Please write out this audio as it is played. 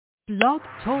Blog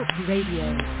Talk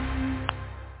Radio.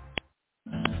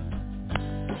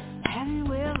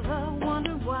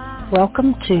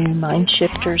 Welcome to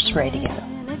MindShifters Radio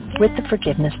with the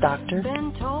Forgiveness Doctor,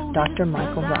 Dr.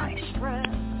 Michael Ryce.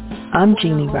 I'm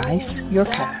Jeannie Ryce, your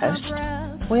co-host.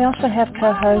 We also have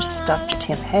co-hosts Dr.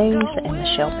 Tim Hayes and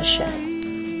Michelle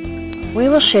Bechet. We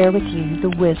will share with you the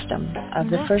wisdom of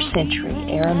the first century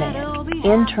Aramaic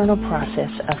internal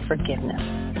process of forgiveness.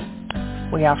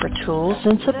 We offer tools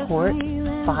and support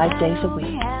 5 days a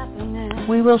week.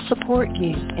 We will support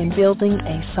you in building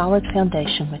a solid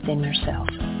foundation within yourself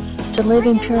to live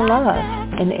in pure love,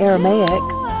 in Aramaic,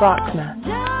 Brachma.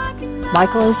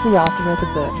 Michael is the author of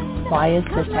the book, Why Is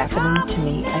This Happening to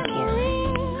Me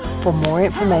Again? For more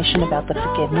information about the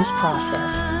forgiveness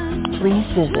process, please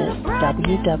visit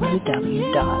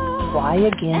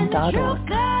www.whyagain.org.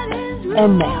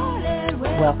 And now,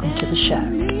 welcome to the show,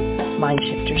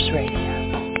 MindShifters Radio.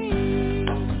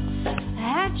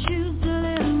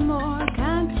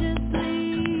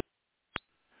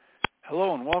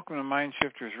 Hello and welcome to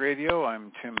MindShifters Radio.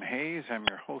 I'm Tim Hayes. I'm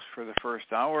your host for the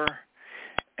first hour.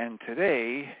 And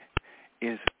today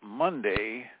is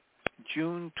Monday,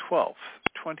 June 12th,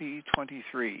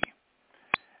 2023.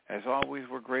 As always,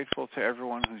 we're grateful to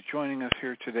everyone who's joining us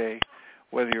here today,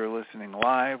 whether you're listening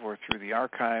live or through the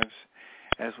archives,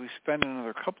 as we spend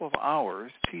another couple of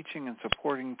hours teaching and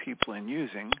supporting people in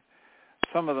using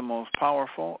some of the most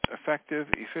powerful, effective,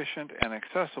 efficient, and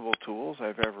accessible tools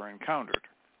I've ever encountered.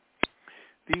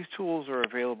 These tools are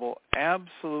available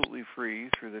absolutely free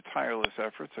through the tireless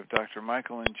efforts of Dr.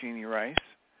 Michael and Jeanie Ryce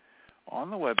on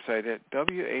the website at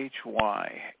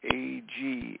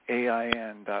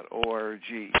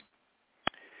whyagain.org.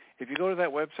 If you go to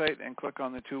that website and click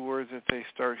on the two words that say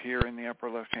Start Here in the upper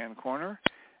left-hand corner,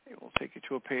 it will take you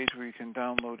to a page where you can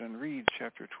download and read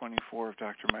Chapter 24 of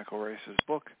Dr. Michael Ryce's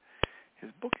book.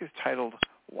 His book is titled,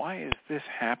 Why Is This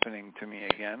Happening to Me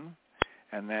Again?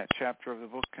 And that chapter of the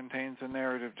book contains a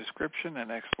narrative description and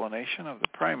explanation of the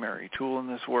primary tool in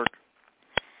this work.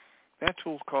 That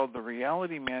tool is called the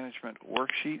Reality Management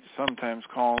Worksheet, sometimes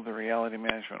called the Reality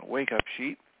Management Wake-Up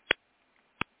Sheet.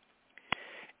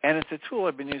 And it's a tool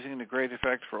I've been using to great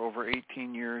effect for over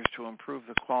 18 years to improve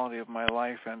the quality of my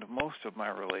life and most of my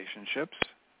relationships,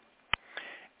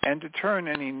 and to turn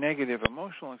any negative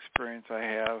emotional experience I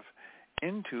have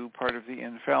into part of the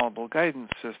infallible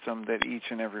guidance system that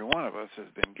each and every one of us has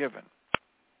been given.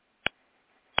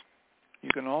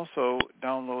 You can also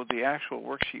download the actual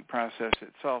worksheet process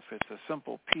itself. It's a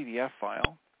simple PDF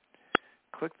file.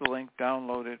 Click the link,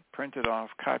 download it, print it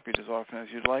off, copy it as often as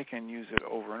you'd like, and use it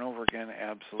over and over again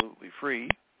absolutely free.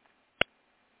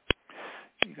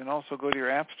 You can also go to your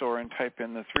App Store and type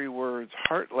in the three words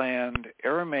Heartland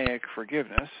Aramaic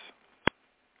Forgiveness.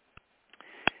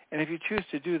 And if you choose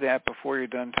to do that before you're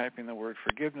done typing the word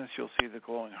forgiveness, you'll see the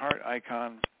glowing heart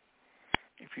icon.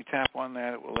 If you tap on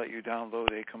that, it will let you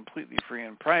download a completely free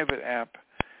and private app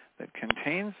that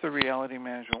contains the Reality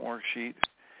Management Worksheet.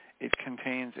 It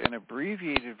contains an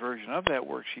abbreviated version of that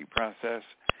worksheet process,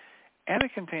 and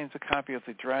it contains a copy of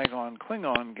the Drag-On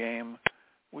Klingon game,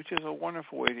 which is a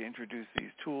wonderful way to introduce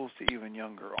these tools to even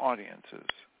younger audiences.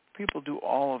 People do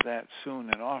all of that soon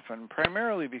and often,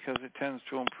 primarily because it tends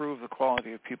to improve the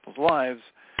quality of people's lives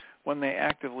when they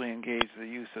actively engage the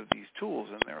use of these tools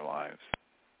in their lives.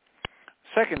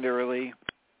 Secondarily,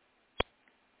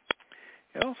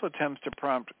 it also tends to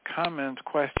prompt comments,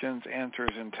 questions,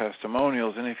 answers, and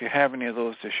testimonials. And if you have any of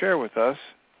those to share with us,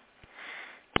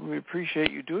 we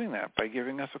appreciate you doing that by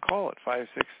giving us a call at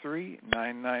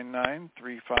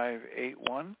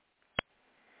 563-999-3581.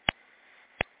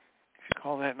 If you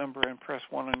call that number and press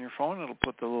 1 on your phone, it'll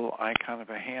put the little icon of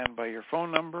a hand by your phone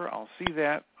number. I'll see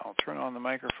that. I'll turn on the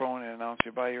microphone and announce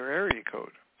you by your area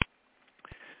code.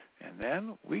 And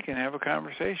then we can have a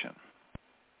conversation.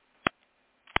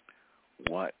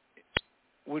 What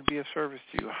would be of service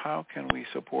to you? How can we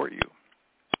support you?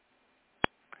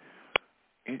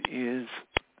 It is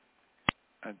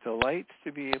a delight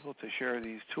to be able to share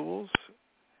these tools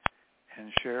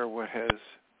and share what has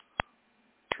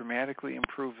dramatically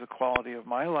improved the quality of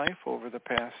my life over the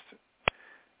past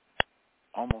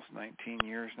almost 19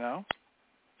 years now,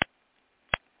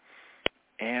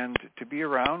 and to be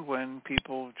around when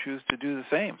people choose to do the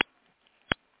same.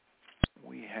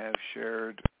 We have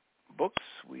shared books.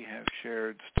 We have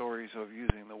shared stories of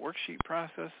using the worksheet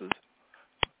processes.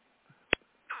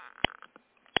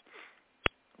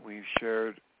 We've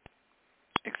shared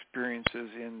experiences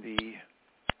in the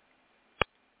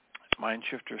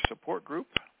MindShifters support group,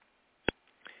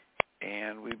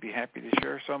 and we'd be happy to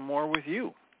share some more with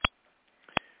you.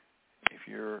 If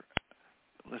you're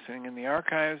listening in the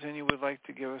archives and you would like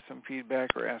to give us some feedback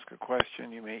or ask a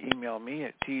question, you may email me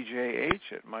at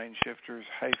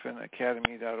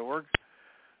tjh@mindshifters-academy.org,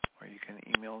 or you can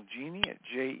email Jeanie at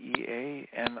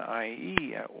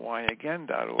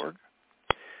jeanie@yagain.org.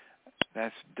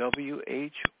 That's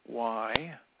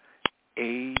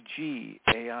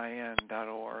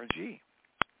WHYAGAIN.org.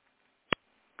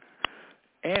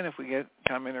 And if we get a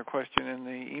comment or question in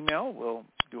the email, we'll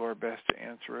do our best to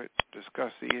answer it,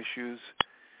 discuss the issues,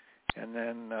 and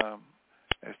then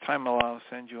as time allows,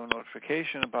 send you a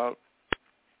notification about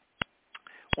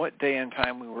what day and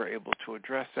time we were able to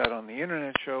address that on the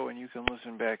Internet show, and you can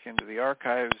listen back into the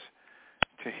archives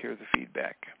to hear the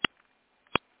feedback.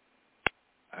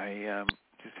 I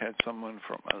just had someone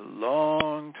from a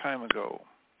long time ago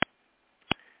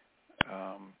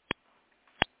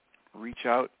reach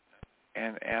out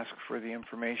and ask for the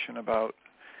information about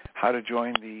how to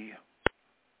join the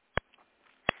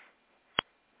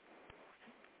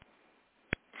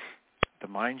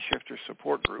MindShifter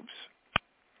support groups.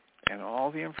 And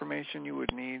all the information you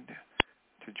would need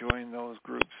to join those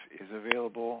groups is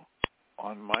available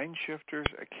on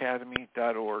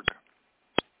MindShiftersAcademy.org.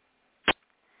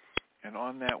 And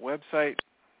on that website,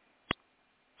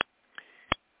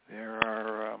 there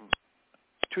are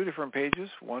two different pages,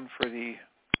 one for the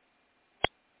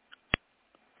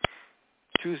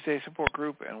Tuesday support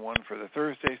group and one for the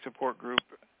Thursday support group.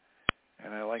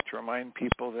 And I like to remind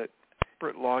people that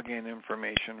separate login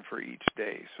information for each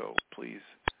day, so please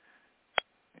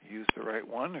use the right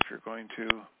one if you're going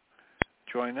to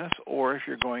join us, or if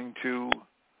you're going to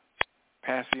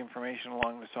pass the information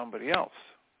along to somebody else.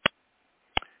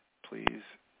 Please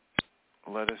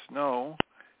let us know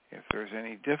if there's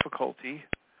any difficulty.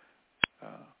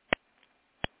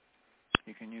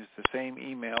 You can use the same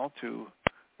email to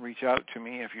reach out to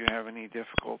me if you have any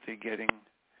difficulty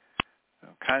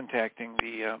contacting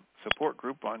the support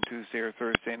group on Tuesday or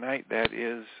Thursday night. That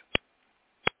is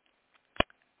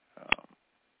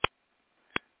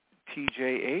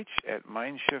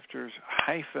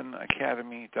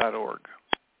tjh@mindshifters-academy.org.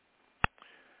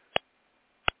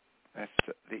 That's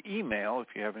the email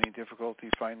if you have any difficulty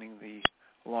finding the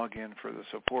login for the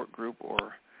support group,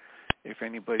 or if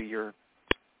anybody you're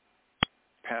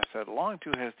pass that along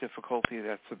to has difficulty,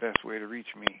 that's the best way to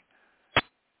reach me,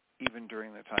 even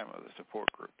during the time of the support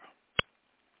group.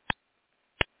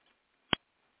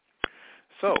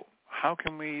 So, how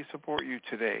can we support you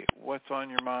today? What's on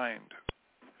your mind?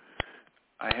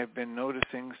 I have been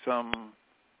noticing some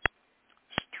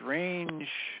strange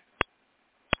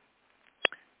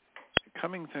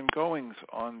comings and goings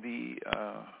on the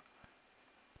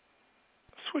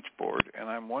switchboard, and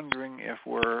I'm wondering if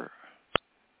we're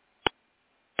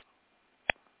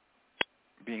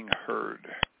being heard.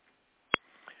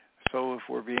 So if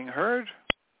we're being heard,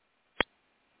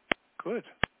 good.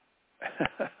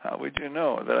 How would you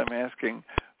know that I'm asking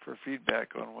for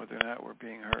feedback on whether or not we're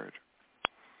being heard?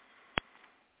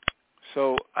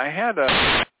 So I had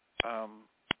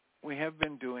we have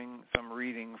been doing some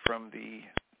reading from the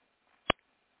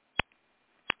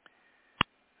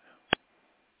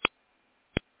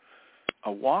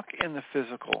A Walk in the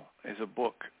Physical is a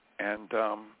book, and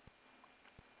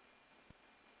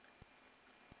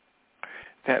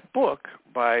that book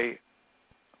by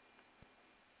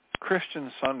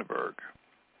Christian Sundberg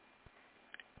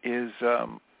is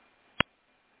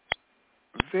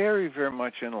very, very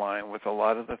much in line with a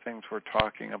lot of the things we're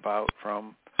talking about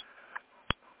from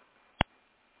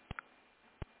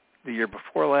the year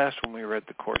before last when we read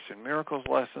the Course in Miracles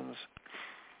lessons,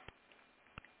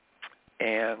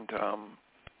 and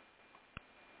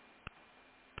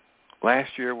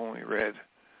last year when we read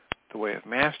the Way of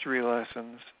Mastery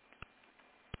lessons.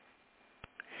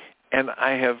 And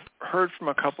I have heard from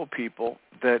a couple people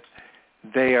that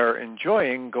they are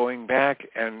enjoying going back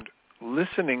and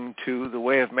listening to the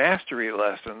Way of Mastery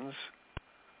lessons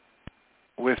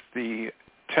with the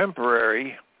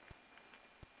temporary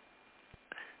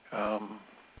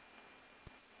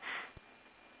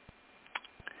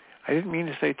I didn't mean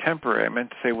to say temporary, I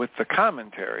meant to say with the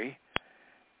commentary.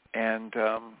 And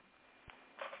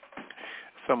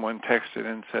someone texted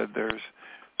and said there's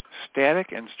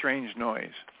static and strange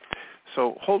noise.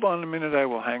 So hold on a minute, I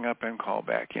will hang up and call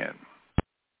back in.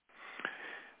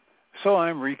 So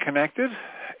I'm reconnected,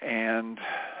 and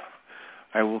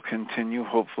I will continue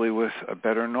hopefully with a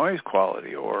better noise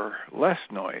quality or less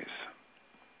noise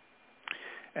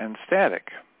and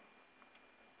static.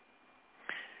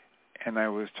 And I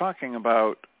was talking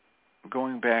about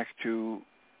going back to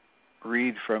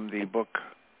read from the book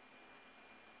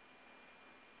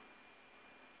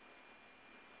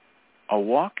A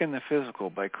Walk in the Physical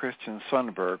by Christian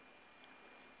Sundberg,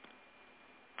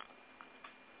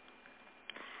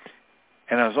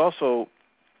 And I was also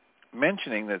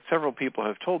mentioning that several people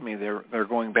have told me they're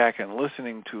going back and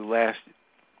listening to last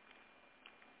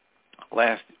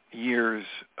year's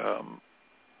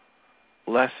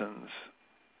lessons,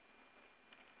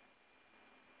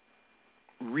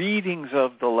 readings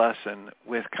of the lesson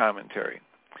with commentary.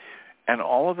 And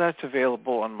all of that's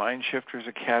available on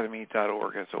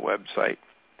MindShiftersAcademy.org as a website.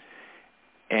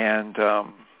 And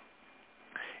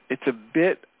it's a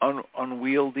bit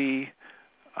unwieldy.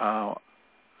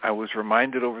 I was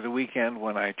reminded over the weekend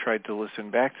when I tried to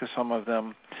listen back to some of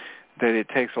them that it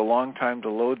takes a long time to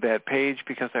load that page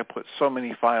because I put so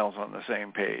many files on the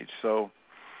same page. So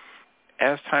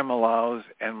as time allows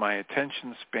and my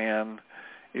attention span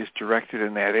is directed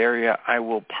in that area, I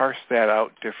will parse that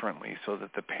out differently so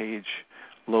that the page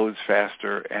loads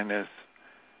faster and is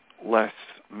less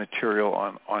material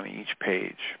on each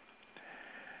page.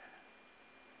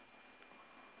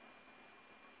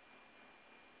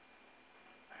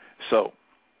 So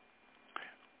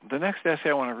the next essay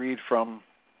I want to read from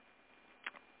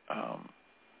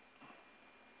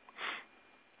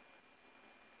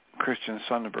Christian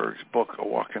Sonnenberg's book, A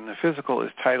Walk in the Physical,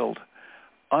 is titled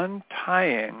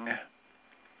Untying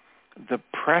the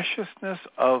Preciousness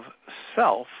of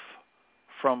Self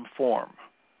from Form.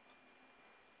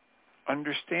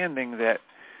 Understanding that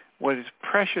what is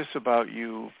precious about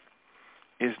you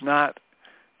is not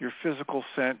your physical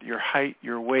scent, your height,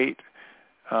 your weight,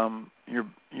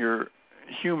 your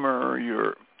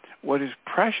humor, what is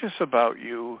precious about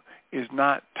you is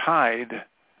not tied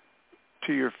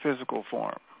to your physical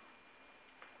form.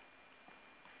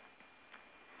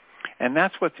 And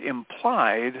that's what's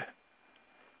implied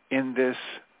in this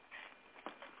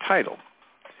title.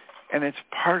 And it's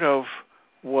part of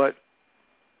what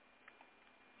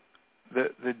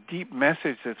the deep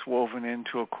message that's woven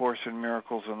into A Course in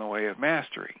Miracles and the Way of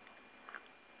Mastery.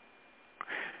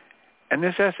 And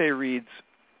this essay reads,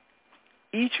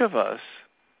 each of us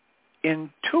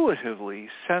intuitively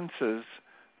senses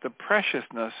the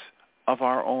preciousness of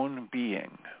our own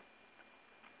being.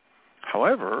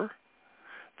 However,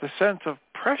 the sense of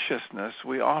preciousness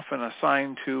we often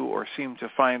assign to or seem to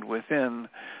find within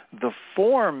the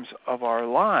forms of our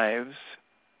lives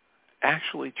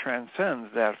actually transcends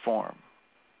that form.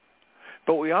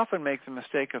 But we often make the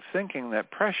mistake of thinking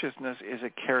that preciousness is a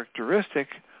characteristic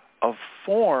of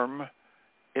form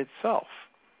itself.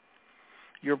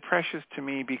 You're precious to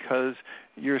me because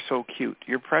you're so cute.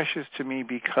 You're precious to me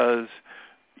because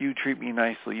you treat me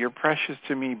nicely. You're precious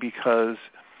to me because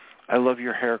I love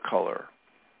your hair color.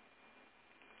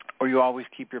 Or you always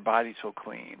keep your body so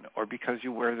clean. Or because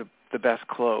you wear the best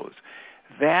clothes.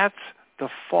 That's the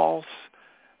false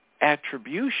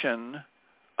attribution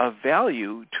of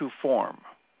value to form.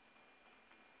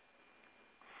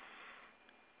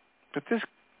 But this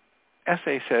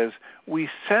essay says we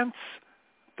sense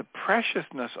the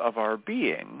preciousness of our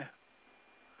being,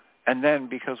 and then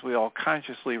because we all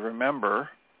consciously remember,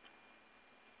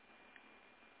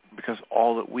 because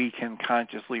all that we can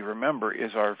consciously remember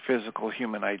is our physical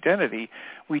human identity,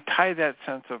 we tie that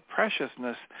sense of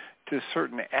preciousness to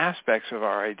certain aspects of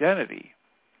our identity.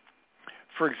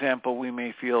 For example, we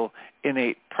may feel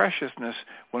innate preciousness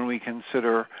when we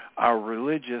consider our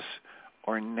religious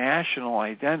or national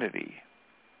identity,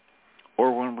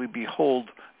 or when we behold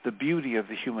the beauty of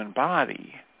the human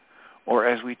body, or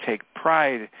as we take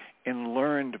pride in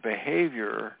learned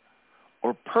behavior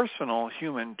or personal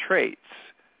human traits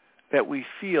that we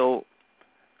feel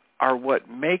are what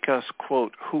make us,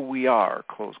 quote, who we are,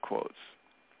 close quotes.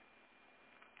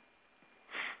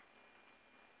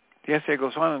 The essay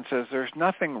goes on and says, there's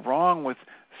nothing wrong with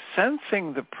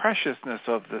sensing the preciousness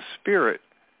of the Spirit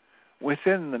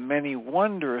within the many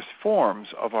wondrous forms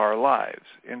of our lives.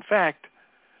 In fact,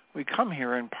 we come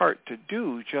here in part to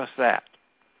do just that.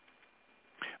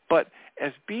 But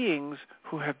as beings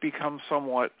who have become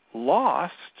somewhat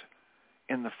lost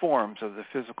in the forms of the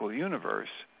physical universe,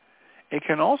 it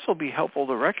can also be helpful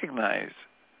to recognize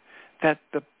that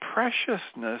the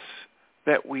preciousness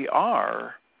that we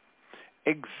are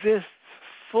exists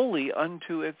fully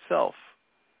unto itself.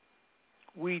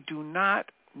 We do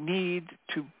not need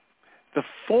the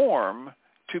form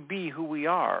to be who we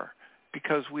are,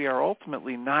 because we are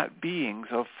ultimately not beings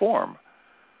of form.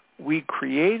 We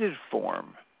created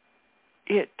form.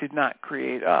 It did not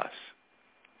create us.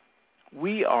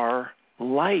 We are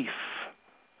life,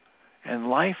 and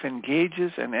life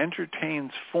engages and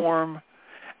entertains form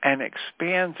and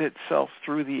expands itself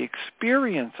through the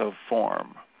experience of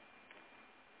form.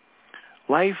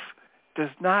 Life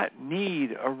does not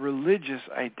need a religious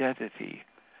identity,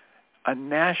 a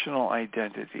national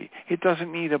identity. It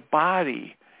doesn't need a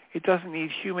body. It doesn't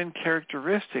need human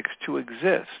characteristics to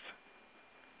exist.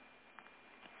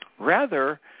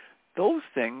 Rather, those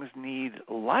things need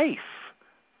life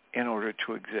in order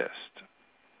to exist.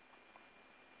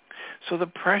 So the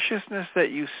preciousness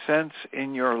that you sense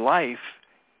in your life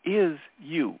is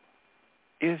you,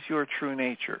 is your true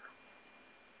nature.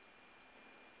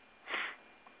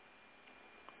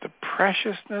 The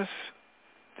preciousness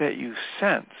that you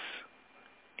sense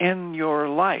in your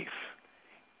life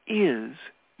is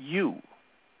you.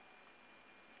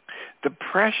 The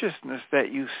preciousness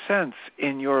that you sense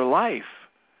in your life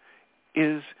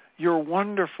is your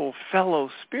wonderful fellow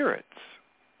spirits.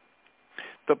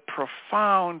 The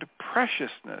profound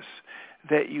preciousness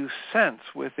that you sense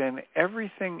within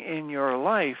everything in your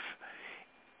life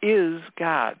is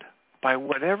God, by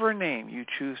whatever name you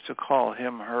choose to call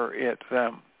him, her, it,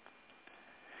 them.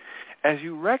 As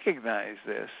you recognize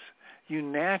this, you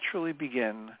naturally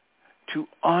begin to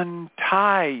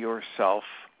untie yourself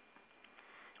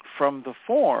from the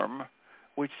form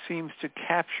which seems to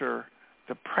capture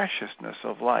the preciousness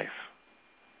of life.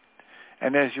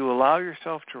 And as you allow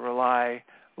yourself to rely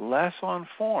less on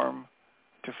form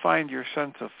to find your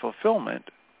sense of fulfillment,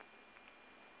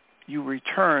 you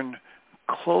return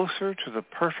closer to the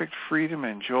perfect freedom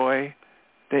and joy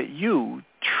that you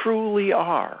truly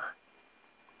are.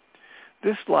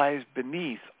 This lies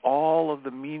beneath all of the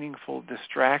meaningful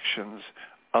distractions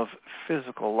of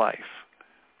physical life.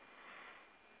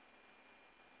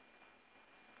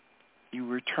 You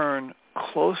return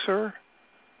closer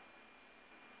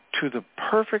to the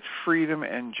perfect freedom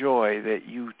and joy that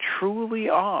you truly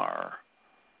are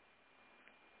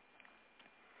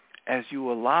as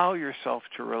you allow yourself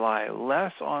to rely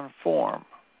less on form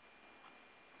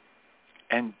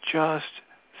and just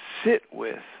sit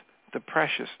with the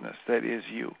preciousness that is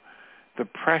you, the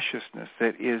preciousness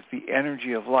that is the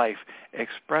energy of life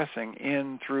expressing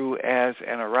in, through, as,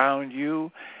 and around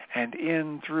you, and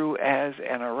in, through, as,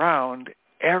 and around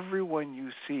everyone you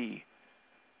see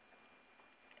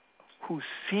who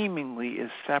seemingly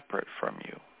is separate from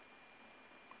you,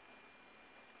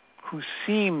 who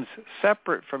seems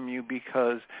separate from you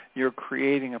because you're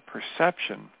creating a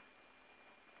perception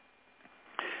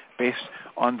based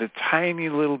on the tiny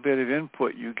little bit of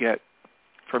input you get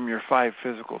from your 5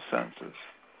 physical senses.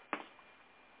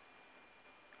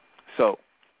 So,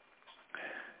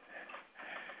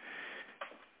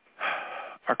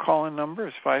 our call-in number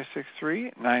is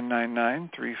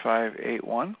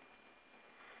 563-999-3581.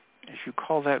 If you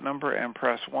call that number and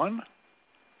press 1,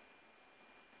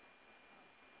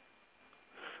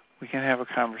 we can have a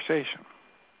conversation.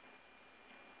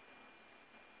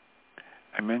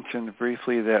 I mentioned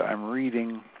briefly that I'm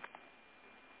reading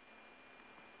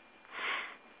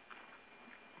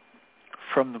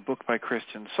from the book by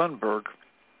Christian Sundberg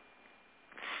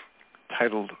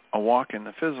titled A Walk in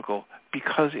the Physical,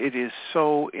 because it is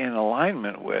so in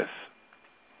alignment with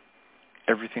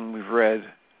everything we've read,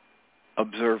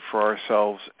 observed for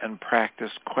ourselves, and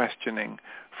practiced questioning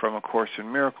from A Course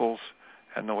in Miracles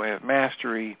and The Way of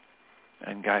Mastery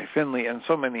and Guy Finley and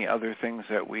so many other things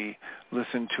that we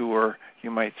listen to, or you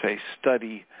might say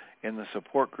study, in the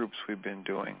support groups we've been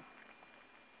doing.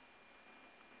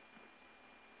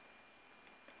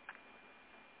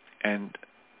 And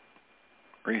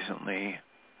recently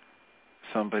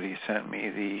somebody sent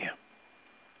me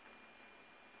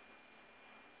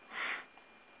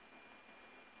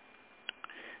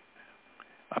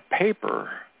a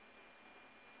paper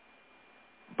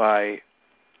by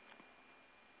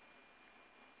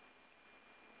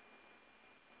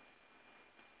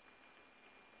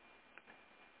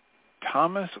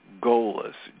Thomas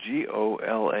Golas,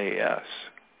 Golas.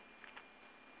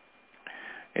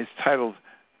 It's titled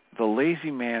The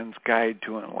Lazy Man's Guide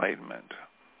to Enlightenment.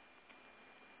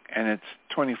 And it's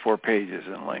 24 pages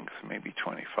in length, maybe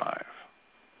 25.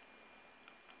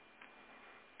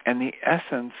 And the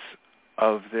essence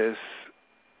of this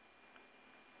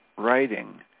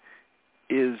writing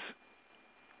is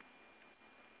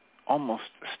almost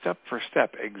step for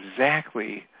step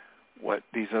exactly what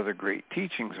these other great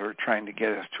teachings are trying to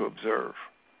get us to observe.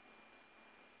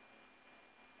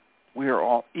 We are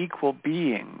all equal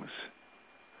beings,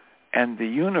 and the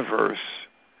universe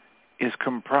is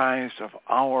comprised of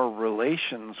our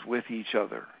relations with each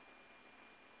other.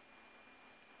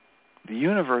 The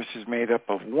universe is made up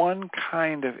of one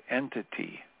kind of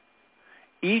entity.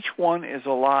 Each one is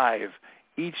alive.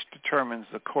 Each determines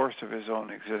the course of his own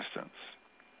existence.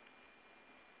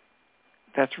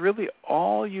 That's really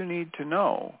all you need to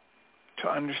know to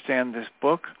understand this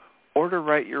book or to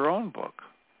write your own book.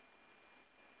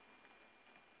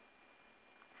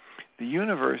 The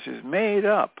universe is made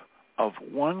up of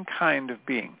one kind of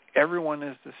being. Everyone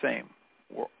is the same.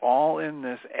 We're all in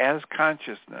this as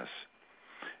consciousness,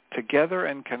 together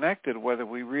and connected, whether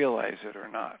we realize it or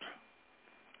not.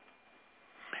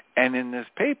 And in this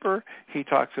paper, he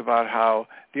talks about how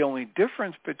the only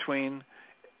difference between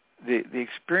the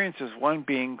experiences one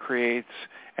being creates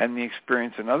and the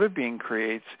experience another being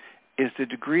creates is the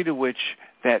degree to which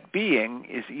that being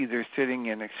is either sitting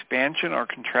in expansion or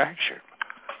contraction.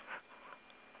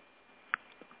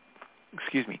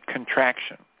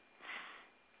 Contraction.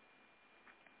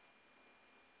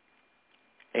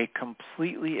 A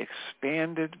completely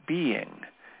expanded being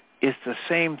is the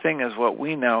same thing as what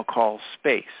we now call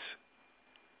space.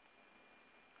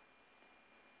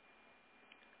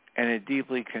 And a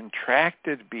deeply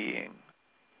contracted being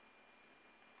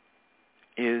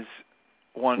is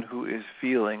one who is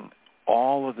feeling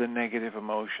all of the negative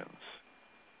emotions.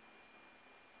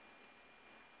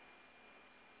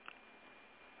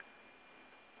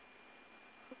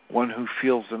 One who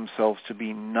feels themselves to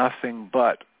be nothing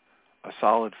but a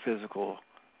solid physical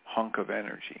hunk of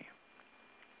energy.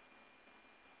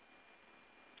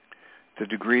 The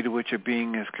degree to which a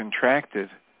being is contracted,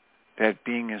 that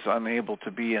being is unable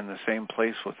to be in the same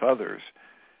place with others.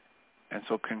 And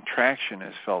so contraction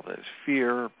is felt as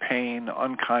fear, pain,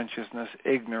 unconsciousness,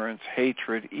 ignorance,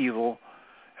 hatred, evil,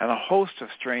 and a host of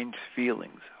strange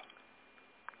feelings.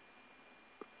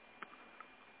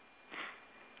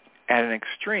 At an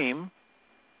extreme,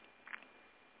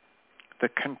 the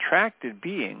contracted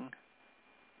being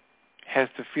has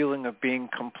the feeling of being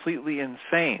completely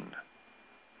insane.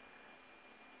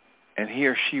 And he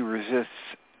or she resists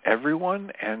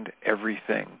everyone and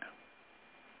everything,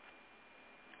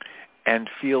 and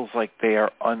feels like they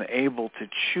are unable to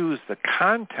choose the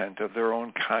content of their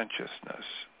own consciousness.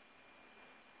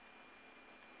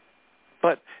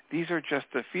 But these are just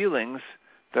the feelings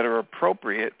that are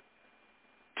appropriate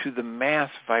to the mass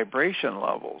vibration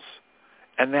levels,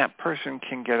 and that person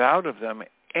can get out of them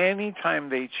anytime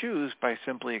they choose by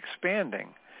simply expanding,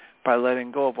 by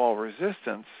letting go of all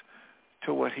resistance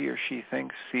to what he or she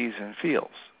thinks, sees, and feels.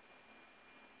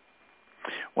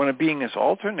 When a being is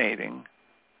alternating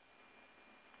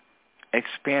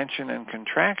expansion and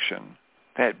contraction,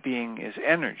 that being is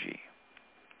energy.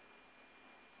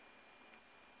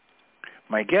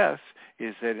 My guess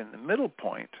is that in the middle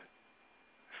point,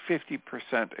 50%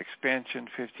 expansion,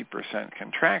 50%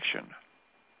 contraction,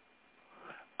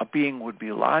 a being would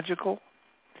be logical,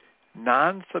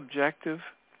 non-subjective,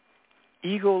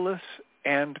 egoless,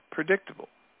 and predictable.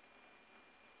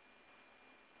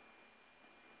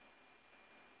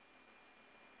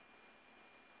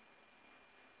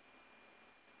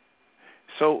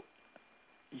 So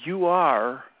you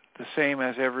are the same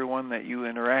as everyone that you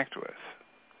interact with.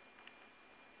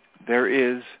 There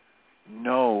is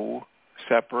no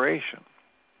separation.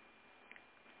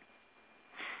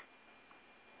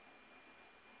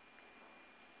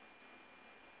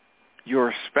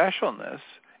 Your specialness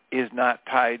is not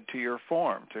tied to your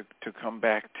form, to come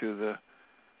back to the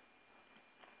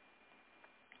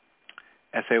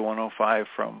Essay 105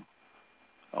 from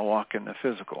A Walk in the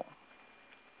Physical.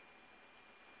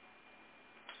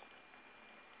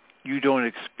 You don't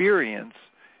experience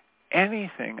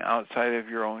anything outside of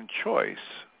your own choice.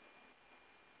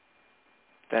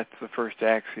 That's the first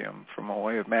axiom from A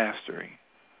Way of Mastery.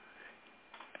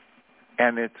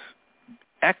 And it's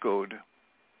echoed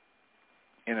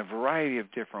in a variety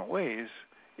of different ways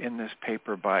in this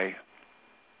paper by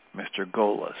Mr.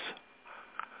 Golas.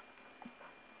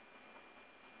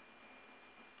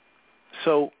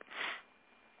 So,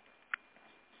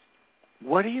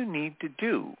 what do you need to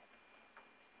do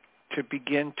to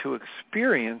begin to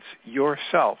experience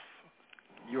yourself,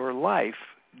 your life,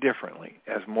 differently,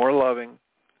 as more loving,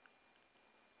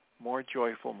 more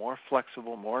joyful, more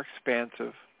flexible, more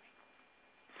expansive?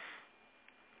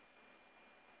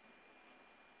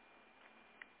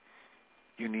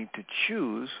 You need to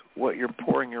choose what you're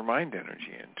pouring your mind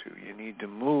energy into. You need to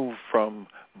move from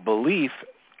belief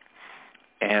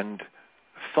and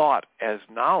thought as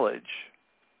knowledge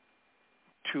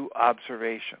to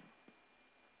observation.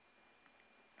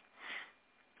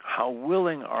 How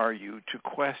willing are you to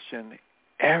question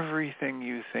everything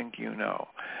you think you know?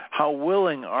 How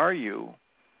willing are you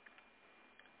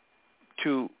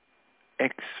to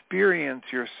experience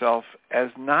yourself as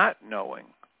not knowing?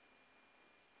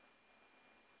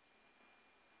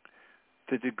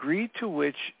 The degree to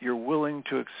which you're willing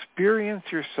to experience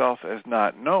yourself as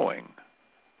not knowing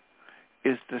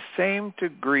is the same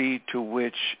degree to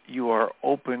which you are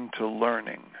open to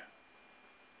learning.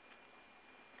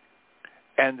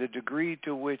 And the degree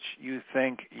to which you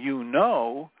think you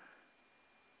know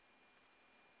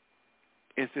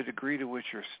is the degree to which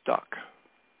you're stuck.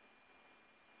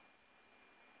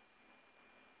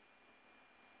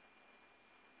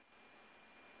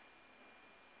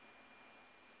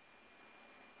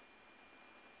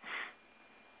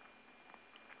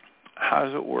 How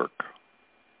does it work?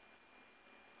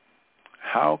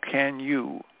 How can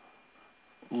you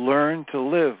learn to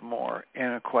live more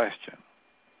in a question?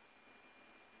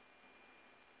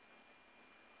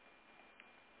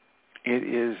 It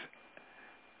is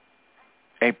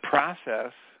a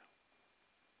process.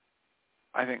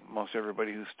 I think most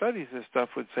everybody who studies this stuff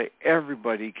would say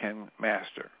everybody can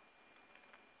master.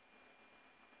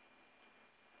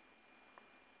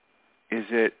 Is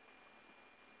it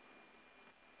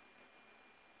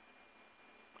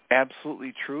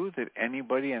absolutely true that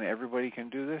anybody and everybody can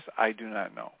do this? I do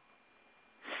not know.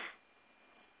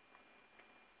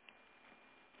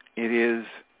 It is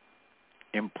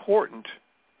important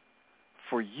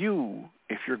for you,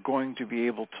 if you're going to be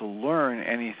able to learn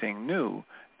anything new,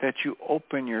 that you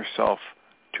open yourself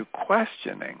to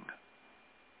questioning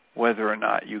whether or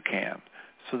not you can,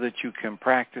 so that you can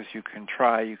practice, you can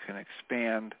try, you can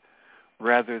expand,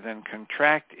 rather than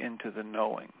contract into the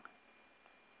knowing.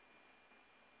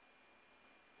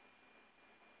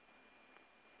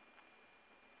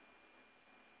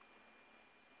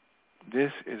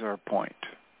 This is our point,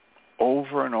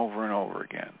 over and over and over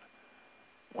again.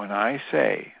 When I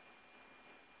say,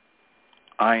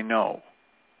 I know,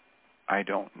 I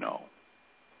don't know.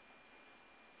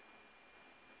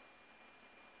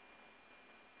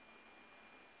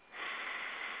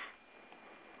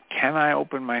 Can I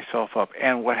open myself up?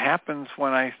 And what happens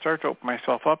when I start to open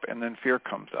myself up and then fear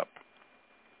comes up?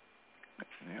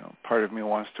 Part of me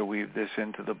wants to weave this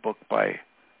into the book by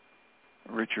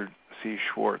Richard C.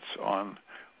 Schwartz on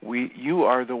You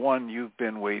Are the One You've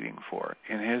Been Waiting For.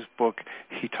 In his book,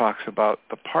 he talks about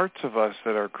the parts of us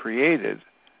that are created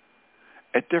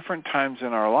at different times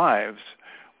in our lives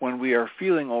when we are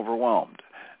feeling overwhelmed.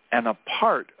 And a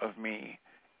part of me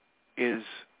is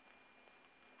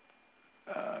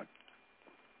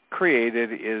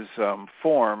created, is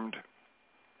formed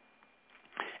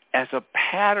as a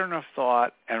pattern of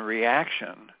thought and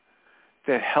reaction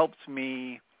that helps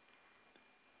me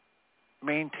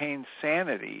maintain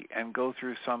sanity and go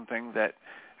through something that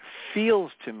feels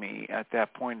to me at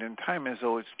that point in time as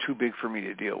though it's too big for me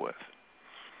to deal with.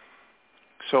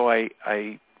 So I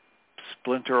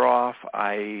splinter off,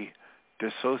 I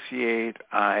dissociate,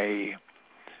 I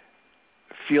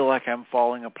feel like I'm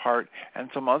falling apart, and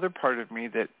some other part of me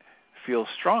that feels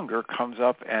stronger comes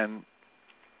up and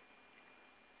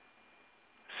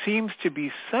seems to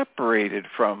be separated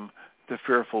from the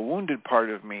fearful, wounded part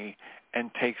of me and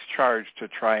takes charge to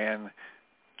try and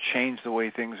change the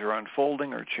way things are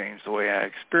unfolding or change the way I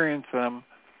experience them.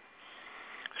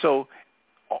 So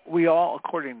we all,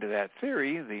 according to that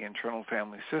theory, the internal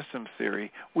family systems theory,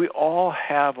 we all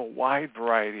have a wide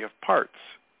variety of parts.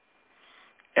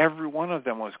 Every one of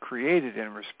them was created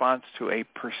in response to a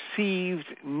perceived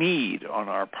need on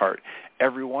our part.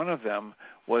 Every one of them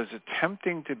was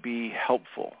attempting to be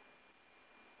helpful.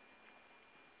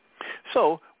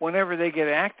 So whenever they get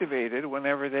activated,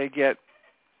 whenever they get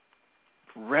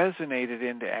resonated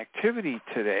into activity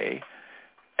today,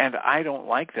 and I don't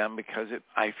like them because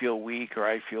I feel weak or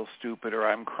I feel stupid or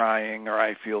I'm crying or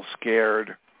I feel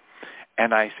scared,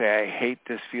 and I say I hate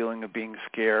this feeling of being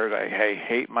scared, I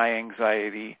hate my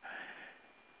anxiety,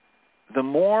 the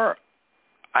more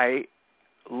I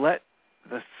let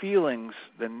the feelings,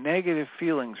 the negative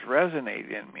feelings resonate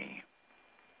in me,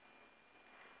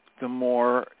 the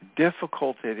more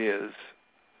difficult it is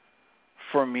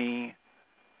for me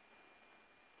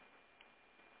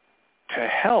to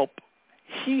help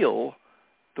heal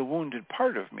the wounded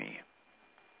part of me.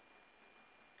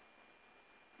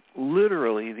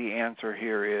 Literally, the answer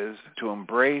here is to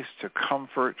embrace, to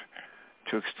comfort,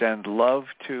 to extend love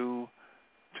to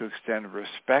extend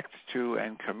respect to,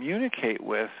 and communicate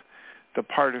with the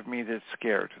part of me that's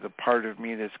scared, the part of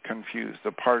me that's confused,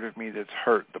 the part of me that's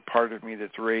hurt, the part of me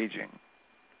that's raging.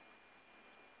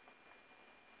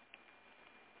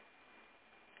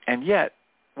 And yet,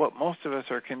 what most of us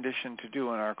are conditioned to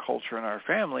do in our culture and our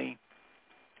family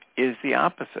is the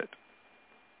opposite.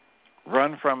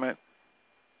 Run from it,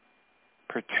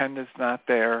 pretend it's not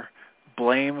there,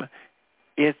 blame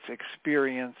its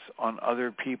experience on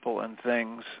other people and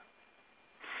things.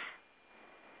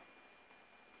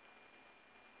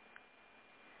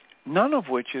 None of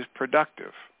which is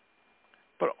productive,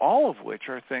 but all of which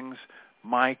are things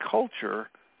my culture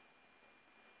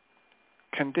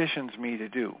conditions me to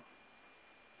do.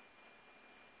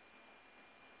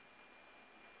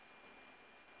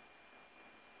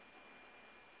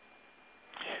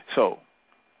 So,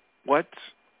 what's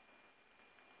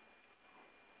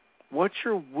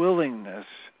your willingness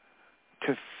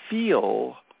to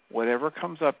feel whatever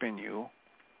comes up in you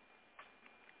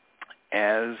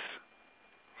as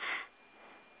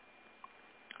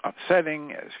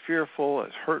upsetting, as fearful,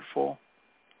 as hurtful,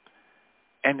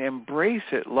 and embrace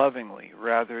it lovingly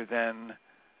rather than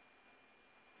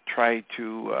try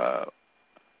to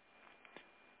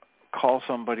call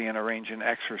somebody and arrange an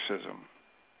exorcism.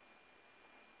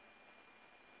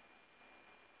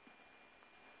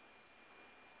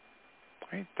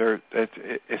 Right? That's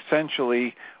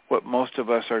essentially what most of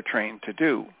us are trained to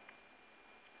do,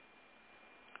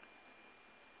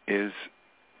 is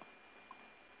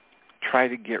try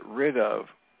to get rid of,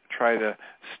 try to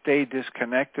stay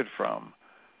disconnected from,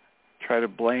 try to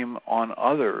blame on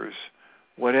others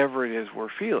whatever it is we're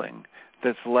feeling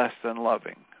that's less than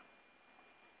loving.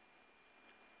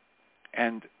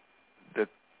 And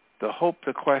the hope,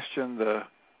 the question, the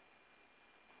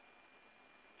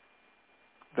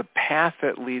path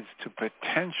that leads to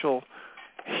potential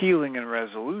healing and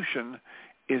resolution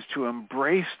is to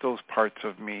embrace those parts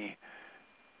of me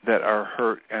that are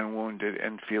hurt and wounded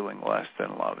and feeling less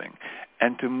than loving,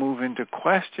 and to move into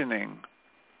questioning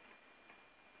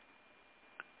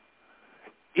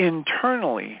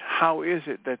internally, how is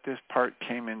it that this part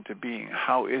came into being?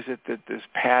 How is it that this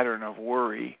pattern of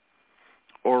worry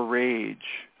or rage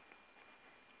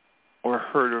or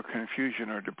hurt or confusion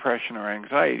or depression or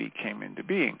anxiety came into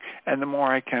being? And the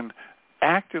more I can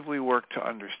actively work to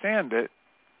understand it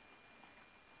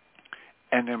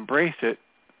and embrace it,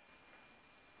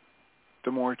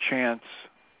 the more chance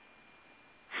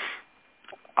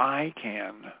I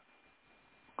can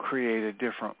create a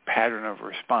different pattern of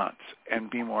response and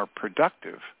be more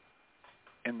productive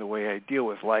in the way I deal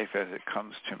with life as it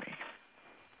comes to me.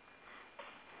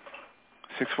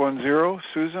 610,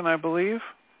 Susan, I believe.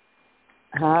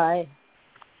 Hi.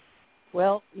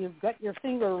 Well, you've got your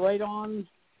finger right on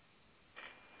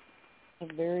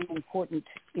a very important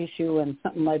issue and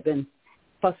something I've been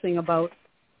fussing about.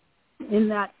 In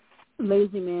that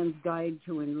Lazy Man's Guide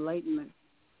to Enlightenment,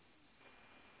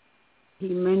 he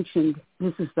mentioned,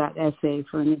 this is that essay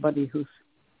for anybody who's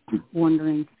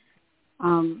wondering,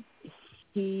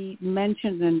 he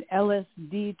mentioned an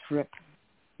LSD trip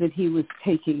that he was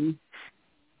taking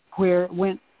where it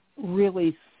went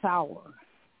really sour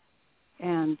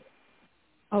and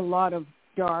a lot of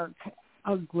dark,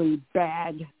 ugly,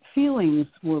 bad feelings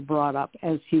were brought up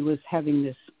as he was having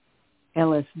this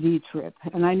LSD trip.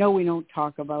 And I know we don't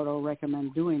talk about or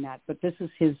recommend doing that, but this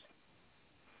is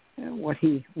what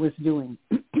he was doing.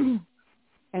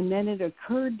 And then it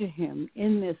occurred to him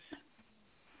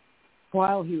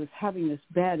while he was having this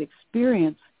bad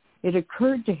experience, it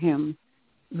occurred to him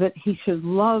that he should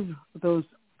love those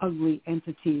ugly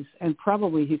entities, and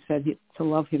probably he said to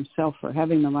love himself for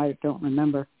having them. I don't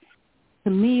remember. To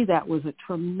me, that was a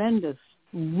tremendous,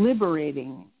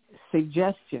 liberating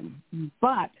suggestion.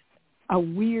 But a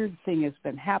weird thing has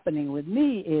been happening with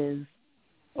me is,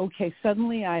 okay,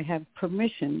 suddenly I have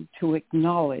permission to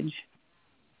acknowledge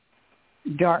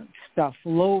dark stuff,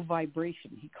 low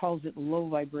vibration. He calls it low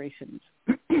vibrations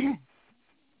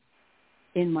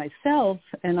in myself,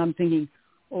 and I'm thinking,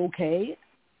 okay,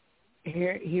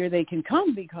 here they can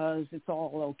come because it's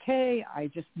all okay. I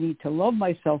just need to love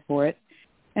myself for it.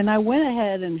 And I went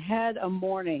ahead and had a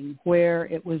morning where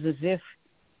it was as if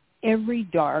every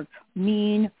dark,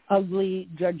 mean, ugly,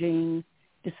 judging,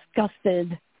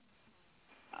 disgusted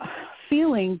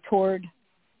feeling toward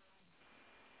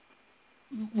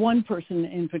one person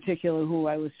in particular who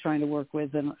I was trying to work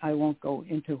with, and I won't go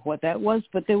into what that was,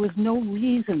 but there was no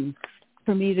reason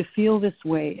for me to feel this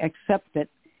way except that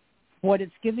what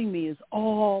it's giving me is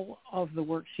all of the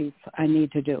worksheets I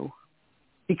need to do.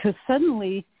 Because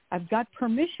suddenly I've got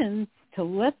permission to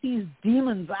let these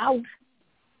demons out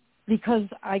because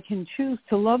I can choose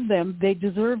to love them. They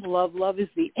deserve love. Love is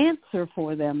the answer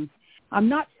for them. I'm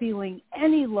not feeling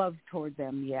any love toward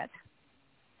them yet.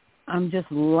 I'm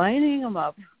just lining them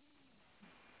up.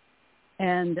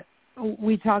 And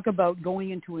we talk about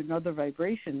going into another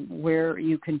vibration where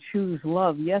you can choose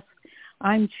love. Yes,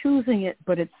 I'm choosing it,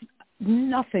 but it's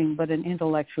nothing but an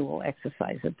intellectual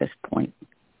exercise at this point.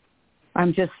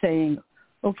 I'm just saying,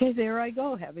 okay, there I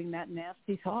go, having that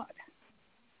nasty thought,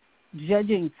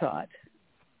 judging thought.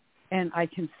 And I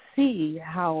can see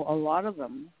how a lot of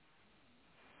them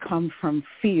come from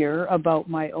fear about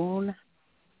my own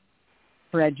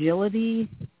fragility,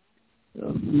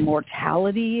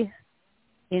 mortality,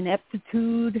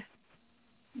 ineptitude,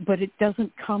 but it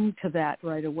doesn't come to that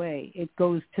right away. It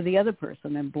goes to the other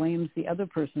person and blames the other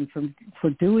person for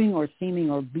doing or seeming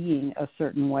or being a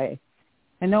certain way.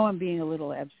 I know I'm being a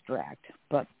little abstract,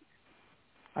 but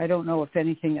I don't know if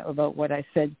anything about what I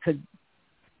said could.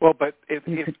 Well, but if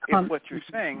what you're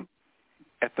saying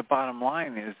at the bottom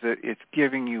line is that it's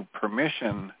giving you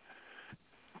permission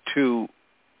to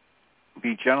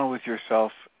be gentle with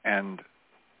yourself and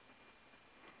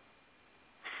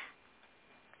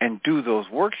do those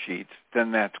worksheets,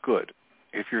 then that's good.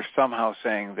 If you're somehow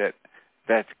saying that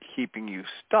that's keeping you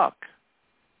stuck,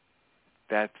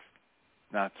 that's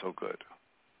not so good.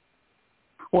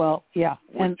 Well, yeah,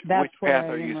 and that's which path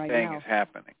are you saying is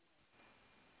happening?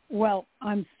 Well,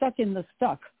 I'm stuck in the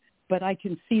stuck, but I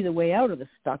can see the way out of the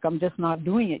stuck. I'm just not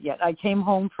doing it yet. I came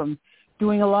home from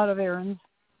doing a lot of errands,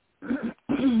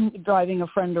 driving a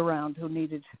friend around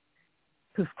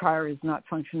whose car is not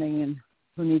functioning and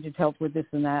who needed help with this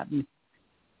and that. And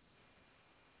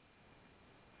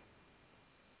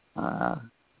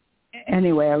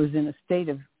anyway, I was in a state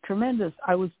of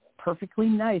I was perfectly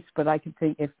nice, but I could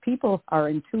think if people are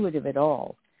intuitive at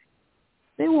all,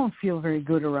 they won't feel very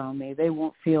good around me. They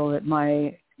won't feel that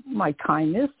my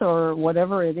kindness or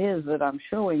whatever it is that I'm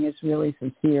showing is really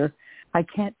sincere. I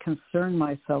can't concern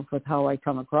myself with how I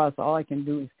come across. All I can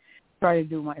do is try to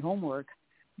do my homework.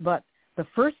 But the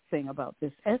first thing about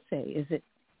this essay is it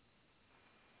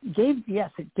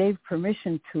gave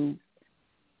permission to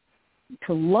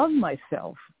love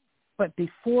myself. But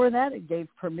before that, it gave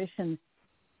permission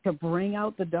to bring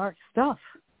out the dark stuff,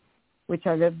 which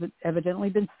I've evidently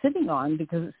been sitting on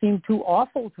because it seemed too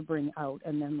awful to bring out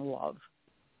and then love.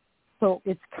 So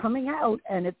it's coming out,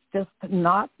 and it's just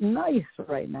not nice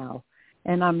right now.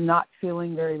 And I'm not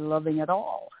feeling very loving at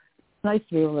all. It's nice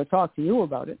to be able to talk to you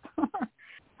about it.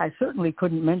 I certainly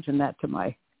couldn't mention that to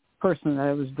my person that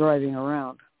I was driving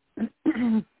around.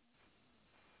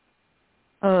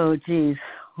 Oh, geez.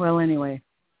 Well, anyway.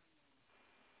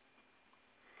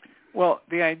 Well,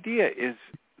 the idea is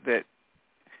that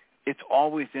it's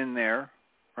always in there,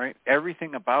 right?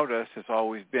 Everything about us has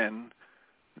always been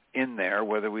in there,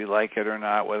 whether we like it or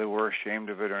not, whether we're ashamed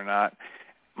of it or not.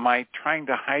 My trying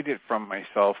to hide it from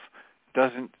myself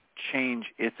doesn't change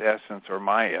its essence or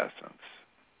my essence.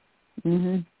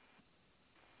 Mm-hmm.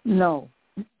 No.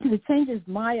 It changes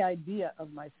my idea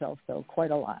of myself, though,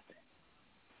 quite a lot.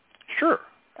 Sure.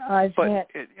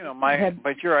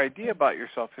 But your idea about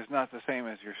yourself is not the same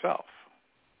as yourself.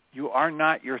 You are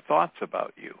not your thoughts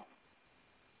about you.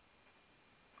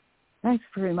 Thanks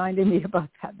for reminding me about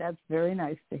that. That's very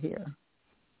nice to hear.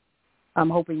 I'm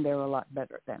hoping they're a lot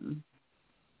better then.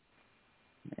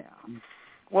 Yeah.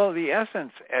 Well, the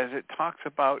essence, as it talks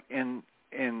about in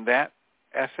that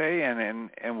essay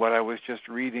and in what I was just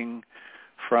reading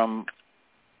from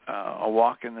A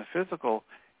Walk in the Physical,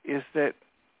 is that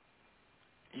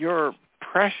your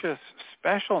precious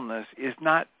specialness is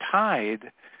not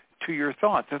tied to your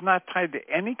thoughts. It's not tied to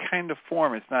any kind of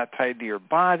form. It's not tied to your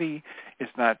body.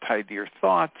 It's not tied to your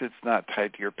thoughts. It's not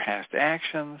tied to your past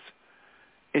actions.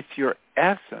 It's your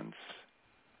essence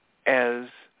as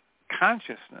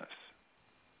consciousness.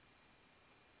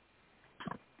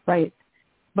 Right.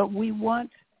 But we want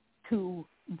to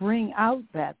bring out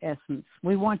that essence.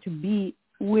 We want to be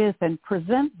with and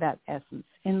present that essence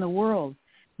in the world.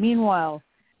 Meanwhile,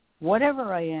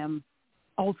 whatever I am,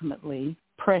 ultimately,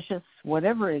 precious,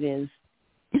 whatever it is,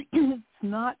 it's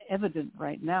not evident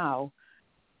right now.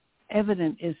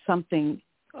 Evident is something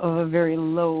of a very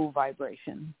low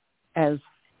vibration. As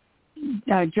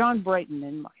John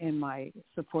Brighton in my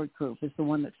support group is the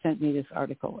one that sent me this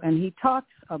article, and he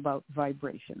talks about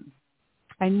vibration.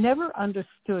 I never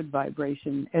understood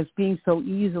vibration as being so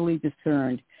easily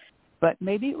discerned, but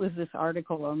maybe it was this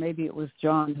article or maybe it was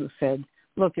John who said,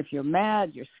 look, if you're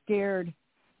mad, you're scared,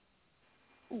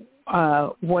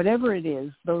 whatever it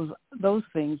is, those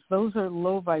things, those are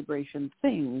low vibration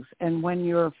things. And when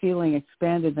you're feeling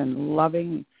expanded and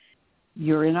loving,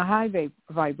 you're in a high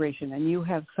vibration and you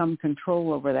have some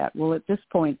control over that. Well, at this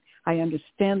point, I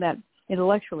understand that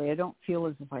intellectually. I don't feel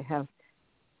as if I have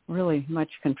really much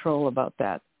control about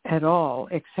that at all,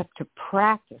 except to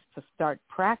start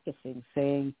practicing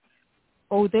saying,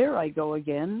 oh, there I go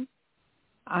again.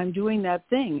 I'm doing that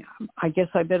thing. I guess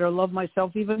I better love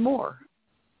myself even more,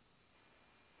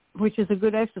 which is a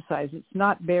good exercise. It's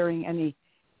not bearing any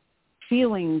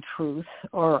feeling truth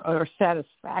or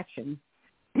satisfaction.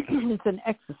 It's an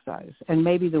exercise, and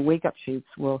maybe the wake-up sheets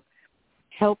will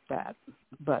help that,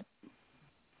 but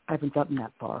I haven't gotten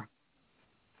that far.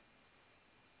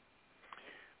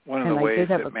 One of the ways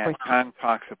that Matt Kahn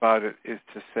talks about it is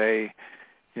to say,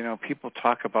 people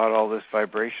talk about all this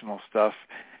vibrational stuff,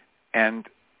 and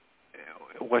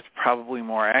what's probably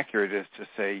more accurate is to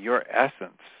say your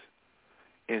essence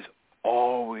is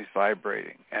always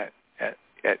vibrating.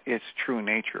 at its true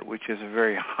nature, which is a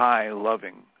very high,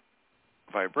 loving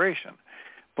vibration.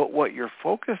 But what you're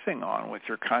focusing on with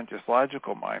your conscious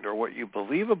logical mind, or what you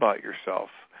believe about yourself,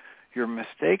 your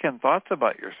mistaken thoughts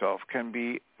about yourself, can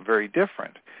be very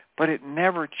different. But it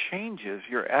never changes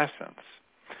your essence,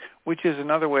 which is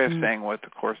another way of saying what the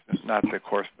Course, not the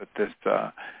Course, but this,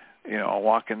 A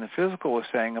Walk in the Physical was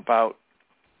saying about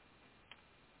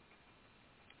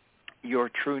your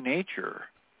true nature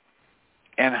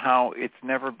and how it's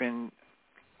never been,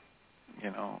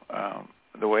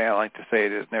 the way I like to say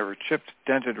it is never chipped,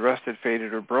 dented, rusted,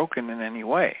 faded, or broken in any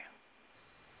way.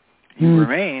 You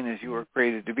remain as you were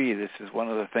created to be. This is one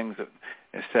of the things that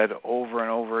is said over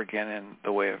and over again in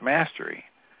the Way of Mastery.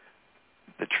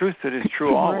 The truth that is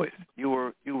true always.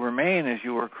 You remain as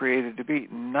you were created to be.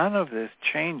 None of this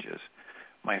changes.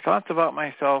 My thoughts about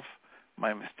myself,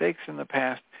 my mistakes in the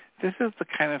past, this is the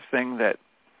kind of thing that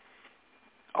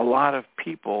a lot of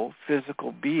people,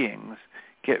 physical beings,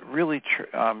 get really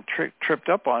tripped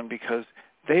up on, because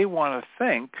they want to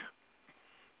think,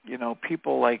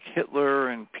 people like Hitler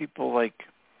and people like,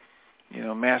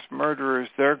 mass murderers,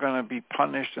 they're going to be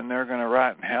punished and they're going to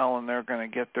rot in hell and they're going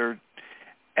to get their...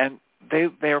 And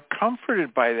they are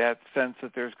comforted by that sense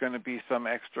that there's going to be some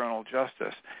external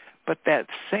justice. But that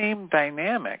same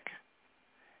dynamic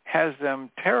has them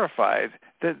terrified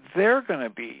that they're going to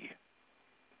be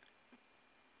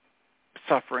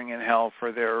suffering in hell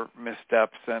for their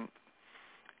missteps. And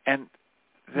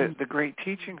the great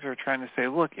teachings are trying to say,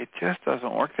 look, it just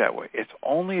doesn't work that way. It's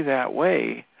only that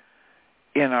way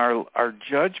in our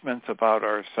judgments about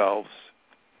ourselves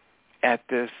at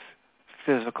this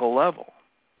physical level.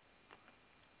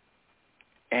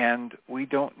 And we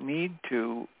don't need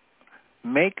to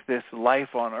make this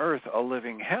life on earth a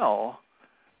living hell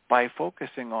by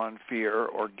focusing on fear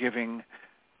or giving,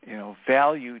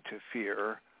 value to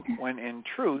fear, when in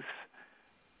truth,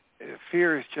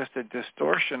 fear is just a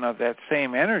distortion of that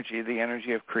same energy, the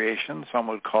energy of creation, some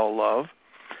would call love.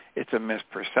 It's a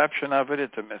misperception of it.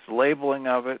 It's a mislabeling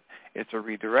of it. It's a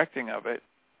redirecting of it.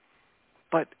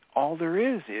 But all there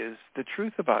is the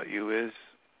truth about you is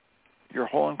you're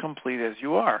whole and complete as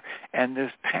you are. And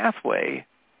this pathway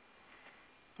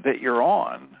that you're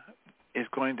on is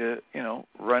going to,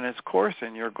 run its course,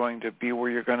 and you're going to be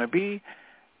where you're going to be.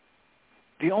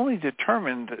 The only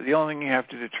thing you have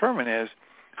to determine is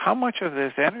how much of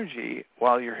this energy,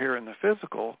 while you're here in the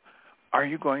physical, are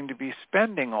you going to be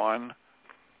spending on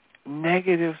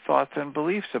negative thoughts and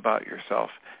beliefs about yourself.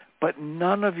 But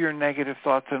none of your negative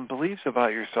thoughts and beliefs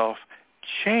about yourself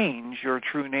change your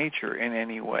true nature in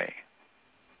any way.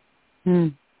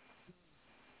 This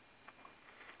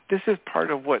is part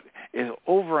of what is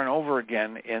over and over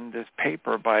again in this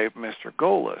paper by Mr.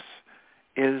 Golis,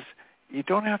 is you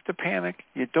don't have to panic.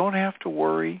 You don't have to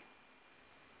worry.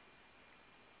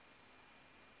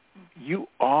 You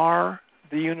are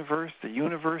the universe. The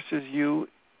universe is you.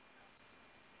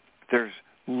 There's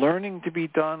learning to be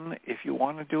done. If you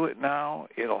want to do it now,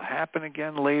 it'll happen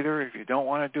again later if you don't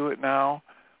want to do it now.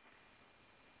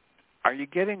 Are you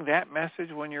getting that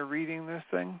message when you're reading this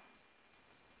thing?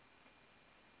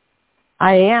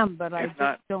 I am, but I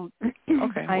don't.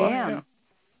 Okay, I am.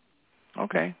 Yeah.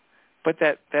 Okay. But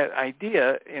that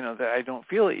idea, that I don't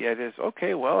feel it yet is,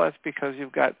 okay, well, that's because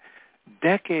you've got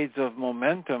decades of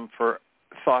momentum for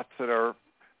thoughts that are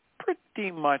pretty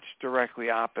much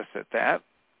directly opposite that.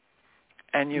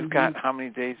 And you've got, how many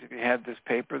days have you had this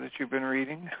paper that you've been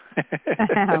reading?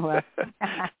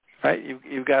 Right?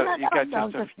 You've got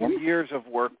just a few years of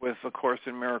work with A Course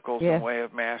in Miracles and Way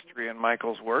of Mastery and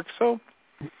Michael's work. So,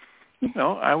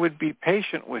 I would be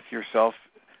patient with yourself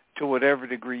to whatever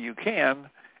degree you can,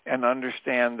 and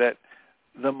understand that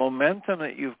the momentum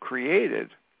that you've created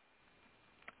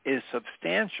is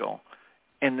substantial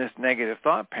in this negative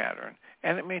thought pattern.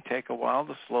 And it may take a while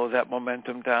to slow that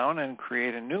momentum down and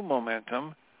create a new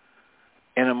momentum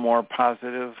in a more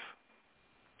positive,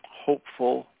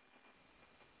 hopeful,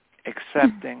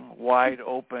 accepting, wide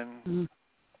open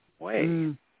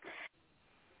way.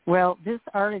 Well, this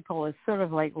article is sort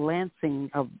of like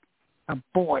lancing a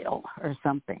boil or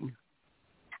something.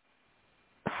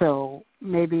 So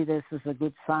maybe this is a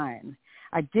good sign.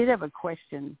 I did have a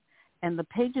question, and the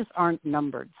pages aren't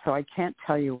numbered, so I can't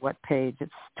tell you what page.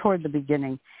 It's toward the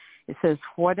beginning. It says,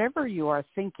 whatever you are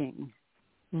thinking,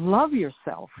 love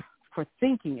yourself for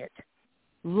thinking it.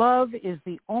 Love is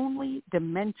the only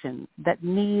dimension that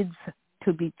needs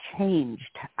to be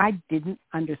changed. I didn't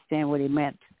understand what he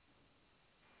meant.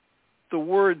 The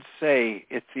words say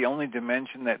it's the only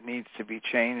dimension that needs to be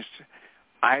changed.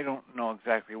 I don't know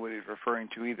exactly what he's referring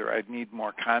to either. I'd need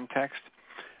more context.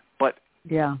 But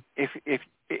if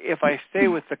if I stay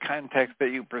with the context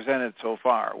that you presented so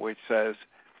far, which says,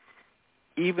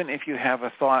 even if you have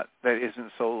a thought that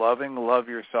isn't so loving, love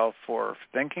yourself for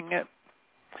thinking it,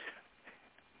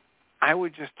 I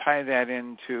would just tie that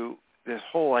into this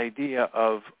whole idea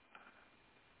of,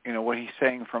 what he's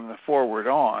saying from the forward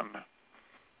on,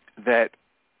 that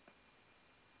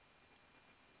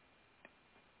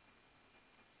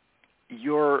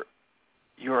you're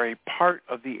a part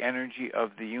of the energy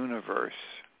of the universe.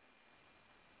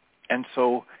 And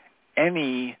so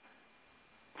any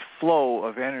flow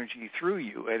of energy through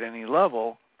you at any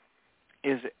level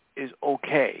is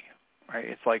okay, right?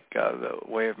 It's like the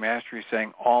Way of Mastery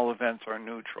saying all events are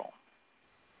neutral.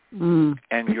 Mm.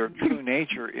 And your true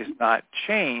nature is not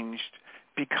changed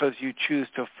because you choose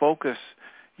to focus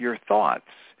your thoughts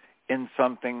in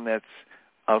something that's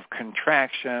of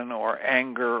contraction or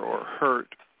anger or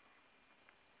hurt.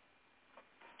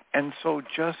 And so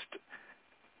just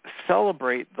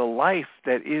celebrate the life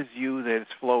that is you, that is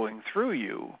flowing through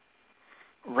you,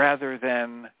 rather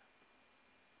than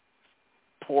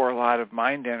pour a lot of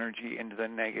mind energy into the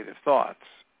negative thoughts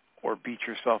or beat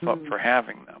yourself up for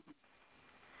having them.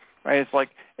 Right?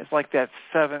 It's like that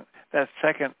second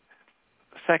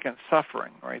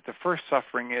suffering, right? The first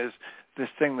suffering is this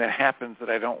thing that happens that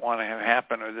I don't want to have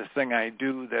happen, or this thing I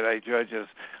do that I judge as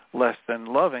less than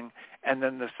loving. And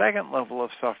then the second level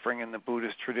of suffering in the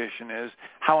Buddhist tradition is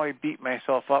how I beat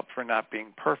myself up for not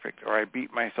being perfect, or I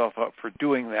beat myself up for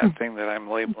doing that thing that I'm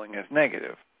labeling as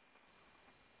negative.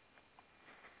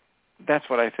 That's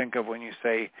what I think of when you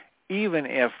say, even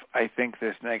if I think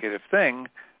this negative thing,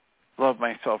 love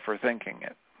myself for thinking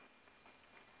it.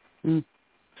 Mm.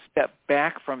 Step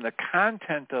back from the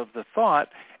content of the thought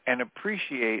and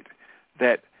appreciate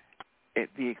that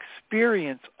the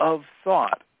experience of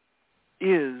thought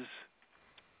is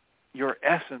your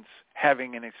essence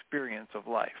having an experience of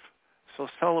life. So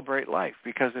celebrate life,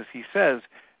 because as he says,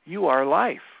 you are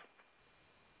life.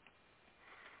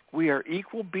 We are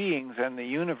equal beings, and the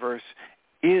universe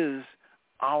is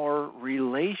our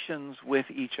relations with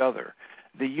each other.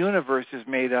 The universe is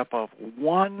made up of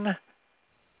one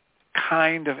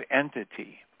kind of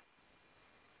entity.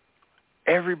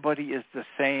 Everybody is the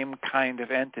same kind of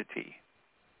entity.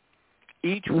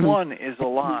 Each one is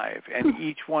alive, and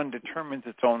each one determines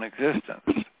its own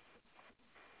existence.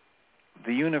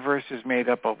 The universe is made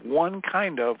up of one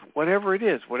kind of, whatever it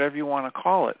is, whatever you want to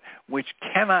call it, which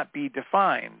cannot be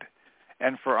defined.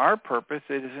 And for our purpose,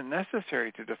 it isn't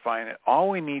necessary to define it. All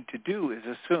we need to do is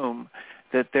assume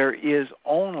that there is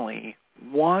only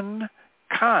one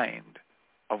kind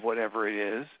of whatever it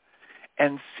is,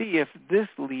 and see if this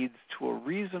leads to a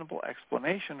reasonable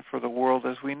explanation for the world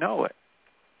as we know it.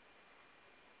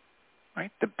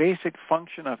 Right? The basic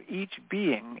function of each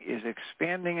being is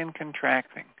expanding and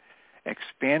contracting.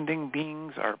 Expanding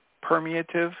beings are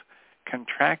permeative.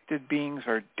 Contracted beings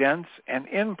are dense and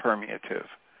impermeative.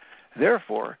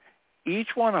 Therefore,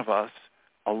 each one of us,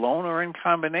 alone or in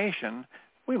combination,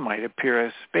 we might appear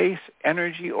as space,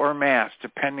 energy, or mass,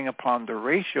 depending upon the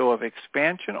ratio of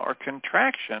expansion or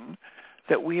contraction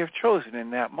that we have chosen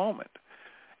in that moment,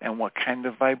 and what kind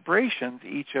of vibrations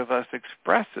each of us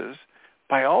expresses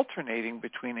by alternating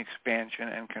between expansion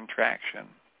and contraction.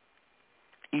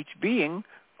 Each being,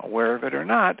 aware of it or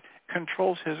not,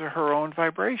 controls his or her own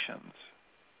vibrations.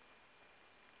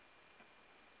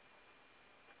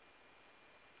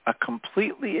 A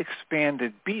completely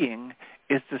expanded being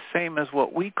is the same as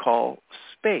what we call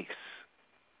space.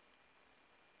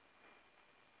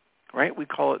 Right? We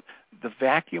call it the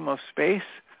vacuum of space.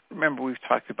 Remember, we've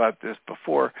talked about this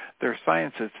before. There's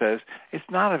science that says it's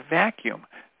not a vacuum.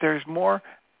 There's more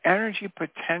energy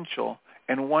potential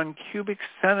in 1 cubic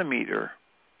centimeter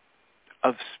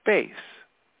of space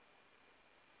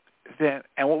than,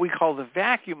 and what we call the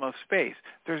vacuum of space,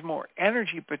 there's more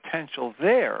energy potential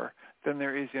there than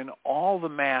there is in all the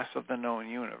mass of the known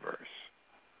universe.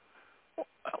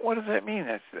 What does that mean?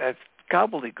 That's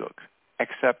gobbledygook,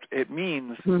 except it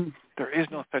means there is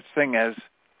no such thing as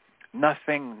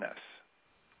nothingness,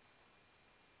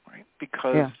 right?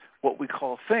 Because what we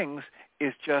call things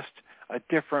is just a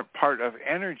different part of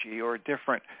energy or a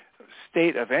different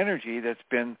state of energy that's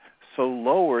been so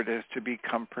lowered as to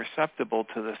become perceptible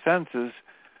to the senses.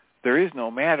 There is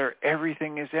no matter.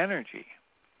 Everything is energy.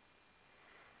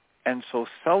 And so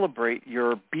celebrate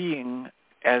your being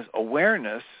as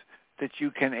awareness that you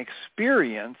can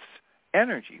experience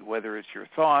energy, whether it's your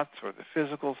thoughts or the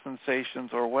physical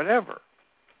sensations or whatever.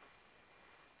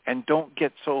 And don't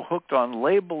get so hooked on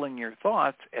labeling your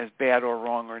thoughts as bad or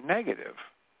wrong or negative.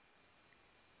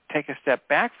 Take a step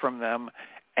back from them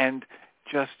and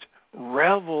just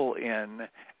revel in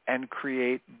and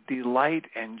create delight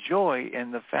and joy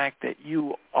in the fact that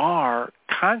you are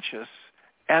conscious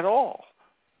at all,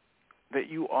 that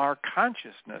you are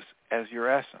consciousness as your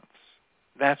essence.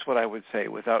 That's what I would say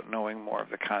without knowing more of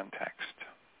the context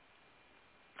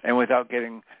and without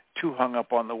getting too hung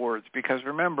up on the words. Because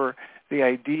remember, the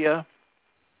idea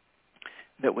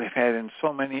that we've had in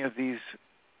so many of these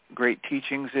great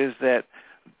teachings is that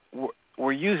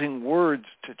we're using words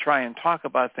to try and talk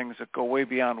about things that go way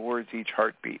beyond words each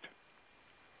heartbeat.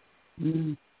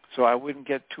 Mm. So I wouldn't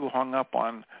get too hung up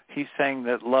on, he's saying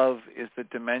that love is the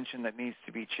dimension that needs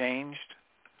to be changed.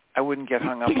 I wouldn't get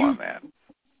hung up on that.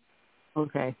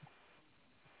 Okay.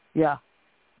 Yeah.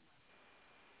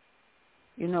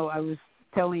 You know, I was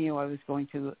telling you I was going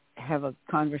to have a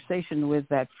conversation with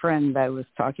that friend I was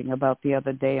talking about the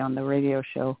other day on the radio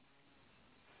show.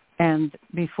 And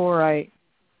before I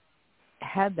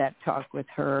had that talk with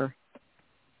her,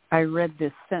 I read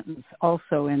this sentence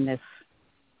also in this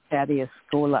Thaddeus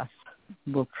Golas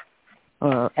book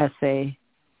or essay.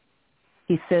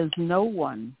 He says, no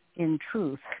one, in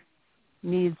truth,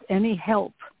 needs any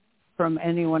help from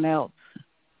anyone else.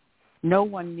 No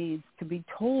one needs to be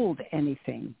told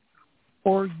anything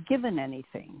or given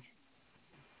anything.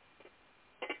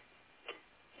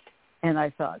 And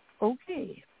I thought,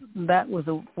 okay, that was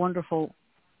a wonderful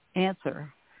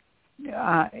answer.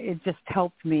 It just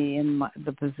helped me in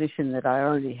the position that I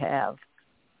already have.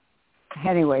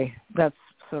 Anyway, that's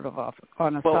sort of off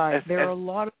on a side. There are a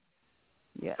lot of...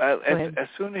 Yeah, as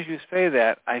soon as you say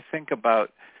that, I think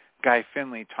about Guy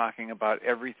Finley talking about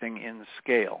everything in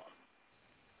scale.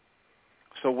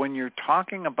 So when you're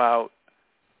talking about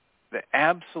the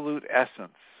absolute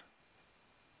essence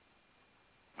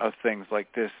of things like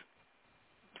this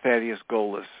Thaddeus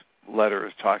Golas letter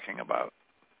is talking about,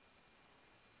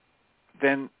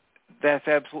 then that's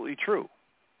absolutely true.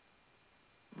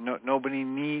 Nobody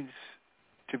needs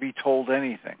to be told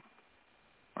anything,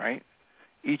 right?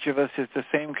 Each of us is the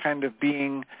same kind of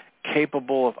being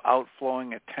capable of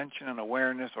outflowing attention and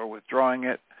awareness or withdrawing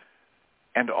it.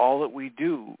 And all that we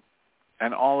do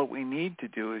and all that we need to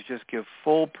do is just give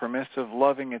full, permissive,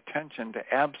 loving attention to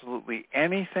absolutely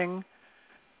anything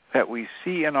that we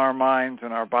see in our minds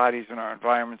and our bodies and our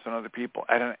environments and other people.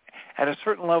 At a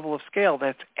certain level of scale,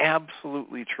 that's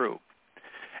absolutely true.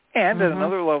 And at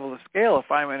another level of scale,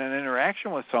 if I'm in an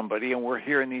interaction with somebody and we're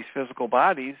here in these physical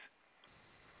bodies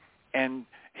and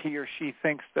he or she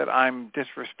thinks that I'm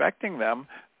disrespecting them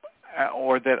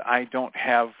or that I don't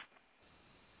have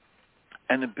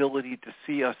an ability to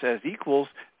see us as equals,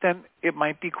 then it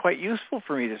might be quite useful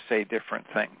for me to say different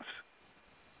things.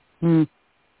 Mm.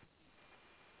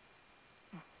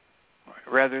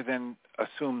 Rather than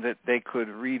assume that they could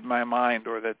read my mind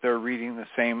or that they're reading the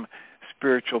same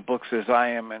spiritual books as I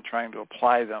am and trying to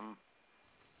apply them.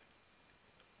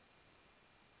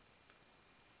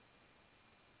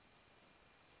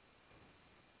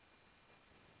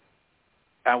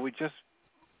 I would just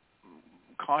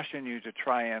caution you to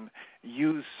try and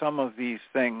use some of these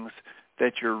things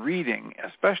that you're reading,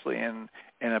 especially in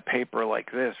a paper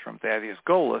like this from Thaddeus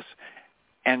Golas,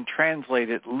 and translate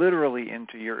it literally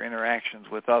into your interactions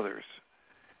with others.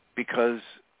 Because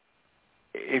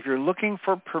if you're looking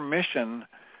for permission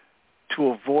to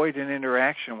avoid an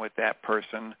interaction with that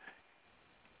person,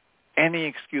 any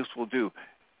excuse will do.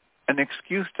 An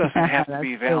excuse doesn't have to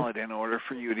be valid in order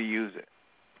for you to use it.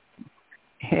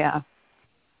 Yeah.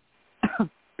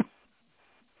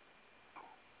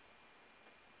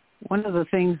 One of the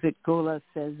things that Golas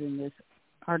says in this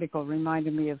article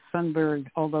reminded me of Sundberg,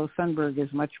 although Sundberg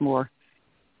is much more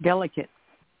delicate.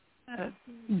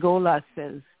 Golas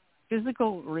says,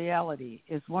 physical reality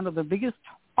is one of the biggest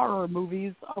horror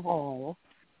movies of all.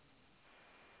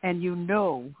 And you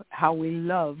know how we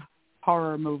love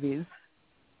horror movies.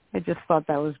 I just thought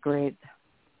that was great.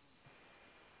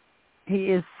 He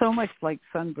is so much like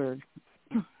Sundberg.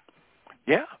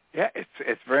 Yeah,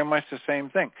 it's very much the same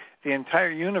thing. The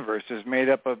entire universe is made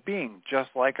up of beings just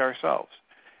like ourselves.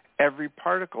 Every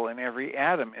particle in every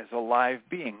atom is a live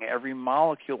being. Every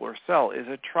molecule or cell is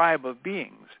a tribe of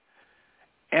beings.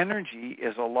 Energy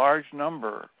is a large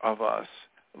number of us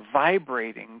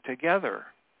vibrating together.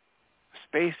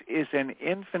 Space is an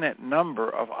infinite number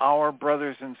of our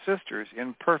brothers and sisters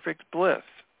in perfect bliss.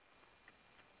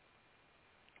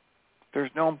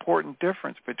 There's no important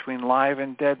difference between live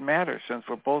and dead matter since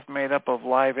we're both made up of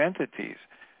live entities.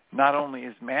 Not only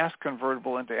is mass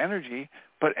convertible into energy,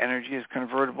 but energy is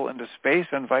convertible into space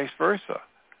and vice versa.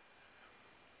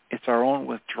 It's our own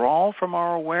withdrawal from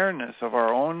our awareness of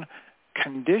our own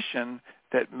condition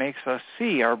that makes us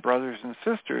see our brothers and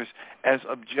sisters as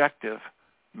objective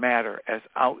matter, as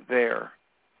out there.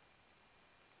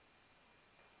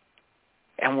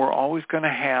 And we're always going to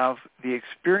have the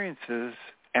experiences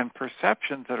and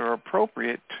perceptions that are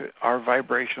appropriate to our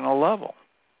vibrational level.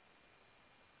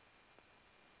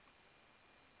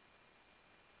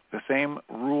 The same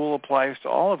rule applies to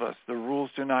all of us. The rules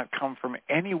do not come from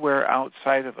anywhere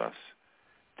outside of us.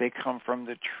 They come from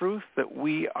the truth that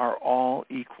we are all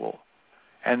equal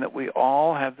and that we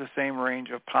all have the same range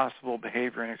of possible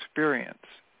behavior and experience.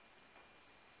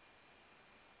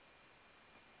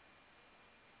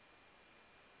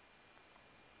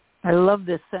 I love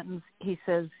this sentence. He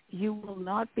says, you will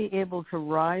not be able to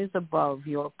rise above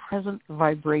your present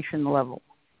vibration level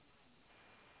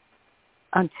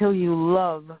until you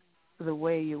love the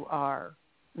way you are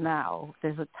now.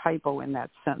 There's a typo in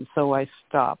that sentence, so I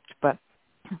stopped. But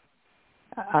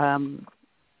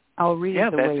I'll read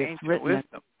it the way it's written.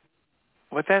 Wisdom.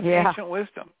 But that's ancient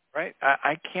wisdom, right?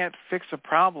 I can't fix a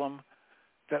problem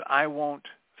that I won't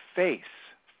face.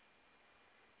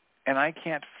 And I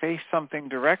can't face something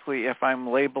directly if I'm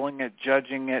labeling it,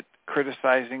 judging it,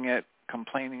 criticizing it,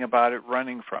 complaining about it,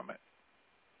 running from it.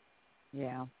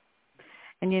 Yeah.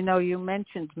 And, you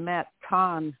mentioned Matt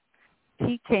Kahn.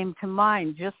 He came to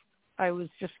mind. I was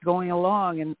just going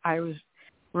along, and I was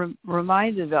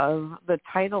reminded of the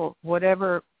title,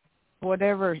 Whatever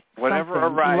arises,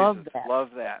 love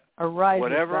that.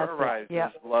 Whatever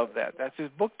arises, love that. That's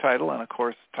his book title, and, of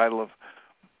course, the title of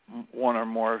one or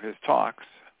more of his talks.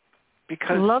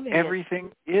 Because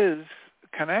everything is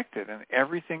connected, and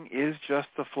everything is just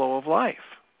the flow of life.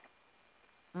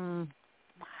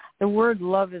 The word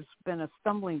love has been a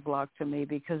stumbling block to me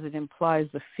because it implies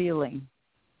a feeling.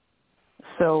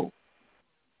 So,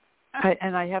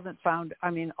 I haven't found,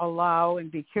 allow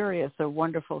and be curious are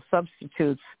wonderful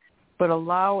substitutes, but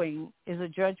allowing is a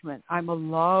judgment. I'm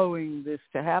allowing this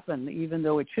to happen, even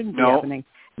though it shouldn't be happening.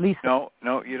 At least No,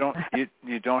 you don't.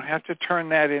 You don't have to turn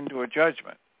that into a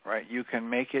judgment. Right, you can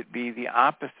make it be the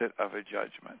opposite of a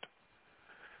judgment.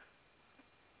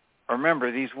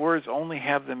 Remember, these words only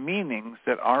have the meanings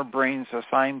that our brains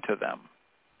assign to them.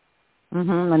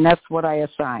 And that's what I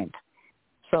assigned.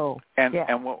 So,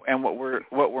 what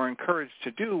we're encouraged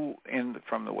to do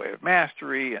from the Way of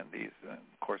Mastery and these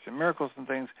Course in Miracles and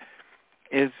things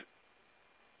is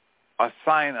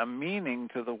assign a meaning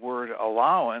to the word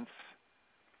allowance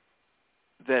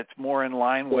that's more in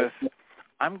line with,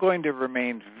 I'm going to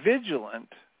remain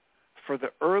vigilant for the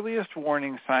earliest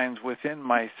warning signs within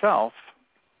myself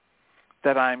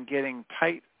that I'm getting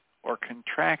tight or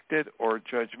contracted or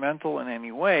judgmental in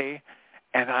any way,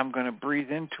 and I'm going to breathe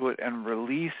into it and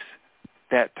release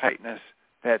that tightness,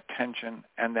 that tension,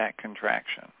 and that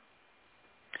contraction.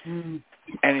 And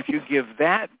if you give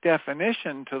that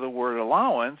definition to the word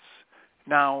allowance,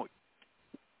 now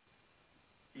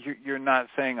you're not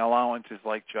saying allowance is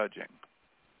like judging.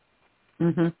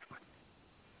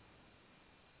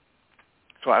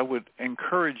 So I would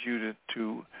encourage you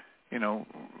to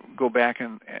go back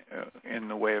in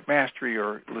the Way of Mastery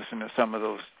or listen to some of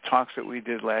those talks that we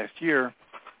did last year.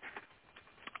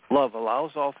 Love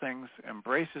allows all things,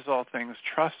 embraces all things,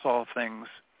 trusts all things,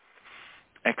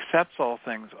 accepts all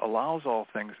things, allows all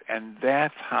things, and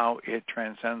that's how it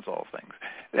transcends all things.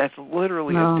 That's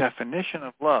literally a definition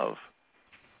of love.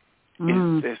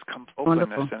 Is this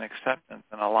openness and acceptance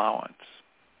and allowance.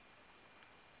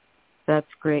 That's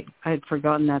great. I had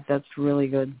forgotten that. That's really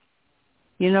good.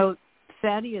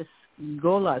 Thaddeus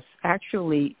Golas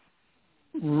actually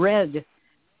read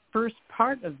first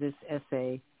part of this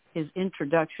essay, his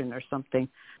introduction or something,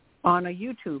 on a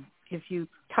YouTube. If you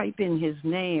type in his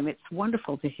name, it's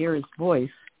wonderful to hear his voice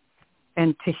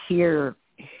and to hear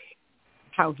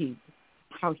how he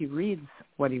reads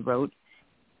what he wrote.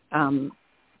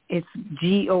 It's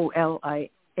Golas,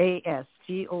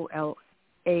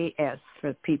 Golas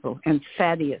for people, and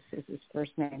Thaddeus is his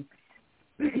first name.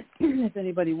 If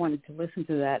anybody wanted to listen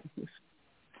to that.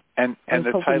 And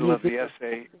the title of the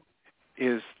essay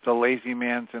is The Lazy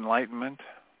Man's Enlightenment?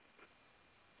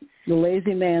 The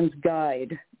Lazy Man's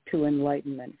Guide to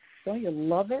Enlightenment. Don't you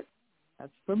love it?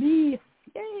 That's for me.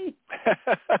 Yay!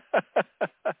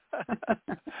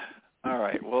 All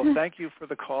right. Well, thank you for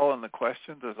the call and the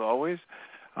questions, as always.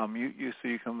 So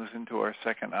you can listen to our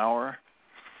second hour.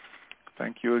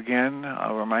 Thank you again.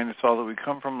 I'll remind us all that we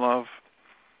come from love.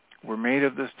 We're made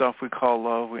of this stuff we call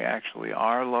love. We actually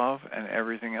are love, and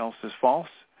everything else is false.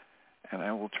 And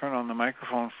I will turn on the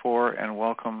microphone for and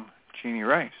welcome Jeanie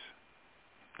Ryce.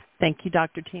 Thank you,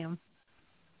 Dr. Tim.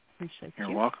 Appreciate you.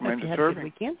 You're welcome into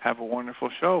serving. Have a wonderful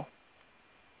show.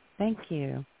 Thank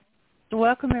you. So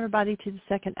welcome, everybody, to the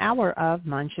second hour of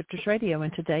MindShifters Radio.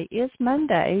 And today is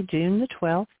Monday, June the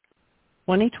 12th,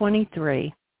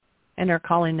 2023. And our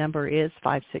calling number is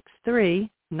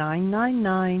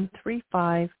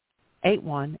 888-999-3581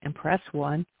 and press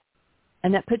 1.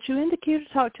 And that puts you in the queue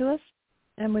to talk to us.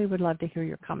 And we would love to hear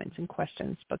your comments and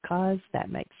questions because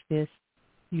that makes this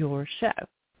your show.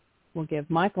 We'll give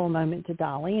Michael a moment to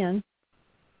dial in.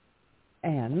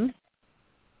 And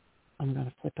I'm going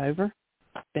to flip over.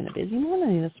 It's been a busy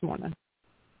morning this morning.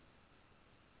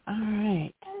 All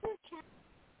right.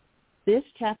 This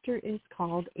chapter is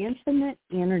called Infinite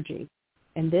Energy.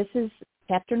 And this is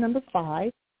chapter number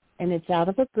 5. And it's out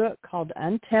of a book called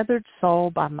Untethered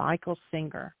Soul by Michael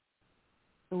Singer.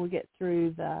 So we'll get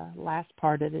through the last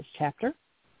part of this chapter.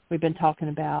 We've been talking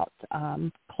about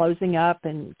closing up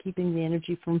and keeping the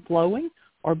energy from flowing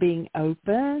or being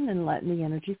open and letting the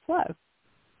energy flow,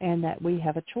 and that we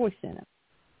have a choice in it.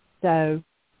 So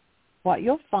what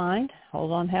you'll find,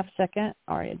 hold on half a second.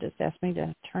 Aria just asked me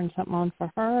to turn something on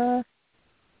for her.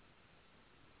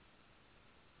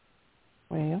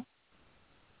 Well,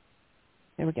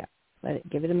 there we go.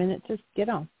 Give it a minute to get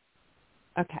on.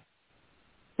 Okay.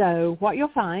 So what you'll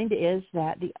find is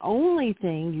that the only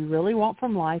thing you really want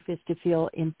from life is to feel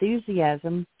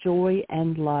enthusiasm, joy,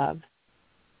 and love.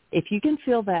 If you can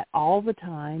feel that all the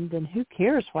time, then who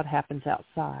cares what happens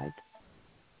outside?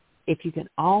 If you can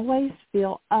always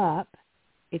feel up,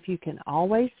 if you can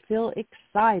always feel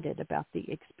excited about the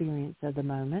experience of the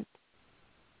moment,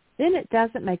 then it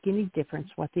doesn't make any difference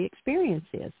what the experience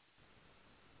is.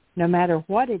 No matter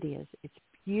what it is, it's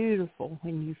beautiful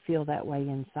when you feel that way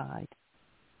inside.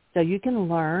 So you can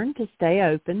learn to stay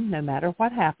open no matter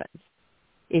what happens.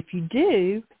 If you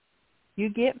do, you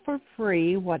get for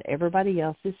free what everybody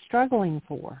else is struggling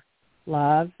for: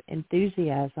 love,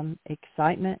 enthusiasm,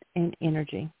 excitement, and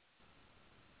energy.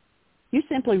 You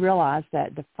simply realize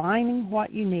that defining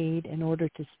what you need in order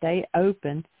to stay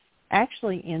open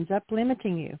actually ends up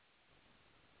limiting you.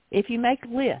 If you make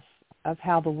lists of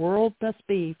how the world must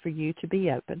be for you to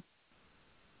be open,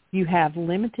 you have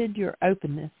limited your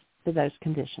openness to those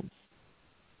conditions.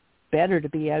 Better to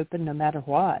be open no matter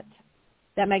what.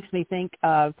 That makes me think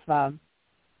of, I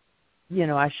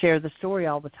share the story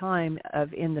all the time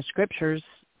of in the scriptures,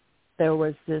 there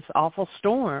was this awful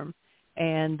storm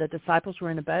and the disciples were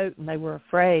in a boat and they were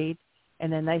afraid,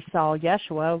 and then they saw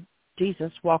Yeshua,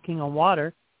 Jesus, walking on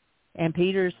water, and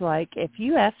Peter's like, if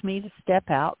you ask me to step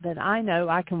out, then I know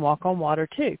I can walk on water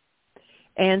too.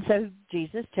 And so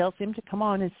Jesus tells him to come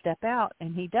on and step out,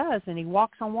 and he does, and he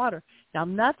walks on water. Now,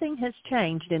 nothing has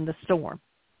changed in the storm.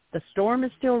 The storm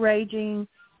is still raging,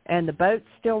 and the boat's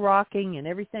still rocking, and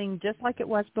everything just like it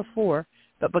was before.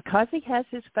 But because he has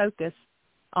his focus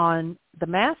on the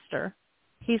master,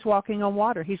 he's walking on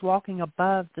water. He's walking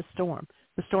above the storm.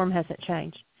 The storm hasn't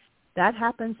changed. That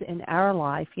happens in our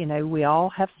life. We all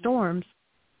have storms,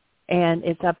 and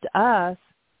it's up to us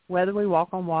whether we walk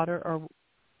on water or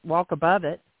walk above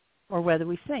it, or whether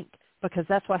we sink, because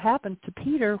that's what happened to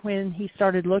Peter when he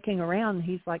started looking around.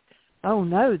 He's like, oh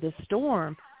no, this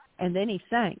storm, and then he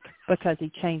sank because he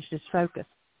changed his focus.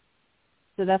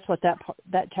 So that's what that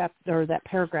chapter or that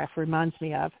paragraph reminds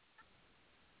me of.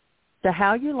 So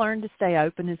how you learn to stay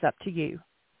open is up to you.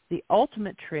 The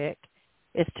ultimate trick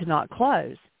is to not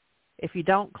close. If you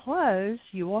don't close,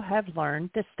 you will have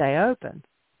learned to stay open.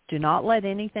 Do not let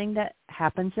anything that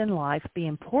happens in life be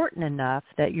important enough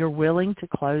that you're willing to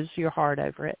close your heart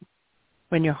over it.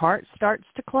 When your heart starts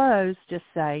to close, just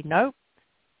say, nope,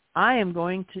 I am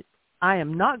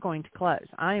not going to close.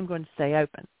 I am going to stay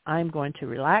open. I am going to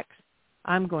relax.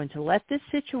 I'm going to let this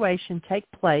situation take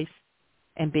place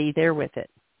and be there with it.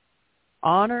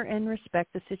 Honor and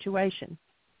respect the situation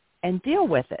and deal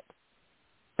with it.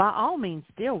 By all means,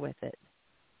 deal with it.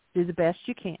 Do the best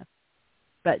you can.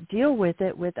 But deal with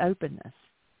it with openness.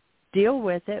 Deal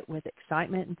with it with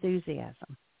excitement,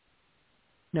 enthusiasm.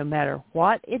 No matter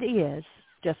what it is,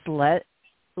 just let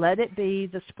it be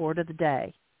the sport of the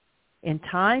day. In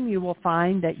time, you will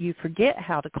find that you forget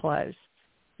how to close,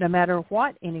 no matter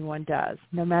what anyone does,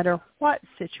 no matter what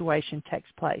situation takes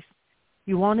place.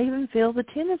 You won't even feel the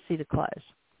tendency to close.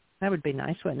 That would be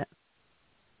nice, wouldn't it?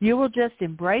 You will just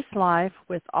embrace life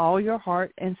with all your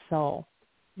heart and soul.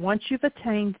 Once you've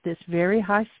attained this very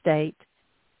high state,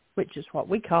 which is what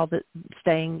we call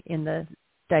staying in the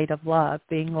state of love,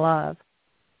 being love,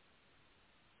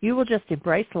 you will just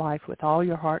embrace life with all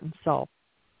your heart and soul.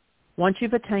 Once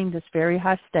you've attained this very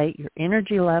high state, your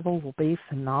energy level will be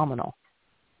phenomenal.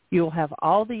 You will have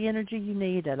all the energy you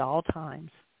need at all times.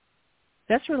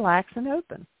 Just relax and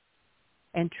open,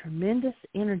 and tremendous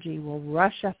energy will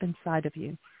rush up inside of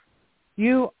you.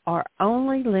 You are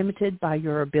only limited by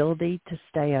your ability to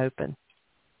stay open.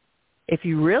 If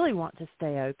you really want to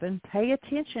stay open, pay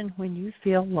attention when you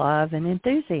feel love and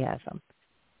enthusiasm.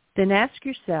 Then ask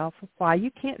yourself why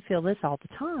you can't feel this all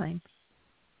the time.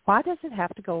 Why does it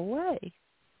have to go away?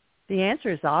 The answer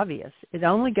is obvious. It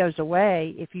only goes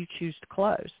away if you choose to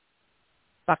close.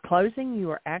 By closing, you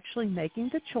are actually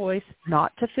making the choice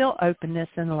not to feel openness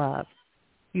and love.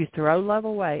 You throw love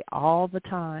away all the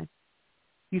time.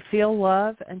 You feel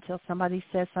love until somebody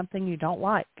says something you don't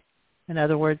like. In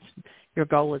other words, your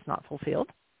goal is not fulfilled.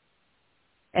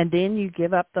 And then you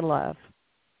give up the love.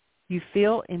 You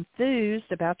feel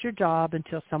enthused about your job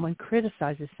until someone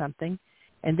criticizes something,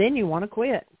 and then you want to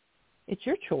quit. It's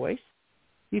your choice.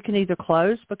 You can either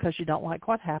close because you don't like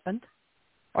what happened,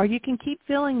 or you can keep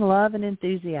feeling love and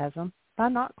enthusiasm by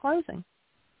not closing.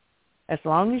 As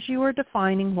long as you are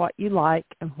defining what you like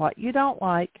and what you don't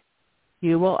like,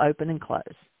 you will open and close.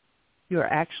 You are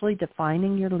actually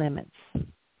defining your limits.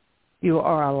 You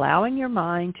are allowing your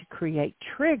mind to create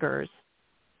triggers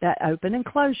that open and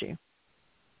close you.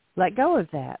 Let go of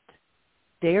that.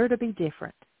 Dare to be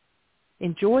different.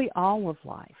 Enjoy all of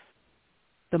life.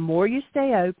 The more you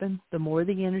stay open, the more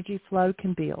the energy flow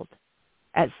can build.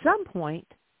 At some point,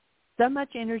 so much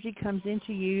energy comes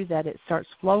into you that it starts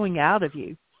flowing out of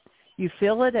you. You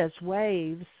feel it as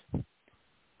waves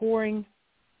pouring.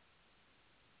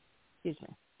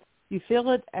 You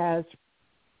feel it as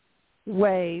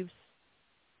waves.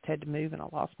 Had to move and I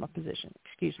lost my position.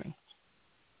 Excuse me.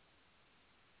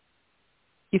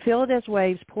 You feel it as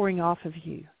waves pouring off of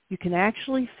you. You can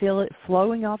actually feel it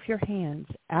flowing off your hands,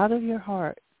 out of your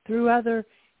heart, through other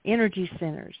energy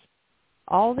centers.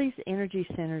 All these energy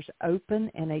centers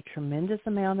open and a tremendous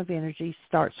amount of energy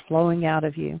starts flowing out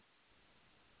of you.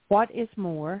 What is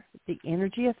more, the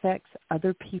energy affects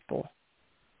other people.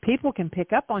 People can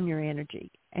pick up on your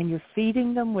energy, and you're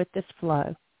feeding them with this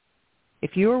flow.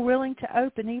 If you are willing to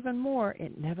open even more,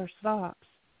 it never stops.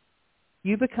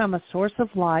 You become a source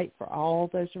of light for all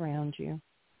those around you.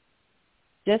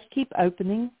 Just keep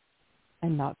opening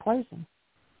and not closing.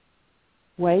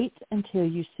 Wait until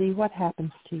you see what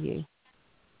happens to you.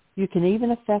 You can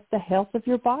even affect the health of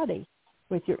your body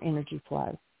with your energy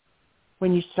flow.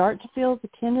 When you start to feel the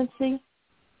tendency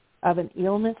of an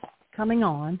illness coming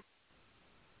on,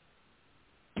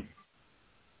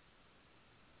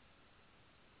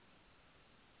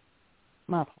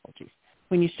 my apologies.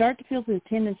 When you start to feel the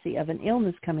tendency of an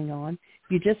illness coming on,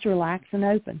 you just relax and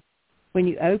open. When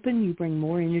you open, you bring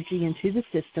more energy into the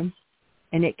system,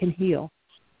 and it can heal.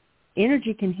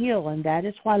 Energy can heal, and that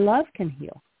is why love can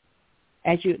heal.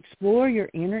 As you explore your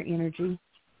inner energy,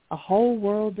 a whole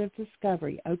world of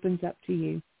discovery opens up to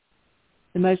you.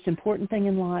 The most important thing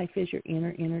in life is your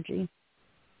inner energy.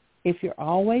 If you're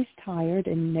always tired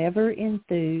and never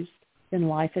enthused, then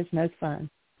life is no fun.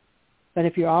 But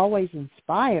if you're always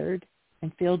inspired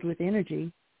and filled with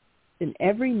energy, then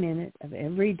every minute of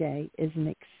every day is an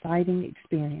exciting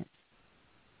experience.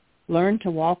 Learn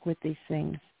to walk with these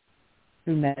things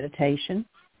through meditation,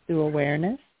 through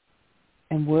awareness,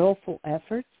 and willful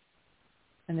efforts.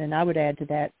 And then I would add to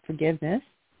that forgiveness.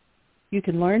 You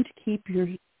can learn to keep your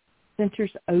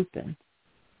centers open.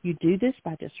 You do this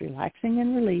by just relaxing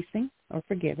and releasing or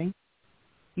forgiving.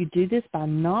 You do this by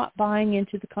not buying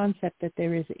into the concept that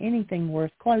there is anything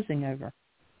worth closing over.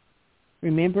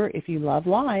 Remember, if you love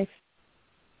life,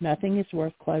 nothing is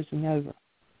worth closing over.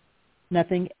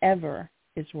 Nothing ever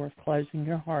is worth closing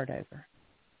your heart over.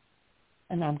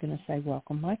 And I'm going to say,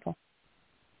 welcome, Michael.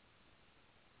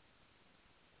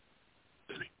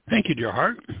 Thank you, dear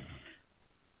heart.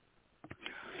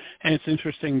 And it's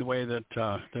interesting the way that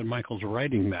that Michael's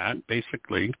writing that.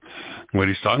 Basically, what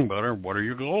he's talking about are what are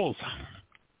your goals?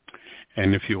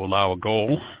 And if you allow a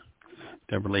goal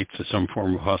that relates to some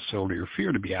form of hostility or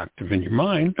fear to be active in your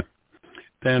mind,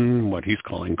 then what he's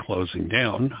calling closing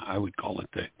down, I would call it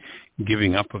the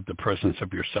giving up of the presence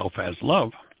of yourself as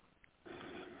love,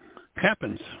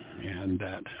 happens. And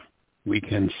that we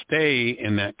can stay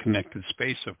in that connected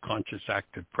space of conscious,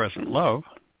 active, present love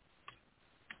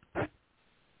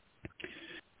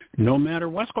no matter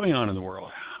what's going on in the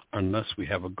world, unless we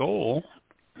have a goal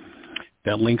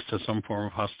that links to some form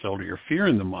of hostility or fear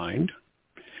in the mind,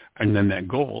 and then that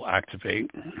goal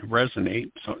activate, resonate,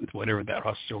 so whatever that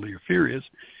hostility or fear is,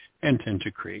 and tend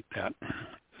to create that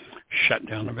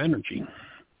shutdown of energy.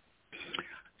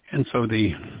 And so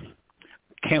the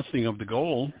canceling of the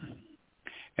goal,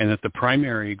 and that the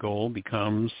primary goal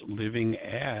becomes living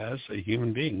as a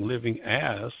human being, living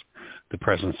as the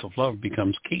presence of love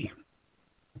becomes key.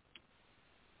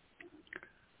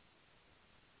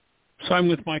 So I'm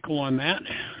with Michael on that.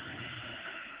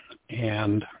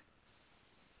 And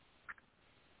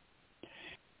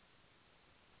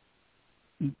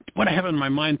what I have in my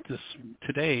mind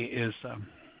today is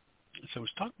So I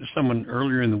was talking to someone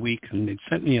earlier in the week, and they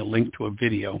sent me a link to a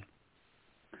video.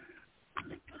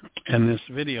 And this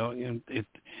video, the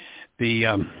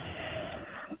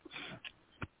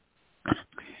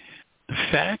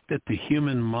fact that the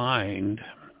human mind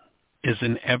is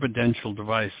an evidential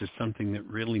device is something that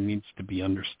really needs to be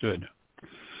understood.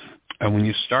 And when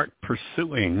you start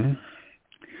pursuing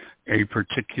a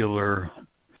particular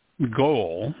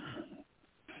goal,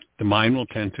 the mind will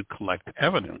tend to collect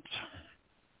evidence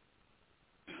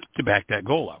to back that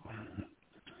goal up.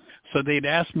 So they'd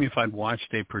asked me if I'd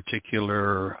watched a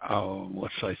particular,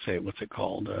 what's it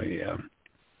called? A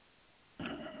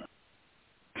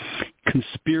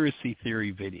conspiracy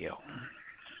theory video.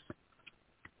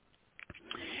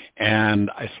 And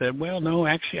I said, well, no,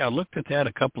 actually, I looked at that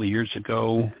a couple of years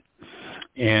ago,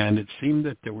 and it seemed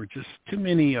that there were just too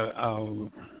many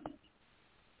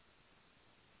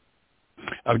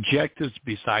objectives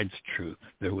besides truth.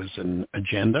 There was an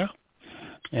agenda,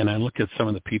 and I looked at some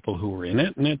of the people who were in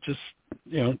it, and it just,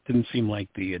 didn't seem like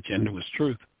the agenda was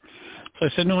truth. So I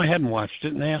said, no, I hadn't watched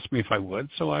it, and they asked me if I would,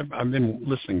 so I've been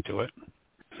listening to it.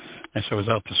 And so I was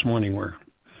out this morning. We're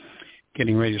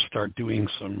getting ready to start doing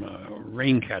some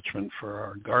rain catchment for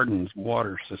our garden's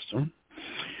water system.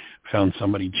 Found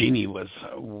somebody, Jeannie, was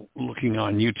looking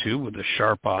on YouTube with a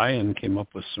sharp eye and came up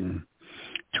with some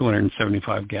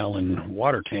 275-gallon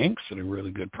water tanks at a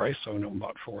really good price. So I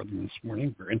bought 4 of them this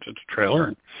morning. We rented a trailer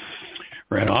and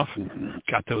ran off and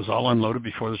got those all unloaded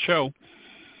before the show.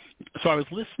 So I was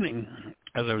listening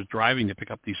as I was driving to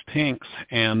pick up these tanks,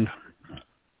 and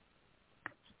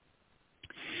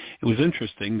it was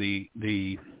interesting.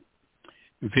 The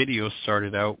video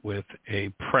started out with a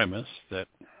premise that,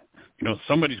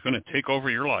 somebody's going to take over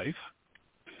your life,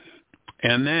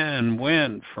 and then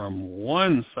went from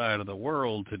one side of the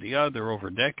world to the other over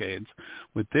decades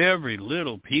with every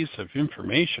little piece of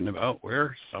information about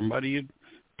where somebody had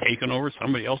taken over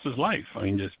somebody else's life. I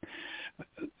mean, just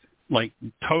like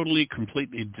totally,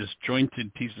 completely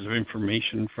disjointed pieces of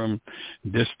information from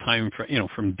this time,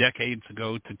 from decades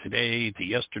ago to today to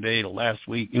yesterday to last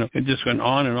week. It just went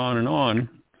on and on and on,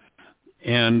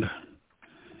 and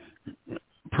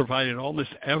provided all this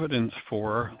evidence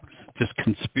for this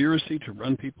conspiracy to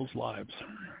run people's lives.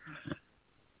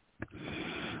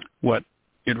 What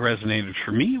it resonated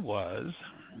for me was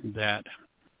that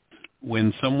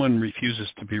when someone refuses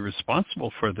to be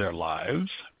responsible for their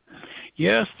lives,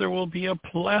 yes, there will be a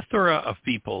plethora of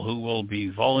people who will be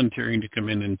volunteering to come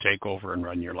in and take over and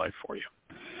run your life for you.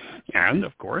 And,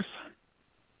 of course,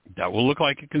 that will look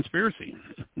like a conspiracy.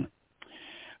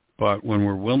 But when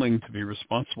we're willing to be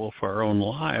responsible for our own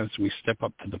lives, we step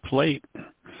up to the plate,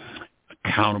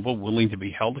 accountable, willing to be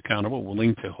held accountable,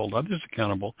 willing to hold others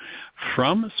accountable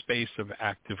from a space of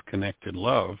active, connected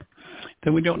love,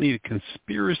 then we don't need a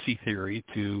conspiracy theory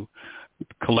to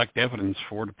collect evidence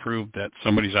to prove that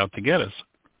somebody's out to get us.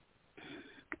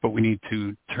 But we need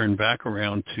to turn back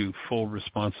around to full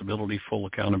responsibility, full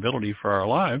accountability for our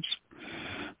lives,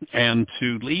 and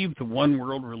to leave the one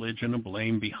world religion of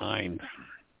blame behind.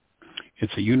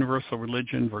 It's a universal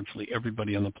religion. Virtually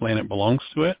everybody on the planet belongs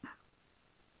to it.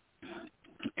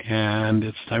 And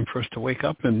it's time for us to wake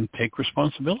up and take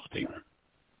responsibility.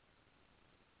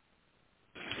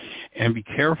 And be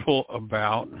careful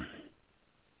about,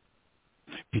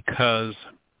 because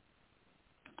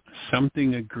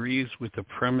something agrees with the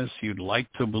premise you'd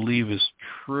like to believe is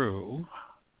true,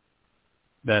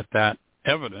 that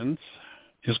evidence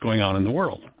is going on in the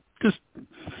world. Just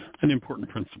an important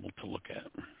principle to look at.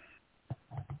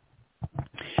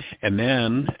 And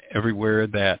then everywhere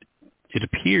that it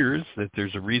appears that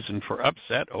there's a reason for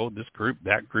upset, this group,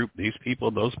 that group, these people,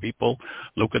 those people,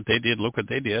 look what they did.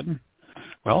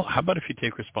 Well, how about if you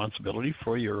take responsibility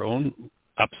for your own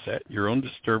upset, your own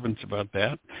disturbance about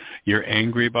that? You're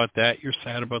angry about that. You're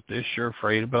sad about this. You're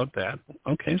afraid about that.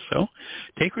 Okay, so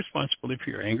take responsibility for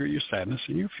your anger, your sadness,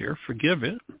 and your fear. Forgive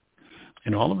it.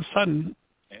 And all of a sudden,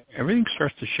 everything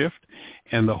starts to shift,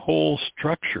 and the whole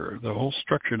structured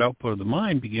output of the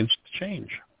mind begins to change.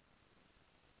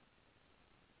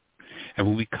 And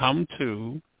when we come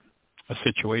to a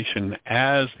situation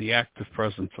as the active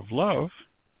presence of love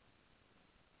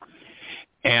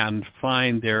and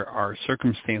find there are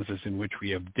circumstances in which we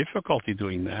have difficulty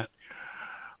doing that,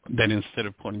 then instead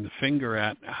of pointing the finger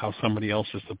at how somebody else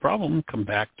is the problem, come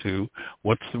back to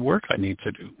what's the work I need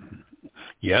to do.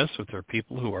 Yes, if there are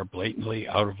people who are blatantly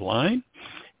out of line,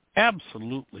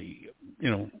 absolutely,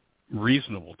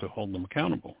 reasonable to hold them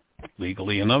accountable,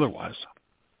 legally and otherwise.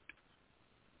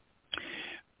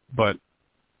 But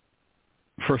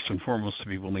first and foremost, to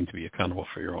be willing to be accountable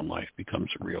for your own life becomes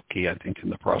a real key, I think, in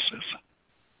the process.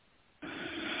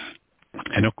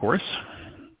 And of course,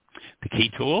 the key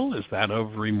tool is that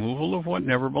of removal of what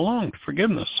never belonged,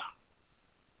 forgiveness.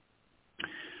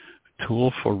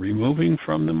 Tool for removing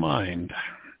from the mind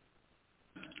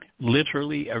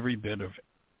literally every bit of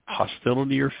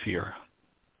hostility or fear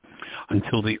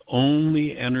until the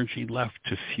only energy left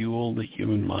to fuel the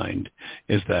human mind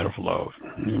is that of love.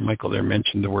 Michael there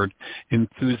mentioned the word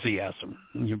enthusiasm.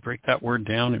 When you break that word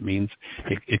down, it means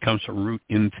it comes from root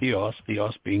in theos,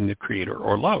 theos being the creator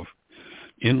or love.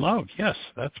 In love, yes,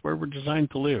 that's where we're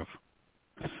designed to live,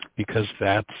 because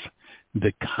that's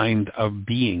the kind of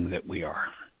being that we are.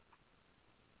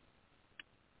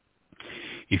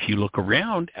 If you look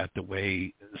around at the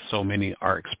way so many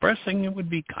are expressing, it would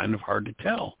be kind of hard to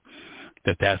tell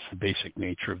that that's the basic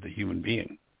nature of the human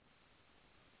being.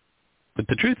 But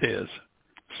the truth is,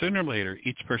 sooner or later,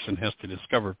 each person has to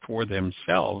discover for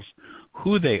themselves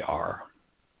who they are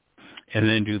and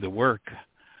then do the work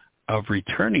of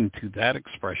returning to that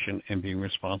expression and being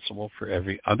responsible for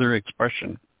every other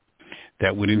expression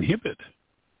that would inhibit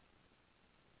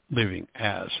living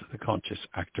as the conscious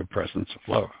active presence of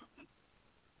love.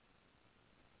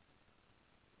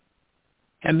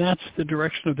 And that's the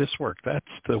direction of this work. That's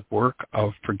the work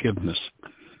of forgiveness.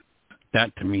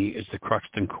 That, to me, is the crux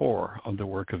and core of the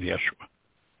work of Yeshua,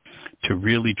 to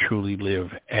really, truly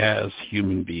live as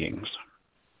human beings.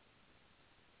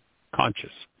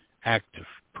 Conscious, active,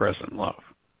 present love.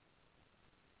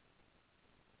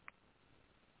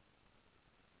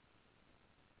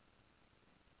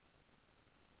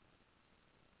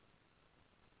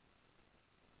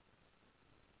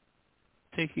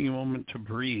 Taking a moment to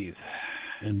breathe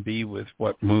and be with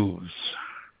what moves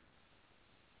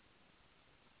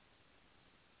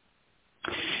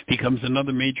becomes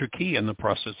another major key in the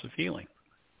process of healing.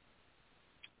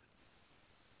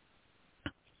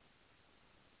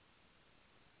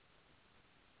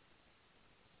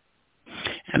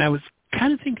 And I was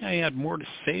kind of thinking I had more to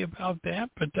say about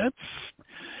that, but that's,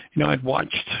 I'd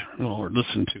watched, or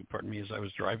listened to, as I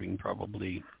was driving,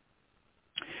 probably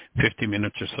 50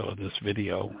 minutes or so of this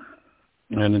video,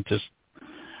 and it just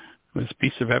was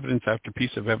piece of evidence after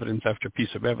piece of evidence after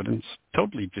piece of evidence,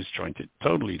 totally disjointed,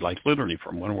 totally, like literally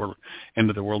from one end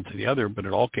of the world to the other, but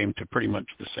it all came to pretty much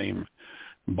the same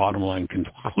bottom line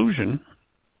conclusion.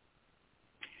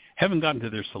 Haven't gotten to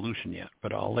their solution yet,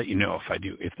 but I'll let you know if I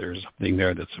do, if there's something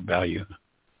there that's of value.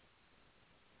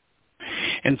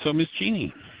 And so, Miss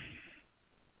Jeanie,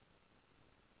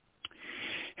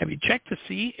 have you checked to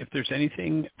see if there's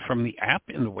anything from the app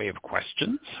in the way of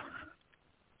questions?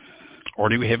 Or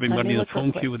do we have anybody on the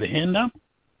phone queue with a hand up?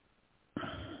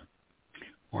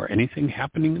 Or anything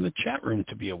happening in the chat room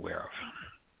to be aware of?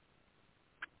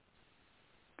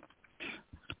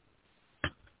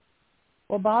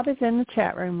 Well, Bob is in the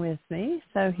chat room with me,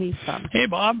 so he's Hey,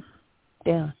 Bob.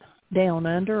 Down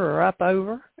under or up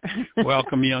over.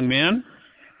 Welcome, young man.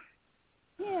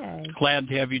 Yay. Glad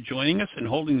to have you joining us and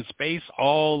holding the space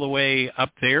all the way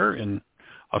up there in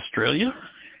Australia.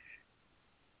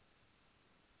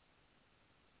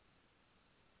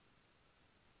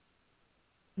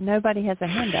 Nobody has a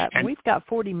hand up. We've got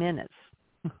 40 minutes.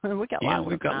 We've got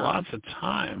lots of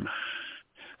time.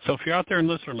 So if you're out there in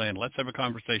listener land, let's have a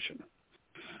conversation.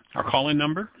 Our call-in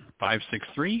number,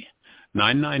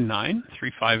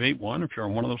 563-999-3581. If you're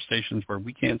on one of those stations where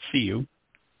we can't see you,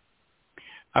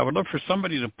 I would love for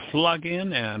somebody to plug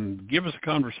in and give us a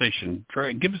conversation,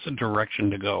 give us a direction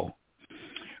to go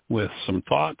with some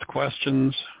thoughts,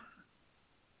 questions.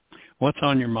 What's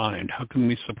on your mind? How can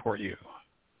we support you?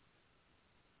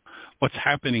 What's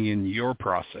happening in your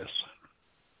process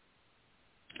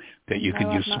that you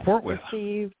could use support with? I've not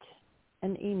received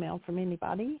an email from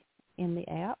anybody in the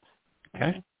app.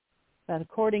 Okay. But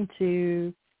according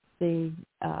to the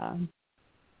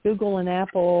Google and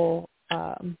Apple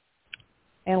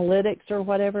analytics or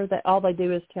whatever, that all they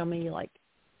do is tell me like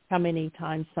how many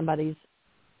times somebody's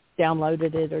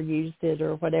downloaded it or used it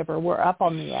or whatever. We're up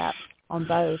on the app on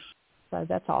both, so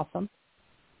that's awesome.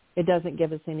 It doesn't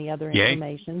give us any other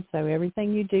information, so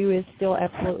everything you do is still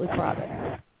absolutely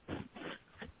private.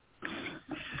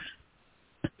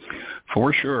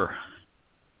 For sure.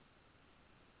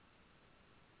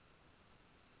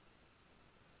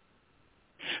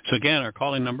 So again, our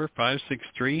calling number,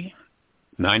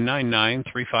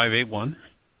 563-999-3581.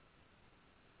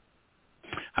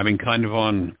 I've been kind of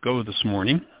on go this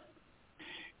morning,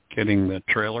 getting the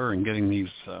trailer and getting these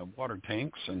water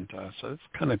tanks, and so it's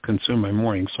kind of consumed my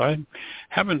morning. So I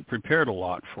haven't prepared a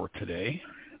lot for today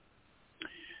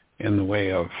in the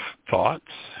way of thoughts,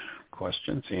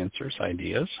 questions, answers,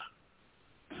 ideas.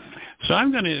 So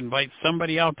I'm going to invite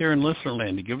somebody out there in listener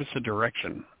land to give us a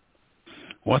direction.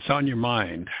 What's on your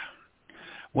mind?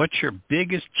 What's your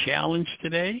biggest challenge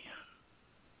today?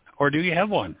 Or do you have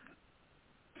one?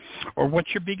 Or what's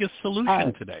your biggest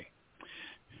solution today?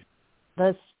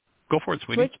 Go for it,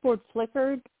 sweetie. Switchboard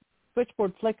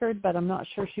flickered, but I'm not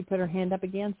sure she put her hand up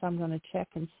again, so I'm going to check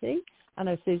and see. I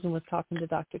know Susan was talking to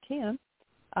Dr. Tim.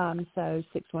 So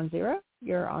 610,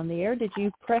 you're on the air. Did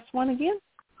you press one again?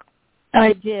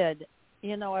 I did.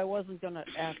 You know, I wasn't going to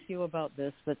ask you about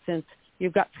this, but since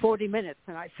you've got 40 minutes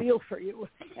and I feel for you,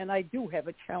 and I do have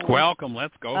a challenge. Welcome.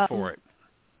 Let's go for it.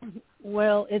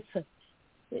 Well,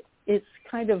 it's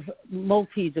kind of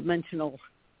multi-dimensional.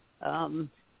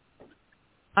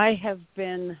 I have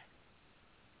been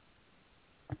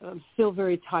still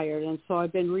very tired, and so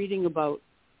I've been reading about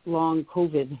long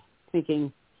COVID,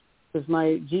 thinking, because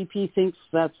my GP thinks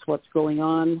that's what's going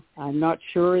on. I'm not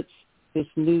sure it's this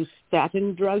new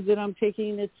statin drug that I'm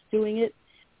taking that's doing it,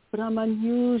 but I'm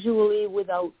unusually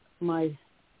I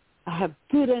have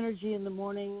good energy in the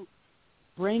morning,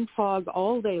 brain fog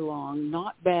all day long,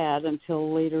 not bad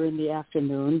until later in the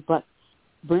afternoon, but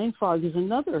brain fog is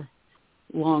another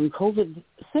long COVID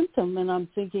symptom, and I'm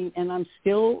thinking, and I'm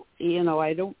still,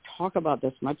 I don't talk about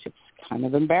this much. It's kind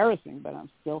of embarrassing, but I'm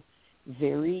still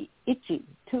very itchy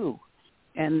too.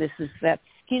 And this is that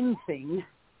skin thing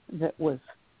that was,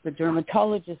 the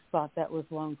dermatologist thought that was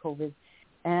long COVID.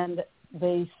 And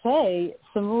they say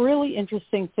some really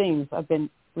interesting things. I've been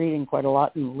reading quite a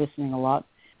lot and listening a lot.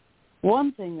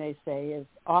 One thing they say is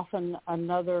often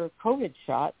another COVID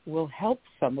shot will help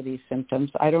some of these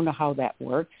symptoms. I don't know how that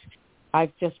works.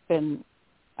 I've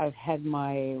had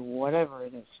my, whatever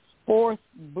it is, 4th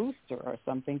booster or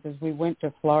something, because we went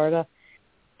to Florida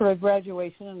for a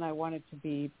graduation and I wanted to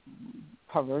be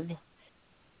covered.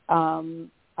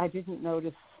 I didn't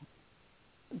notice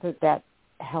that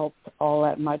helped all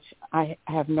that much. I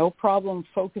have no problem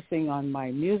focusing on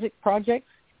my music projects.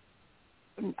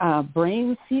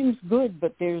 Brain seems good,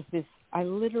 but there's this, I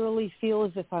literally feel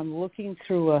as if I'm looking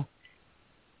through a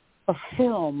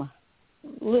film.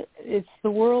 It's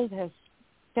the world has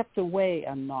stepped away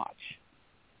a notch.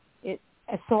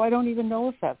 So I don't even know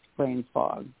if that's brain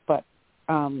fog, but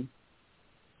and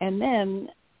then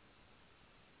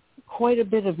quite a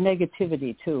bit of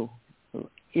negativity too,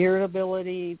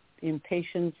 irritability,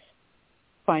 impatience,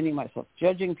 finding myself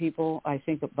judging people. I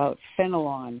think about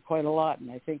Fenelon quite a lot, and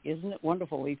I think, isn't it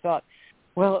wonderful? He thought,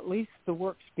 well, at least the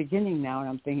work's beginning now, and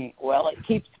I'm thinking, well, it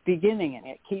keeps beginning, and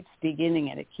it keeps beginning,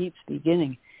 and it keeps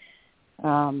beginning.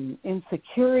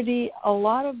 Insecurity, a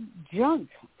lot of junk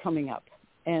coming up.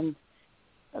 And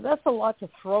that's a lot to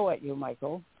throw at you,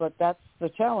 Michael, but that's the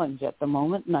challenge at the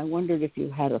moment, and I wondered if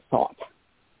you had a thought.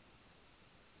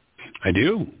 I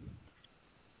do.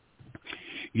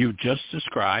 You just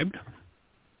described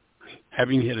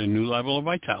having hit a new level of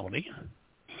vitality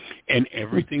and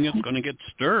everything is going to get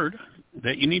stirred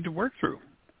that you need to work through.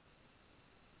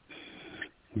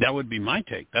 That would be my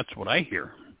take. That's what I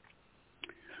hear.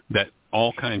 That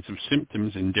all kinds of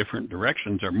symptoms in different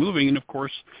directions are moving. And, of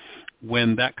course,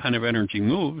 when that kind of energy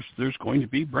moves, there's going to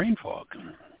be brain fog.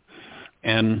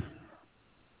 And,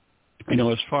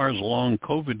 as far as long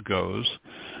COVID goes,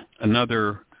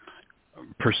 another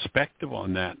perspective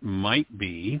on that might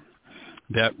be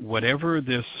that whatever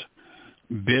this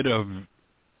bit of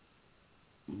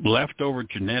leftover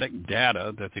genetic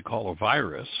data that they call a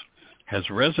virus has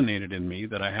resonated in me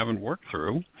that I haven't worked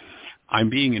through, I'm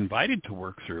being invited to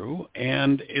work through,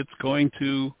 and it's going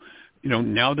to,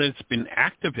 now that it's been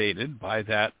activated by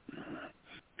that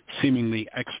seemingly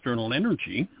external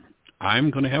energy, I'm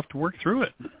going to have to work through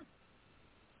it.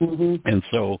 Mm-hmm. And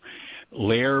so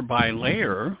layer by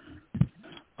layer,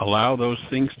 allow those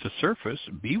things to surface,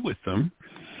 be with them,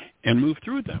 and move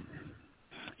through them.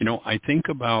 I think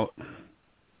about,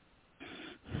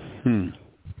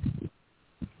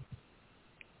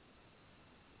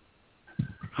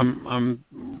 I'm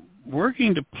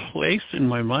working to place in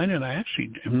my mind, and I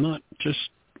actually am not just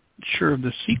sure of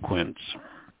the sequence.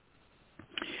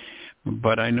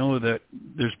 But I know that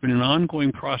there's been an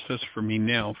ongoing process for me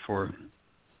now for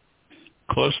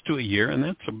close to a year, and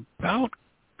that's about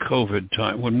COVID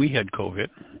time, when we had COVID,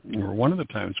 or one of the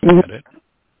times we had it.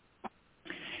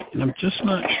 And I'm just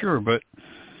not sure, but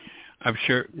I've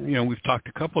shared, we've talked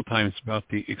a couple of times about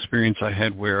the experience I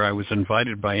had where I was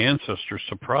invited by ancestors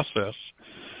to process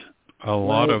a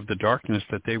lot of the darkness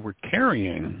that they were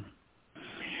carrying.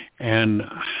 And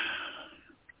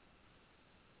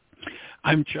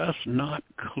I'm just not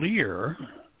clear.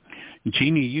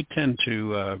 Jeannie, you tend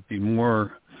to be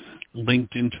more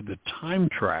linked into the time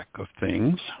track of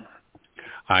things,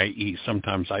 i.e.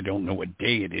 sometimes I don't know what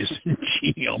day it is, and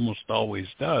Jeannie almost always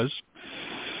does,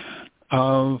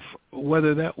 of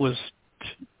whether that was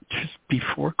just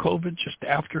before COVID, just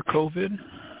after COVID.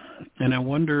 And I'm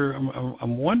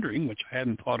wondering, which I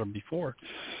hadn't thought of before,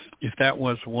 if that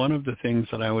was one of the things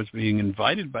that I was being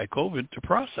invited by COVID to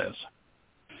process.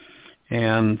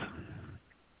 And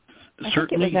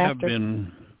certainly have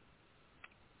been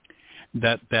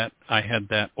that I had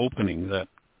that opening, that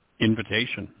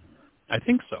invitation. I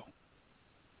think so.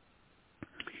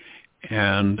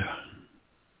 And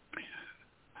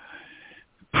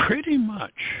pretty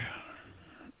much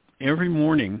every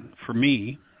morning for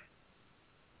me,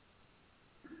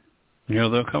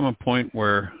 there'll come a point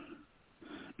where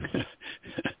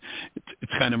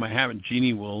it's kind of my habit.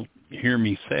 Jeannie will hear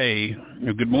me say,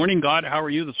 "Good morning, God. How are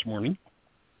you this morning?"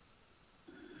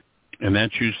 And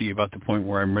that's usually about the point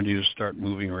where I'm ready to start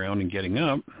moving around and getting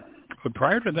up. But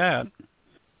prior to that,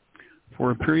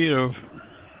 for a period of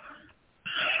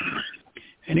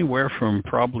anywhere from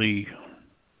probably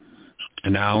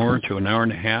an hour to an hour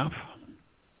and a half,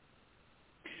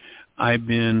 I've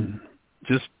been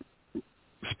just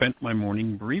spent my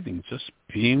morning breathing, just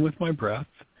being with my breath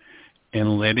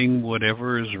and letting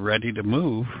whatever is ready to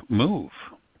move.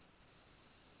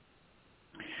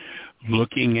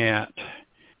 Looking at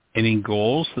any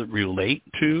goals that relate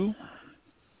to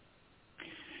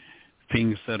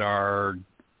things that are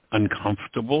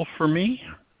uncomfortable for me,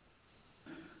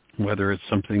 whether it's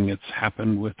something that's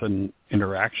happened with an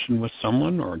interaction with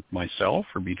someone or myself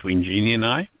or between Jeannie and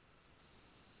I.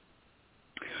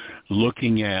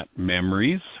 Looking at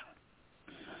memories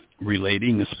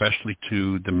relating especially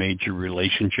to the major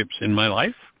relationships in my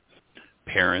life,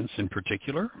 parents in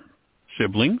particular,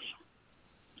 siblings,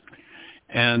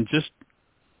 and just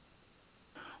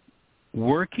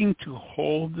working to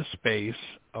hold the space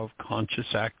of conscious,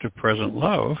 active, present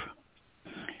love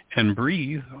and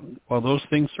breathe while those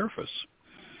things surface.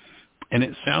 And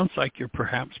it sounds like you're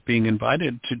perhaps being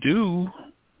invited to do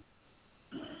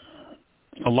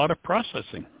a lot of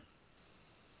processing.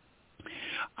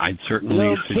 I'd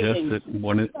certainly suggest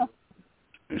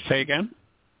that say again?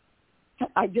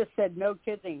 I just said no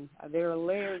kidding. There are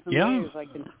layers and layers I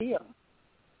can feel.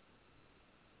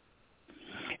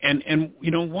 And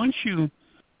once you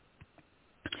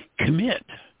commit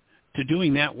to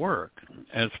doing that work,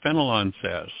 as Fenelon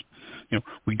says,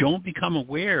 we don't become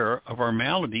aware of our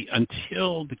malady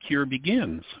until the cure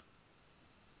begins.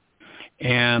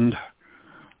 And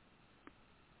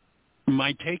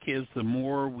my take is the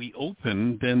more we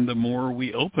open, then the more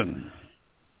we open.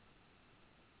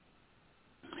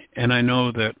 And I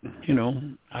know that,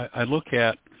 I look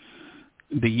at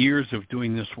the years of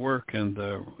doing this work and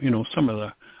some of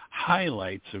the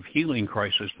highlights of healing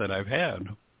crisis that I've had.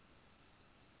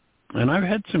 And I've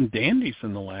had some dandies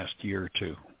in the last year or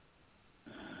two.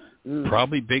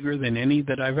 Probably bigger than any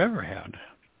that I've ever had.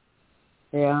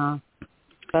 Yeah,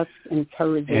 that's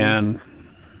encouraging. And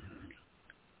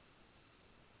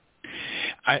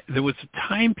there was a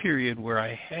time period where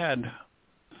I had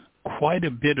quite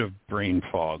a bit of brain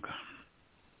fog.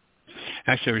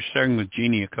 Actually, I was sharing with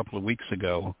Jeannie a couple of weeks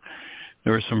ago.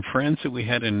 There were some friends that we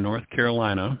had in North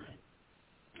Carolina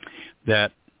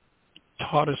that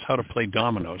taught us how to play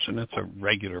dominoes, and that's a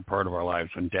regular part of our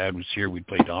lives. When Dad was here, we'd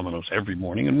play dominoes every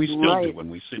morning, and we still do when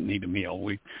we sit and eat a meal.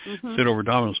 We sit over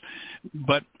dominoes.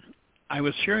 But I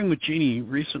was sharing with Jeannie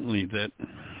recently that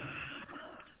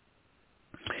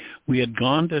we had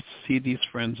gone to see these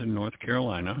friends in North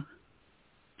Carolina,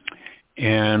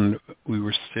 and we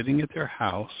were sitting at their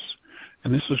house,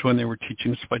 and this was when they were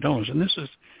teaching us to play dominoes. And this is,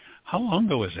 how long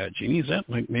ago was that, Jeannie? Is that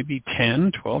like maybe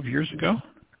 10, 12 years ago?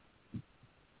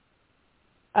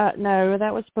 No,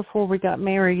 that was before we got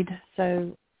married.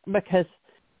 So, because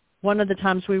one of the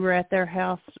times we were at their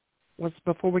house was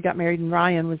before we got married, and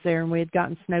Ryan was there, and we had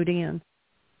gotten snowed in.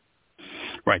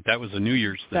 Right, that was a New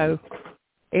Year's thing. So,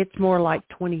 it's more like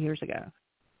 20 years ago.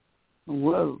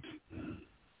 Whoa.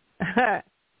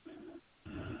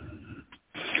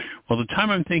 Well, the time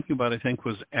I'm thinking about, I think,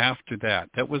 was after that.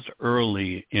 That was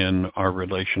early in our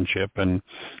relationship, and,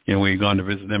 we had gone to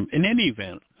visit them. In any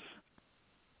event,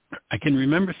 I can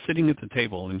remember sitting at the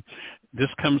table, and this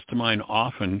comes to mind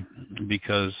often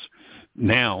because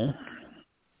now,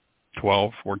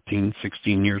 12, 14,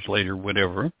 16 years later,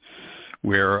 whatever,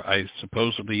 where I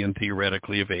supposedly and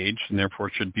theoretically of age and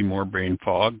therefore should be more brain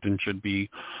fogged and should be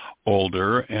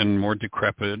older and more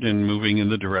decrepit and moving in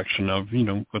the direction of,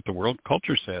 what the world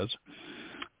culture says.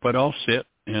 But I'll sit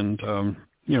and,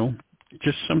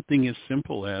 just something as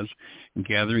simple as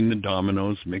gathering the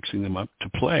dominoes, mixing them up to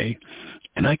play.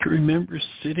 And I can remember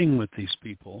sitting with these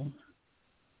people,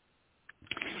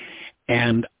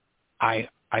 and I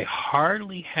I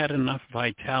hardly had enough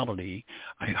vitality.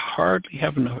 I hardly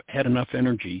had enough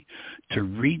energy to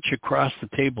reach across the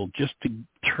table just to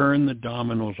turn the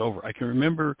dominoes over. I can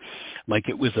remember like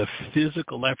it was a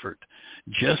physical effort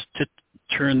just to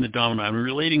turn the domino. I'm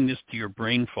relating this to your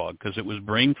brain fog because it was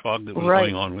brain fog that was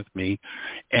going on with me,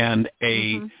 and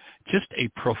just a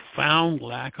profound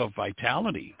lack of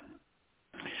vitality.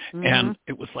 And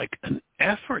it was like an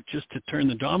effort just to turn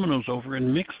the dominoes over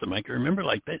and mix them. I can remember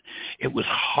like that. It was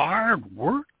hard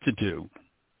work to do.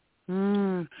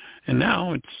 And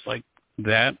now it's like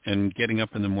that, and getting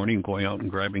up in the morning, going out and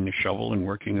grabbing a shovel and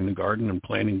working in the garden and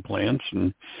planting plants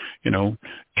and,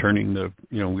 turning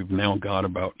we've now got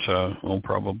about,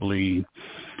 probably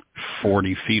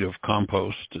 40 feet of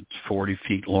compost. It's 40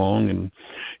 feet long and,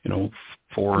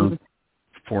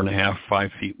 4.5,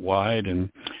 5 feet wide and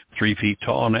 3 feet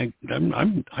tall, and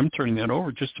I'm turning that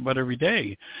over just about every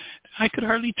day. I could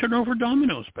hardly turn over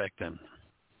dominoes back then.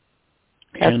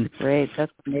 That's great.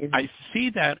 That's amazing. I see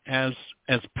that as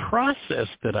process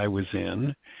that I was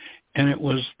in, and it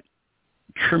was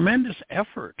tremendous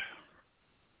effort.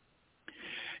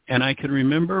 And I can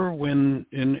remember when,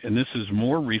 and this is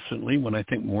more recently, when I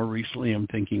think more recently, I'm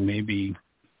thinking maybe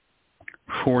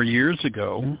 4 years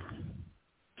ago,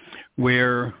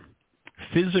 where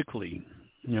physically,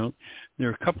 there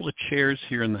are a couple of chairs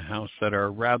here in the house that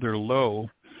are rather low,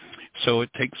 so it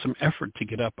takes some effort to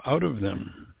get up out of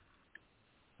them.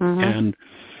 And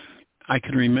I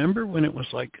can remember when it was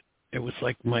like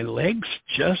my legs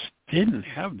just didn't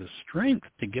have the strength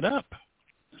to get up.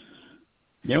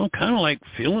 Kind of like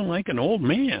feeling like an old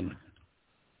man.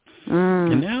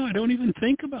 And now I don't even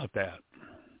think about that.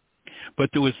 But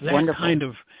there was that kind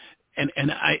of,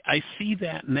 and I see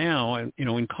that now,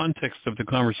 in context of the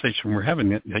conversation we're having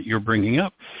that you're bringing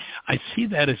up, I see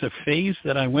that as a phase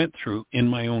that I went through in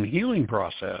my own healing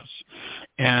process,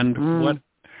 and what,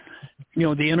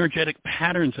 the energetic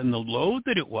patterns and the load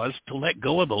that it was to let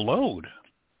go of the load.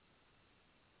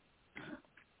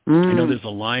 There's a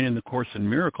line in the Course in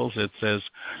Miracles that says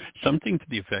something to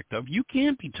the effect of, you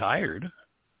can't be tired,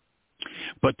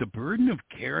 but the burden of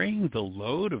carrying the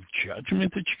load of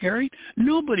judgment that you carry,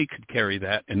 nobody could carry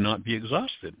that and not be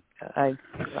exhausted. I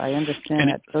understand and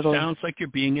that. It sounds like you're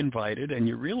being invited, and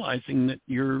you're realizing that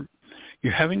you're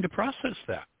having to process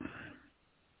that.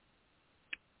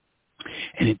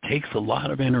 And it takes a lot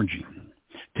of energy.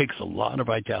 It takes a lot of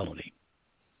vitality.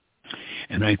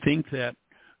 And I think that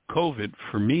COVID,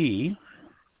 for me,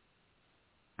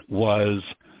 was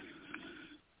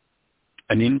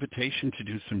an invitation to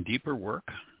do some deeper work.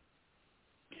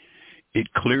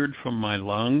 It cleared from my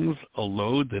lungs a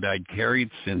load that I'd carried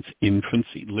since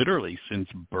infancy, literally since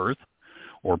birth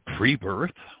or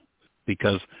pre-birth,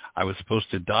 because I was supposed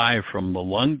to die from the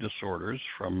lung disorders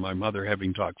from my mother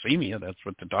having toxemia. That's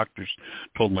what the doctors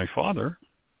told my father.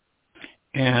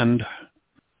 And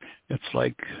it's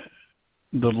like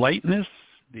the lightness,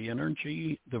 the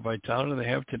energy, the vitality that I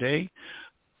have today,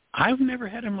 I've never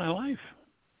had in my life.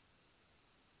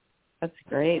 That's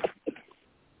great.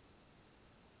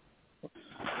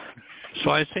 So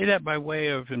I say that by way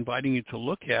of inviting you to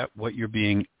look at what you're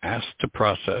being asked to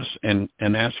process and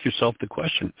ask yourself the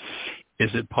question, is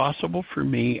it possible for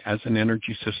me as an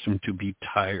energy system to be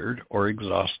tired or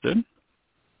exhausted?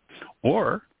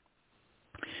 Or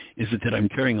is it that I'm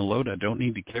carrying a load I don't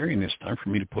need to carry and it's time for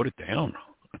me to put it down?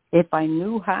 If I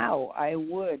knew how, I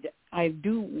would. I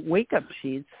do wake-up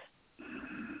sheets.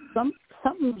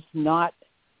 Something's not.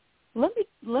 Let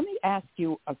me ask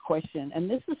you a question, and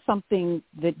this is something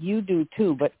that you do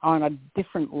too, but on a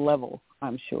different level,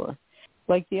 I'm sure.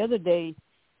 Like the other day,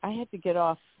 I had to get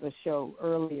off the show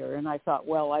earlier, and I thought,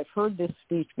 well, I've heard this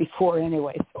speech before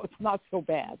anyway, so it's not so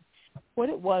bad. What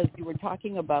it was, you were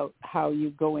talking about how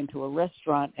you go into a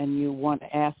restaurant and you want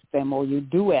to ask them, or you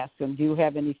do ask them, do you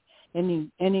have any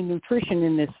nutrition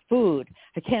in this food?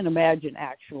 I can't imagine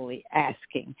actually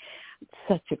asking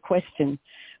such a question,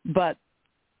 but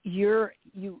you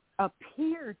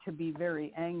appear to be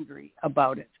very angry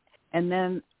about it. And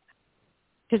then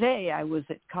today I was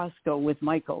at Costco with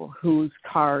Michael, whose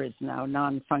car is now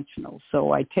non-functional.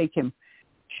 So I take him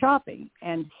shopping,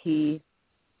 and he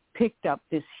picked up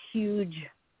this huge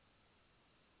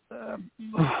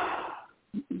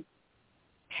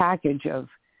package of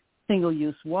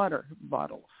single-use water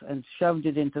bottles and shoved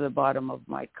it into the bottom of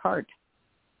my cart.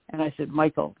 And I said,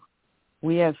 Michael,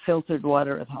 we have filtered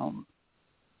water at home.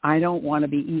 I don't want to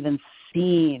be even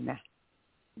seen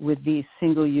with these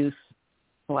single-use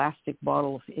plastic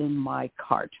bottles in my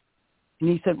cart. And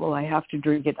he said, well, I have to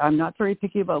drink it. I'm not very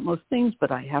picky about most things,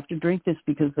 but I have to drink this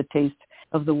because the taste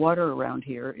of the water around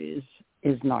here is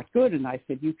is not good. And I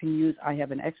said, I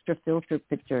have an extra filter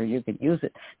pitcher. You can use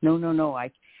it. No,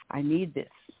 I need this.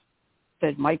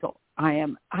 Said, Michael,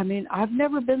 I've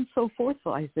never been so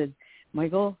forceful. I said,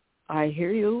 Michael, I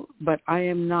hear you, but I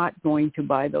am not going to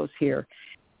buy those here.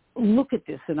 Look at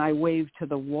this. And I waved to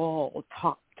the wall,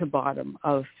 top to bottom,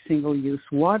 of single-use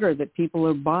water that people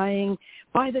are buying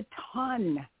by the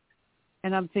ton.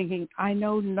 And I'm thinking, I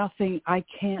know nothing. I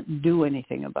can't do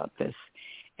anything about this.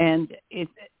 And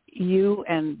you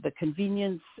and the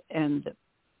convenience and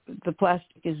the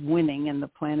plastic is winning and the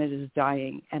planet is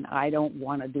dying, and I don't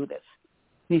want to do this.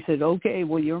 And he said, okay,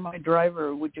 well, you're my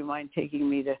driver. Would you mind taking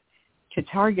me to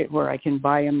Target where I can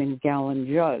buy them in gallon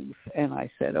jugs? And I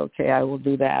said, okay, I will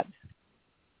do that.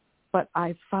 But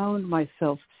I found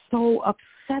myself so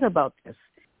upset about this.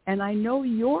 And I know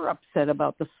you're upset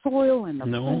about the soil and the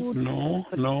food.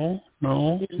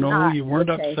 No, you weren't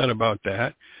upset about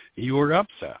that. You were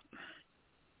upset.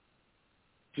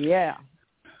 Yeah.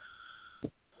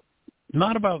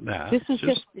 Not about that. This is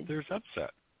just there's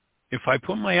upset. If I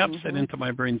put my upset into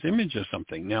my brain's image of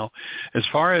something. Now, as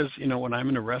far as, when I'm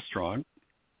in a restaurant,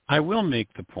 I will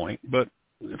make the point. But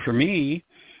for me,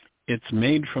 it's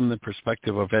made from the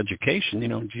perspective of education.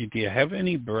 Do you have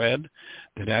any bread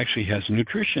that actually has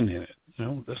nutrition in it?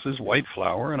 This is white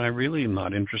flour, and I really am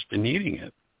not interested in eating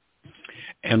it.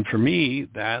 And for me,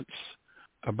 that's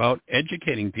about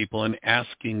educating people and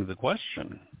asking the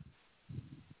question.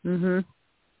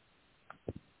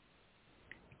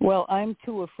 Well, I'm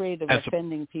too afraid of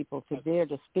offending people to dare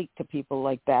to speak to people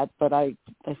like that, but I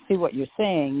see what you're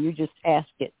saying. You just ask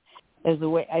it as a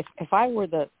way. If I were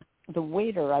the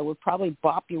waiter, I would probably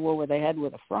bop you over the head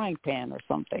with a frying pan or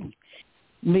something,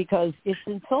 because it's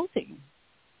insulting.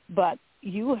 But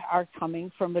you are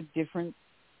coming from a different.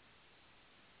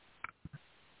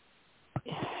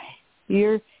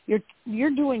 You're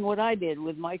doing what I did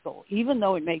with Michael, even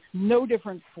though it makes no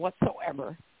difference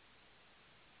whatsoever.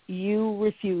 You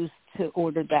refuse to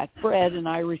order that bread, and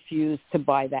I refuse to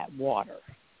buy that water.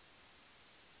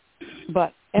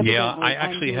 But I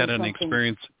actually had an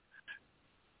experience.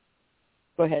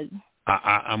 Go ahead.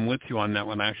 I'm with you on that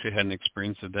one. I actually had an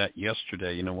experience of that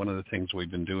yesterday. One of the things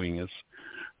we've been doing is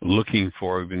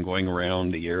we've been going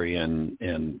around the area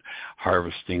and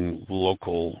harvesting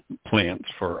local plants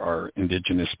for our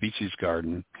indigenous species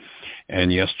garden.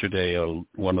 And yesterday,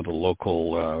 one of the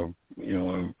local,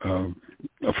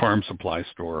 a farm supply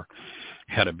store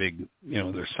had a big,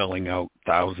 they're selling out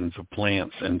thousands of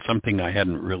plants, and something I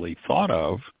hadn't really thought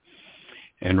of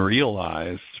and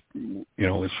realized,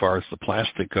 as far as the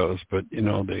plastic goes, but,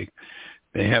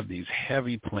 they have these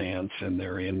heavy plants, and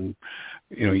they're in,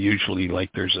 usually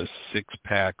like there's a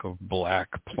 6-pack of black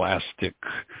plastic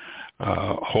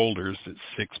holders that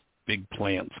 6 big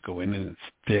plants go in, and it's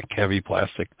thick, heavy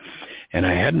plastic. And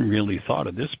I hadn't really thought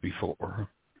of this before,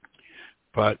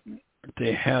 but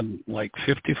they had like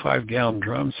 55-gallon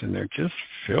drums, and they're just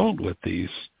filled with these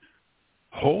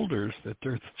holders that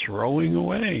they're throwing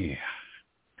away.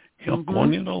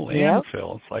 Going into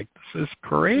landfill. It's like, this is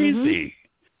crazy.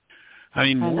 I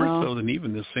mean, more so than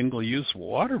even the single-use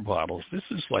water bottles. This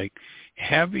is like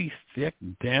heavy, thick,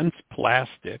 dense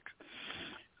plastic.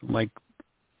 Like,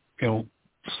 so,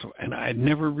 and I'd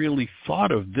never really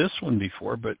thought of this one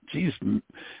before, but geez,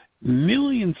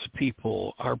 millions of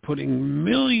people are putting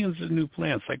millions of new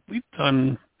plants. Like, we've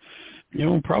done,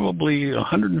 probably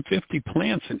 150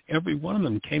 plants, and every one of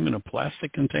them came in a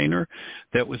plastic container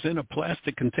that was in a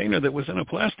plastic container that was in a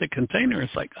plastic container.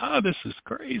 It's like, this is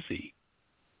crazy.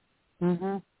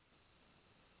 So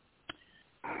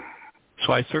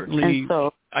I certainly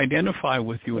identify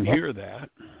with you and hear that.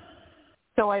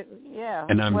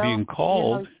 And I'm being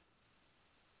called.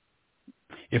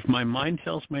 If my mind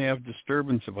tells me I have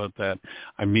disturbance about that,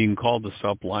 I'm being called to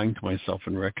stop lying to myself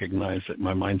and recognize that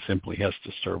my mind simply has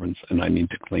disturbance and I need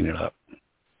to clean it up.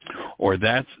 Or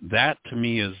that to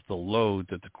me is the load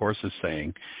that the Course is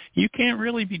saying. You can't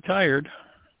really be tired,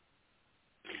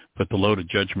 but the load of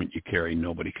judgment you carry,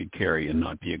 nobody could carry and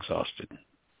not be exhausted.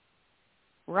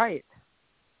 Right.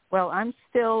 Well, I'm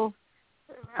still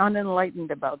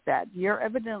unenlightened about that. You're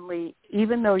evidently,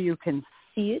 even though you can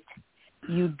see it,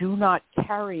 you do not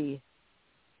carry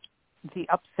the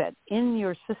upset in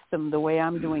your system the way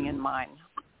I'm doing in mine.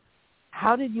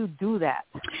 How did you do that?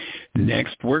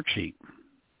 Next worksheet.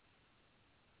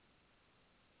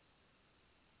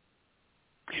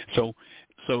 So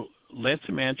let's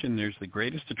imagine there's the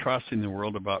greatest atrocity in the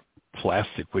world about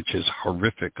plastic, which is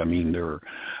horrific. I mean, there are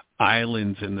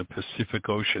islands in the Pacific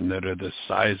Ocean that are the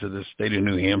size of the state of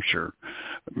New Hampshire,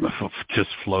 just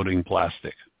floating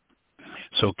plastic.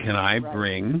 So can I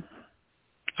bring,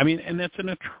 and that's an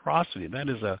atrocity. That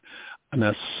is a an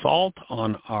assault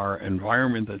on our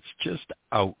environment that's just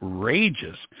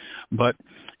outrageous. But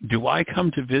do I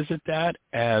come to visit that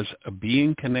as a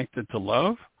being connected to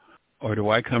love, or do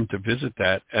I come to visit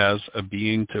that as a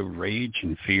being to rage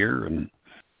and fear and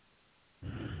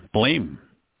blame?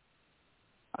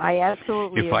 I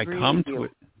absolutely agree. If I come to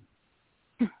it,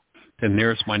 then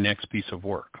there's my next piece of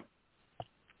work.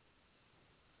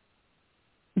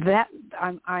 That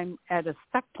I'm at a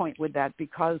stuck point with that,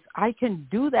 because I can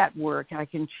do that work. I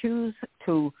can choose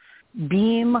to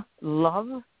beam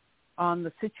love on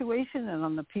the situation and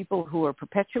on the people who are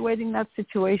perpetuating that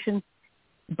situation.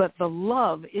 But the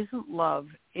love isn't love.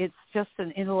 It's just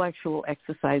an intellectual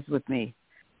exercise with me.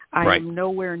 I am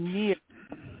nowhere near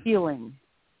feeling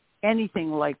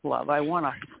anything like love. I want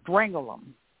to strangle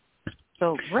them.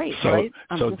 So great, right?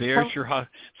 So there's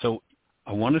so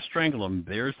I want to strangle them.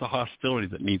 There's the hostility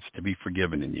that needs to be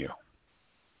forgiven in you.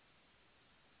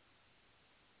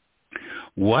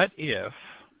 What if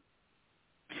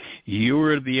you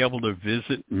were to be able to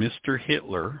visit Mr.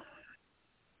 Hitler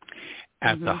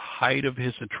at the height of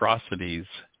his atrocities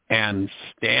and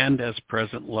stand as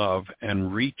present love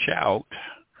and reach out,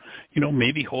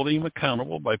 maybe holding him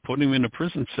accountable by putting him in a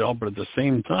prison cell, but at the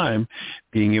same time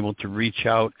being able to reach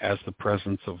out as the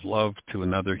presence of love to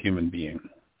another human being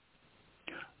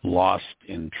lost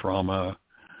in trauma,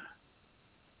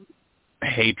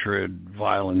 hatred,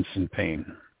 violence, and pain.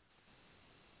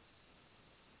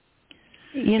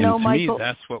 To me, Michael,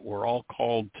 that's what we're all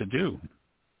called to do.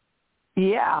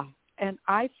 Yeah, and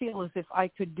I feel as if I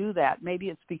could do that. Maybe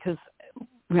it's because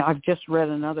I've just read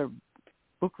another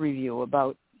book review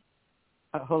about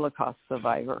a Holocaust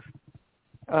survivor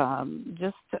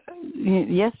just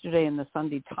yesterday in the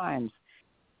Sunday Times.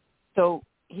 So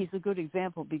he's a good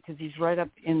example because he's right up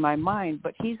in my mind,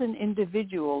 but he's an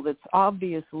individual that's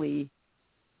obviously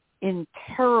in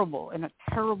a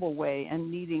terrible way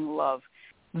and needing love.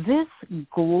 This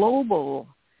global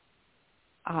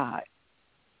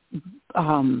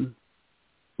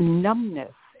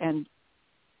numbness and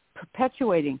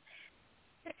perpetuating,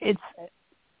 I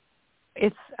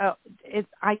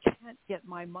can't get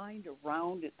my mind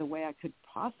around it the way I could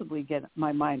possibly get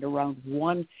my mind around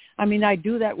one. I mean, I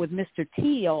do that with Mr.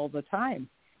 T all the time.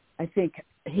 I think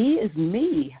he is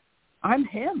me. I'm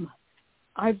him.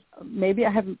 Maybe I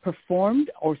haven't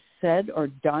performed or said or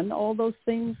done all those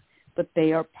things, but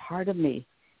they are part of me,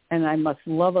 and I must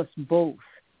love us both.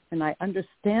 And I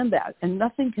understand that, and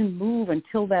nothing can move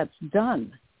until that's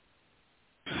done.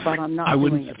 But I'm not. I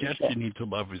wouldn't suggest you need to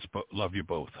love you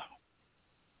both.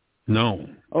 No,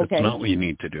 that's not what you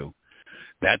need to do.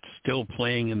 That's still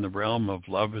playing in the realm of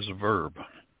love as a verb.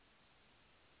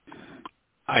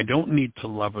 I don't need to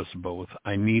love us both.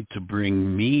 I need to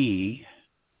bring me,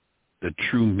 the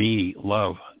true me,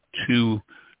 love, to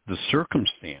the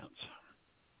circumstance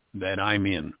that I'm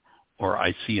in or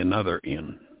I see another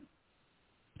in.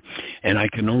 And I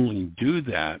can only do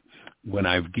that when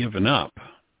I've given up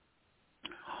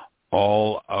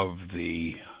all of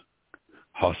the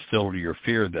hostility or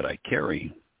fear that I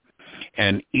carry.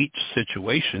 And each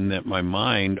situation that my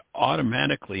mind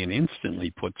automatically and instantly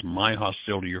puts my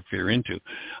hostility or fear into,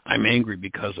 I'm angry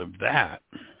because of that,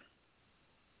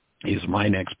 is my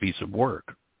next piece of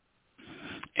work.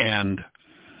 And,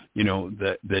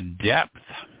 the depth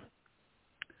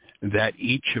that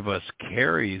each of us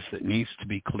carries that needs to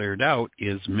be cleared out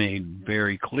is made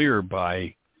very clear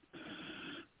by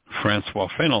Francois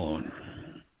Fenelon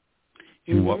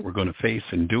in what we're going to face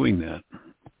in doing that.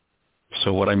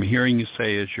 So what I'm hearing you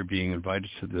say is you're being invited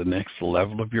to the next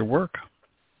level of your work.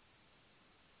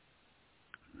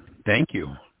 Thank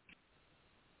you.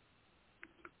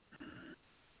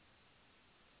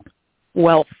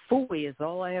 Well, phooey is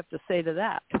all I have to say to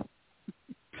that.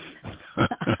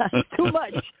 Too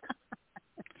much.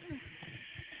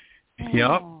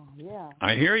 Yep. Oh, yeah.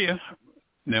 I hear you.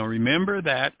 Now remember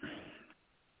that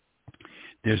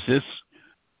there's this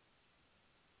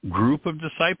group of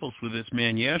disciples with this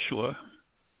man Yeshua,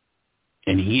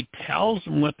 and he tells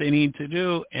them what they need to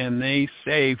do, and they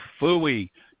say, phooey,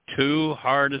 too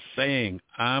hard a saying.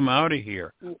 I'm out of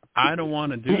here. I don't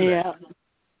want to do that.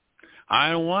 I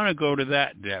don't want to go to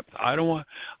that depth. I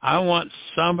want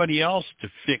somebody else to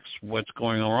fix what's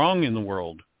going wrong in the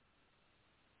world.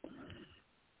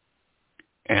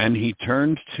 And he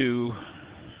turned to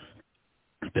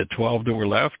the 12 that were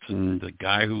left, and the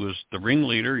guy who was the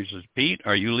ringleader, he says, Pete,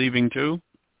 are you leaving too?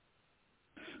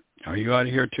 Are you out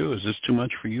of here too? Is this too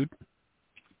much for you?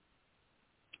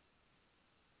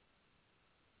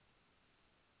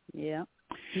 Yeah.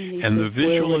 And the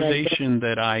visualization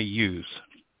that I use,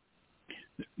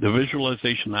 the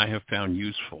visualization I have found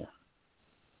useful,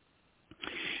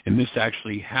 And this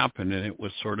actually happened, and it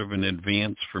was sort of an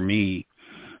advance for me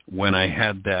when I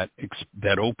had that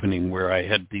opening where I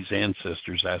had these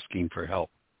ancestors asking for help.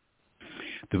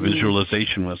 The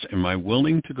visualization was, am I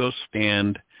willing to go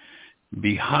stand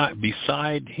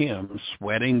beside him,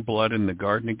 sweating blood in the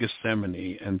Garden of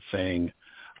Gethsemane, and saying,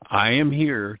 I am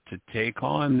here to take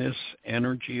on this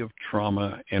energy of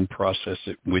trauma and process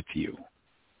it with you.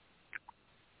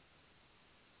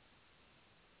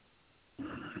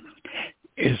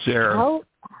 Is there,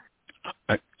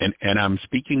 and I'm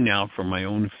speaking now from my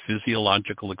own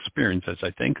physiological experience as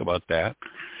I think about that,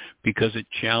 because it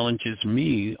challenges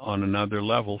me on another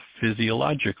level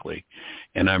physiologically.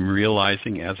 And I'm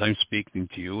realizing as I'm speaking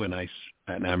to you and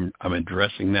I'm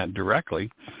addressing that directly,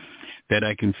 that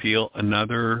I can feel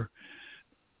another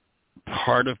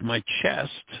part of my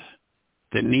chest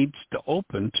that needs to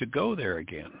open to go there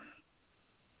again.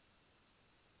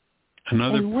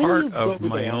 Another part of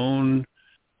my own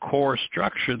core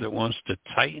structure that wants to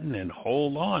tighten and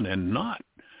hold on and not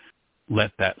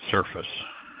let that surface.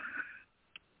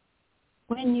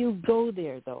 When you go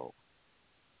there, though,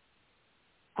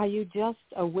 are you just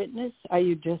a witness? Are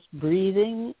you just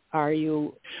breathing? Are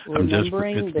you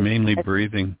remembering? It's mainly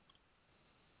breathing.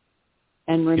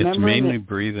 And remembering. It's mainly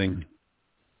breathing.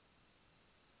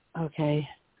 Okay.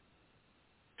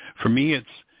 For me,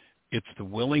 it's the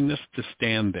willingness to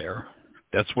stand there.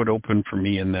 That's what opened for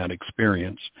me in that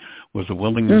experience, was a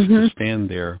willingness to stand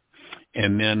there,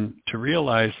 and then to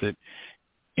realize that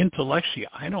intellectually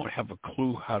I don't have a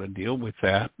clue how to deal with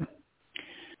that.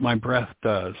 My breath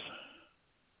does.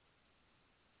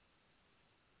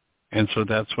 And so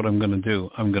that's what I'm going to do.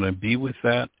 I'm going to be with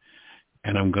that,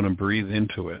 and I'm going to breathe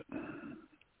into it.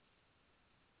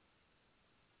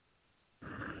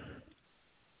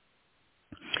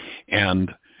 And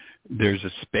there's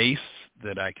a space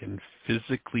that I can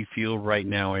physically feel right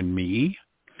now in me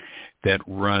that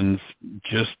runs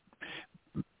just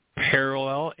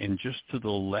parallel and just to the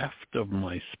left of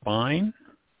my spine,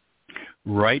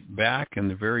 right back in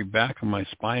the very back of my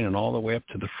spine and all the way up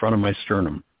to the front of my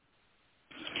sternum,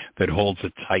 that holds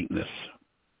a tightness.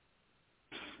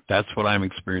 That's what I'm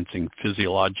experiencing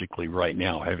physiologically right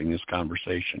now, having this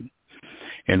conversation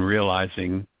and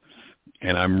realizing.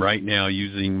 And I'm right now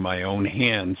using my own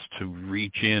hands to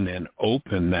reach in and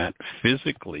open that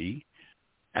physically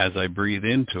as I breathe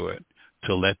into it,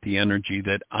 to let the energy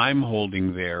that I'm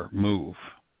holding there move,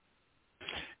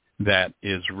 that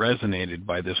is resonated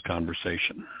by this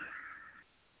conversation.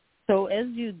 So as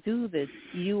you do this,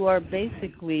 you are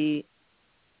basically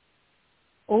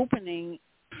opening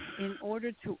in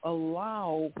order to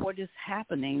allow what is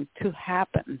happening to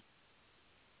happen.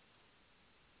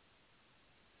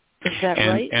 Is that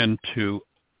right? And to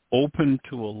open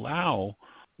to allow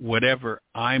whatever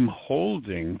I'm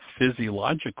holding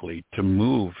physiologically to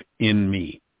move in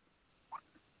me,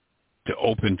 to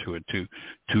open to it,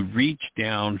 to reach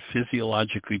down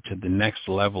physiologically to the next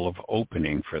level of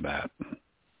opening for that.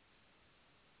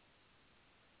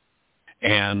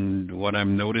 And what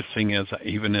I'm noticing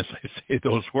even as I say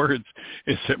those words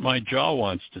is that my jaw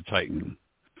wants to tighten.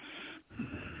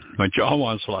 My jaw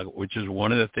wants to lock, which is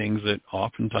one of the things that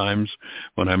oftentimes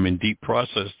when I'm in deep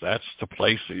process, that's the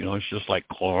place, it's just like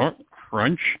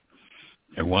crunch.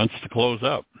 It wants to close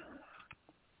up.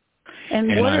 And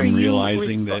what I'm are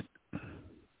realizing that.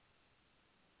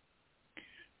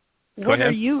 What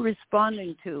are you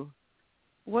responding to?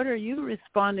 What are you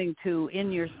responding to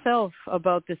in yourself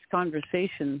about this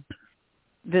conversation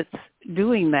that's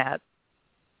doing that?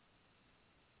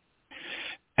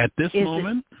 At this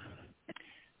moment,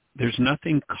 there's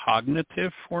nothing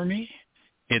cognitive for me.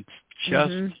 It's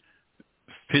just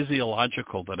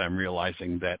physiological that I'm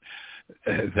realizing that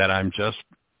I'm just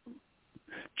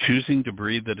choosing to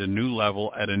breathe at a new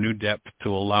level, at a new depth, to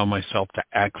allow myself to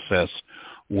access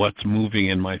what's moving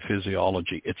in my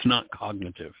physiology. It's not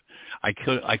cognitive. I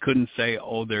couldn't say,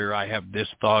 I have this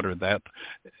thought or that.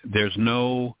 There's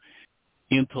no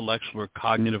intellectual or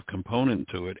cognitive component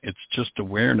to it. It's just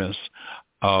awareness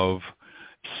of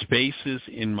spaces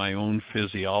in my own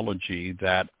physiology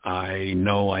that I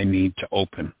know I need to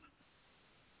open.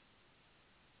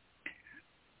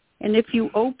 And if you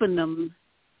open them,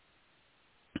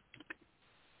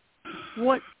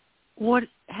 what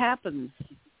happens?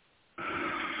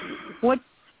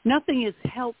 Nothing is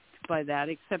helped by that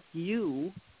except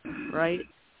you, right?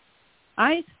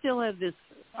 I still have this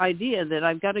idea that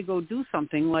I've got to go do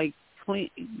something like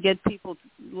get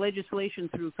legislation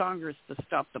through Congress to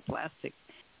stop the plastic,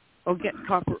 or get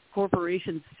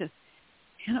corporations to,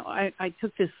 I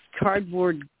took this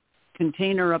cardboard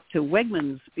container up to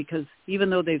Wegmans because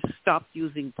even though they've stopped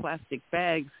using plastic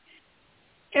bags,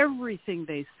 everything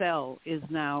they sell is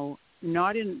now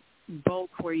not in bulk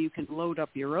where you can load up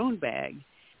your own bag,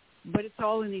 but it's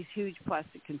all in these huge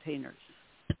plastic containers.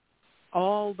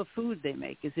 All the food they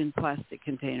make is in plastic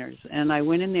containers. And I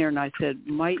went in there and I said,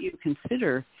 might you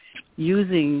consider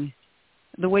using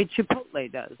the way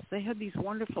Chipotle does? They have these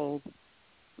wonderful,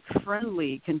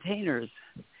 friendly containers.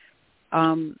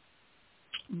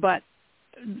 But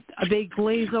they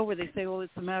glaze over. They say, well,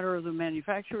 it's a matter of the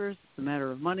manufacturers. It's a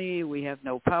matter of money. We have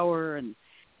no power. And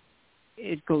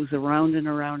it goes around and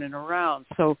around and around.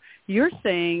 So you're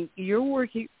saying you're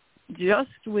working just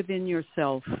within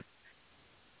yourself,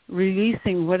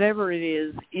 releasing whatever it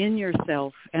is in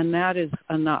yourself, and that is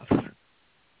enough.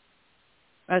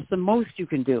 That's the most you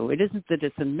can do. It isn't that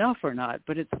it's enough or not,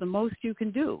 but it's the most you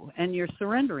can do, and you're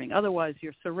surrendering. Otherwise,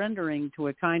 you're surrendering to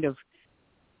a kind of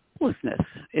hopelessness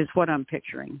is what I'm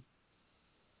picturing.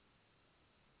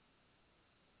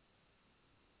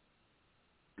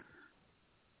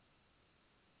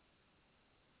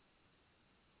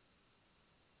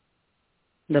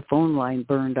 The phone line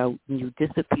burned out and you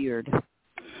disappeared.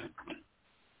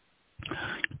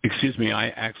 Excuse me, I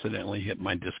accidentally hit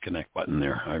my disconnect button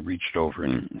there. I reached over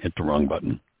and hit the wrong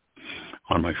button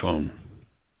on my phone.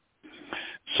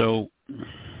 So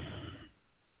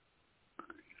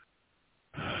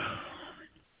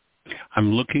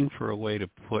I'm looking for a way to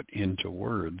put into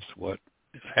words what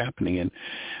is happening.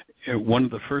 And one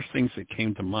of the first things that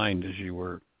came to mind as you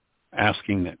were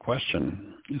asking that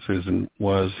question, Susan,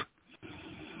 was,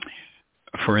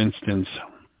 for instance,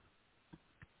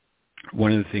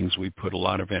 one of the things we put a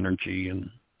lot of energy and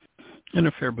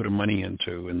a fair bit of money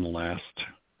into in the last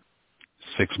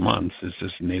 6 months is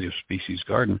this native species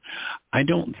garden. I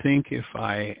don't think if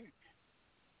I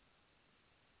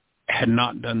had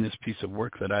not done this piece of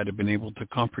work that I'd have been able to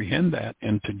comprehend that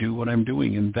and to do what I'm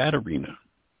doing in that arena.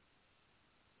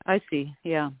 I see.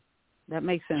 Yeah, that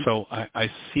makes sense. So I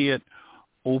see it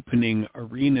opening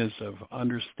arenas of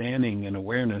understanding and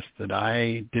awareness that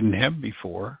I didn't have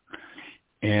before.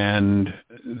 And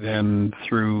then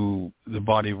through the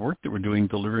body of work that we're doing,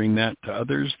 delivering that to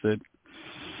others that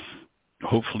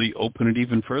hopefully open it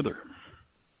even further.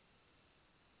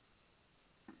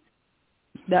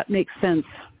 That makes sense.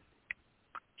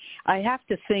 I have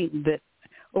to think that,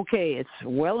 okay, it's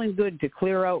well and good to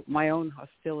clear out my own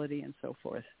hostility and so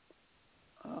forth.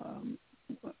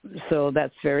 So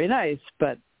that's very nice,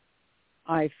 but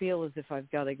I feel as if I've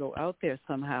got to go out there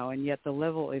somehow, and yet the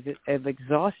level of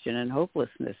exhaustion and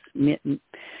hopelessness,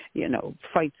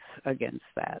 fights against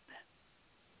that.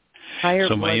 Higher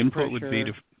so my input pressure, would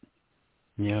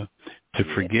be to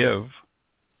forgive,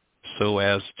 so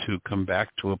as to come back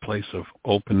to a place of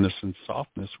openness and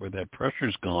softness where that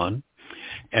pressure's gone,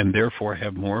 and therefore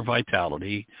have more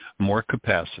vitality, more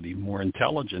capacity, more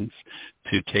intelligence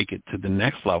to take it to the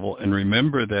next level. And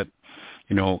remember that,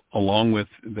 along with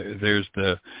there's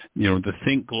the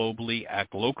think globally,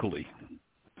 act locally.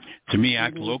 To me,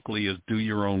 act locally is do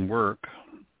your own work,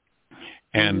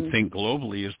 and think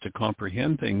globally is to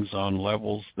comprehend things on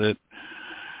levels that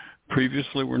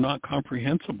previously were not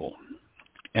comprehensible.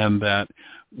 And that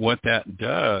what that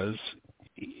does,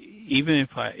 even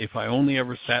if I only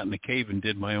ever sat in the cave and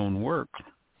did my own work,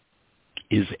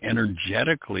 is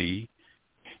energetically,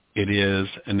 it is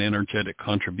an energetic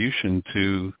contribution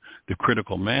to the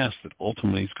critical mass that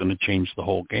ultimately is going to change the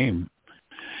whole game.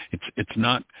 It's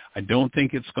not, I don't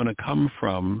think it's going to come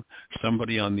from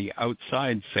somebody on the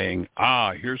outside saying,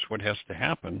 here's what has to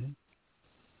happen.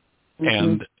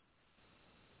 And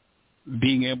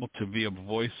being able to be a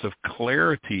voice of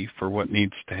clarity for what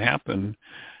needs to happen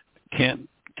can't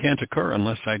occur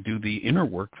unless I do the inner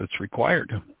work that's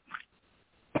required.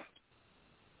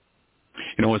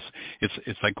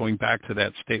 It's like going back to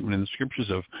that statement in the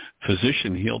scriptures of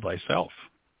physician, heal thyself.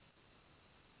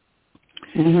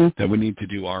 That we need to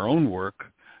do our own work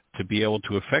to be able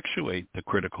to effectuate the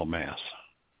critical mass.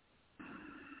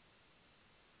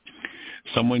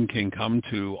 Someone can come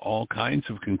to all kinds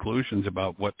of conclusions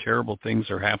about what terrible things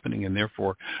are happening and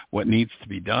therefore what needs to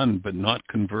be done, but not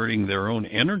converting their own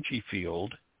energy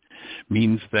field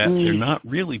means that they're not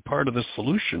really part of the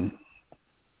solution.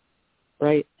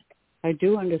 Right. I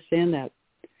do understand that.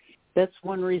 That's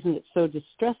one reason it's so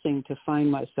distressing to find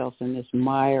myself in this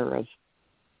mire of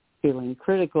feeling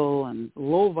critical and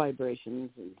low vibrations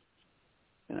and,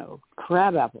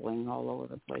 crab-appling all over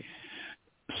the place.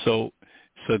 So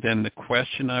then the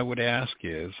question I would ask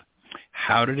is,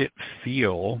 how did it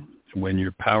feel when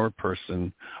your power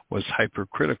person was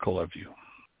hypercritical of you?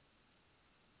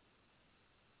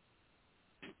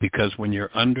 Because when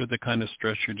you're under the kind of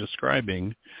stress you're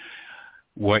describing,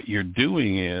 what you're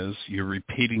doing is you're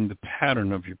repeating the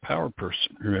pattern of your power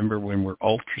person. Remember, when we're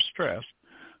ultra stressed,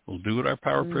 we'll do what our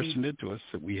power person did to us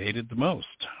that we hated the most.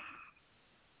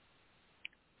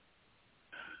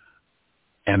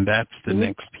 And that's the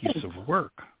next piece of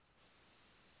work.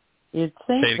 You'd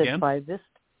think that by this,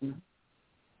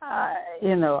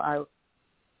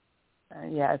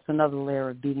 it's another layer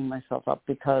of beating myself up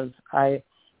because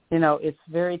it's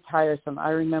very tiresome. I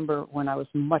remember when I was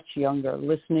much younger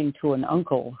listening to an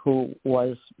uncle who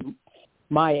was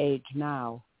my age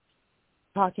now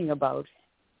talking about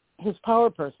his power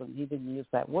person. He didn't use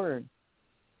that word.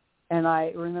 And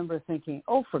I remember thinking,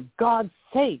 oh, for God's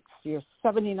sakes, you're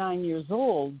 79 years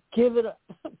old. Give it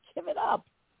up.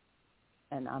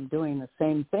 And I'm doing the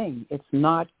same thing. It's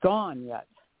not gone yet.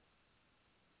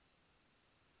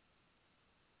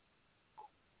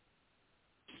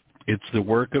 It's the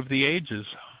work of the ages.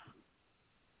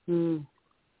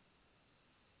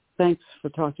 Thanks for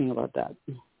talking about that.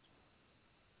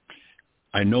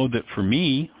 I know that for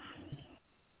me,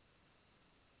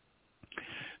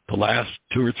 the last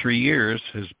 2 or 3 years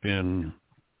has been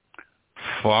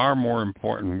far more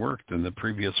important work than the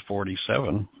previous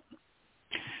 47.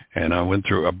 And I've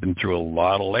been through a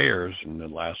lot of layers in the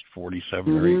last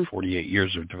 47 or 48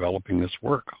 years of developing this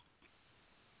work.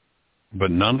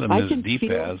 But none of them as deep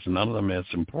as, none of them as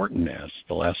important as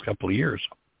the last couple of years.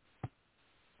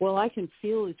 Well, I can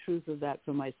feel the truth of that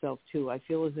for myself, too. I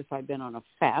feel as if I've been on a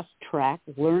fast track,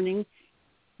 learning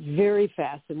very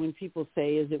fast. And when people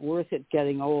say, is it worth it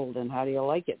getting old and how do you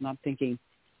like it? And I'm thinking,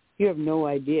 you have no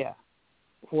idea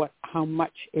how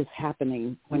much is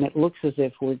happening when it looks as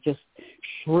if we're just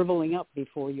shriveling up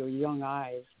before your young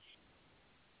eyes.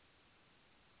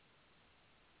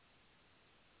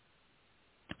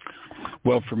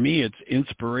 Well, for me, it's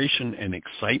inspiration and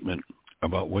excitement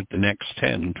about what the next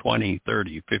 10, 20,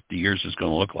 30, 50 years is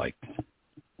going to look like.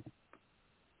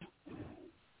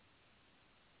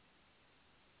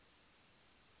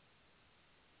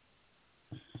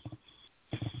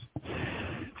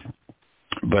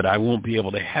 But I won't be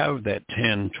able to have that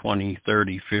 10, 20,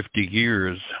 30, 50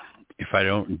 years if I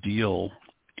don't deal,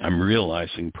 I'm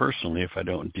realizing personally, if I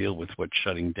don't deal with what's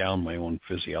shutting down my own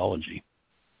physiology.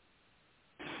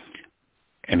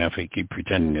 And if I keep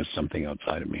pretending there's something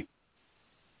outside of me.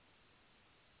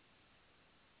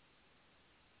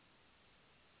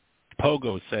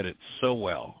 Pogo said it so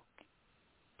well.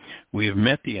 We have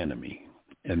met the enemy,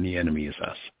 and the enemy is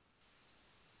us.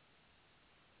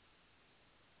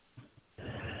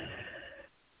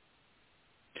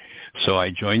 So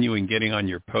I join you in getting on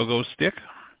your pogo stick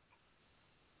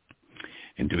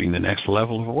and doing the next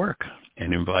level of work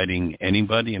and inviting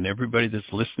anybody and everybody that's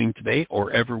listening today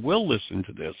or ever will listen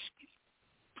to this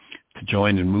to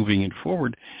join in moving it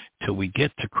forward till we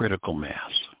get to critical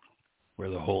mass where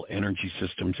the whole energy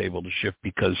system's able to shift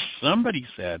because somebody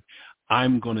said,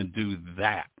 I'm going to do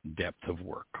that depth of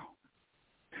work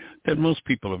that most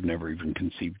people have never even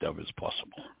conceived of as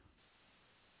possible.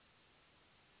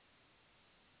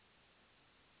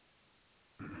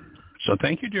 So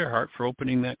thank you, dear heart, for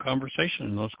opening that conversation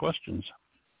and those questions.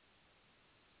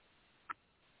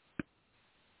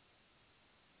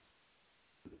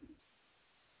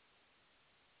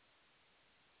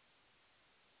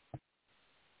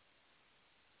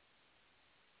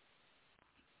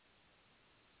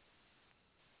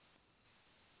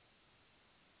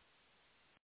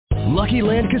 Lucky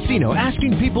Land Casino,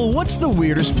 asking people, what's the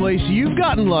weirdest place you've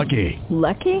gotten lucky?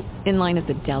 Lucky? In line at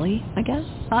the deli, I guess?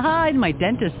 Aha, in my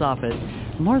dentist's office.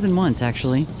 More than once,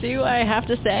 actually. Do I have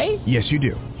to say? Yes, you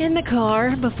do. In the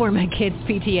car before my kids'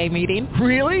 PTA meeting.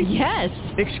 Really? Yes.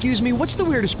 Excuse me, what's the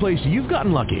weirdest place you've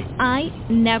gotten lucky? I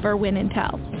never win and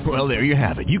tell. Well, there you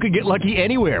have it. You can get lucky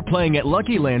anywhere, playing at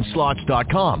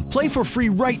LuckyLandSlots.com. Play for free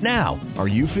right now. Are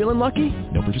you feeling lucky?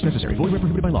 No purchase necessary. Void where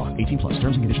prohibited by law. 18+.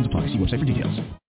 Terms and conditions apply. See website for details.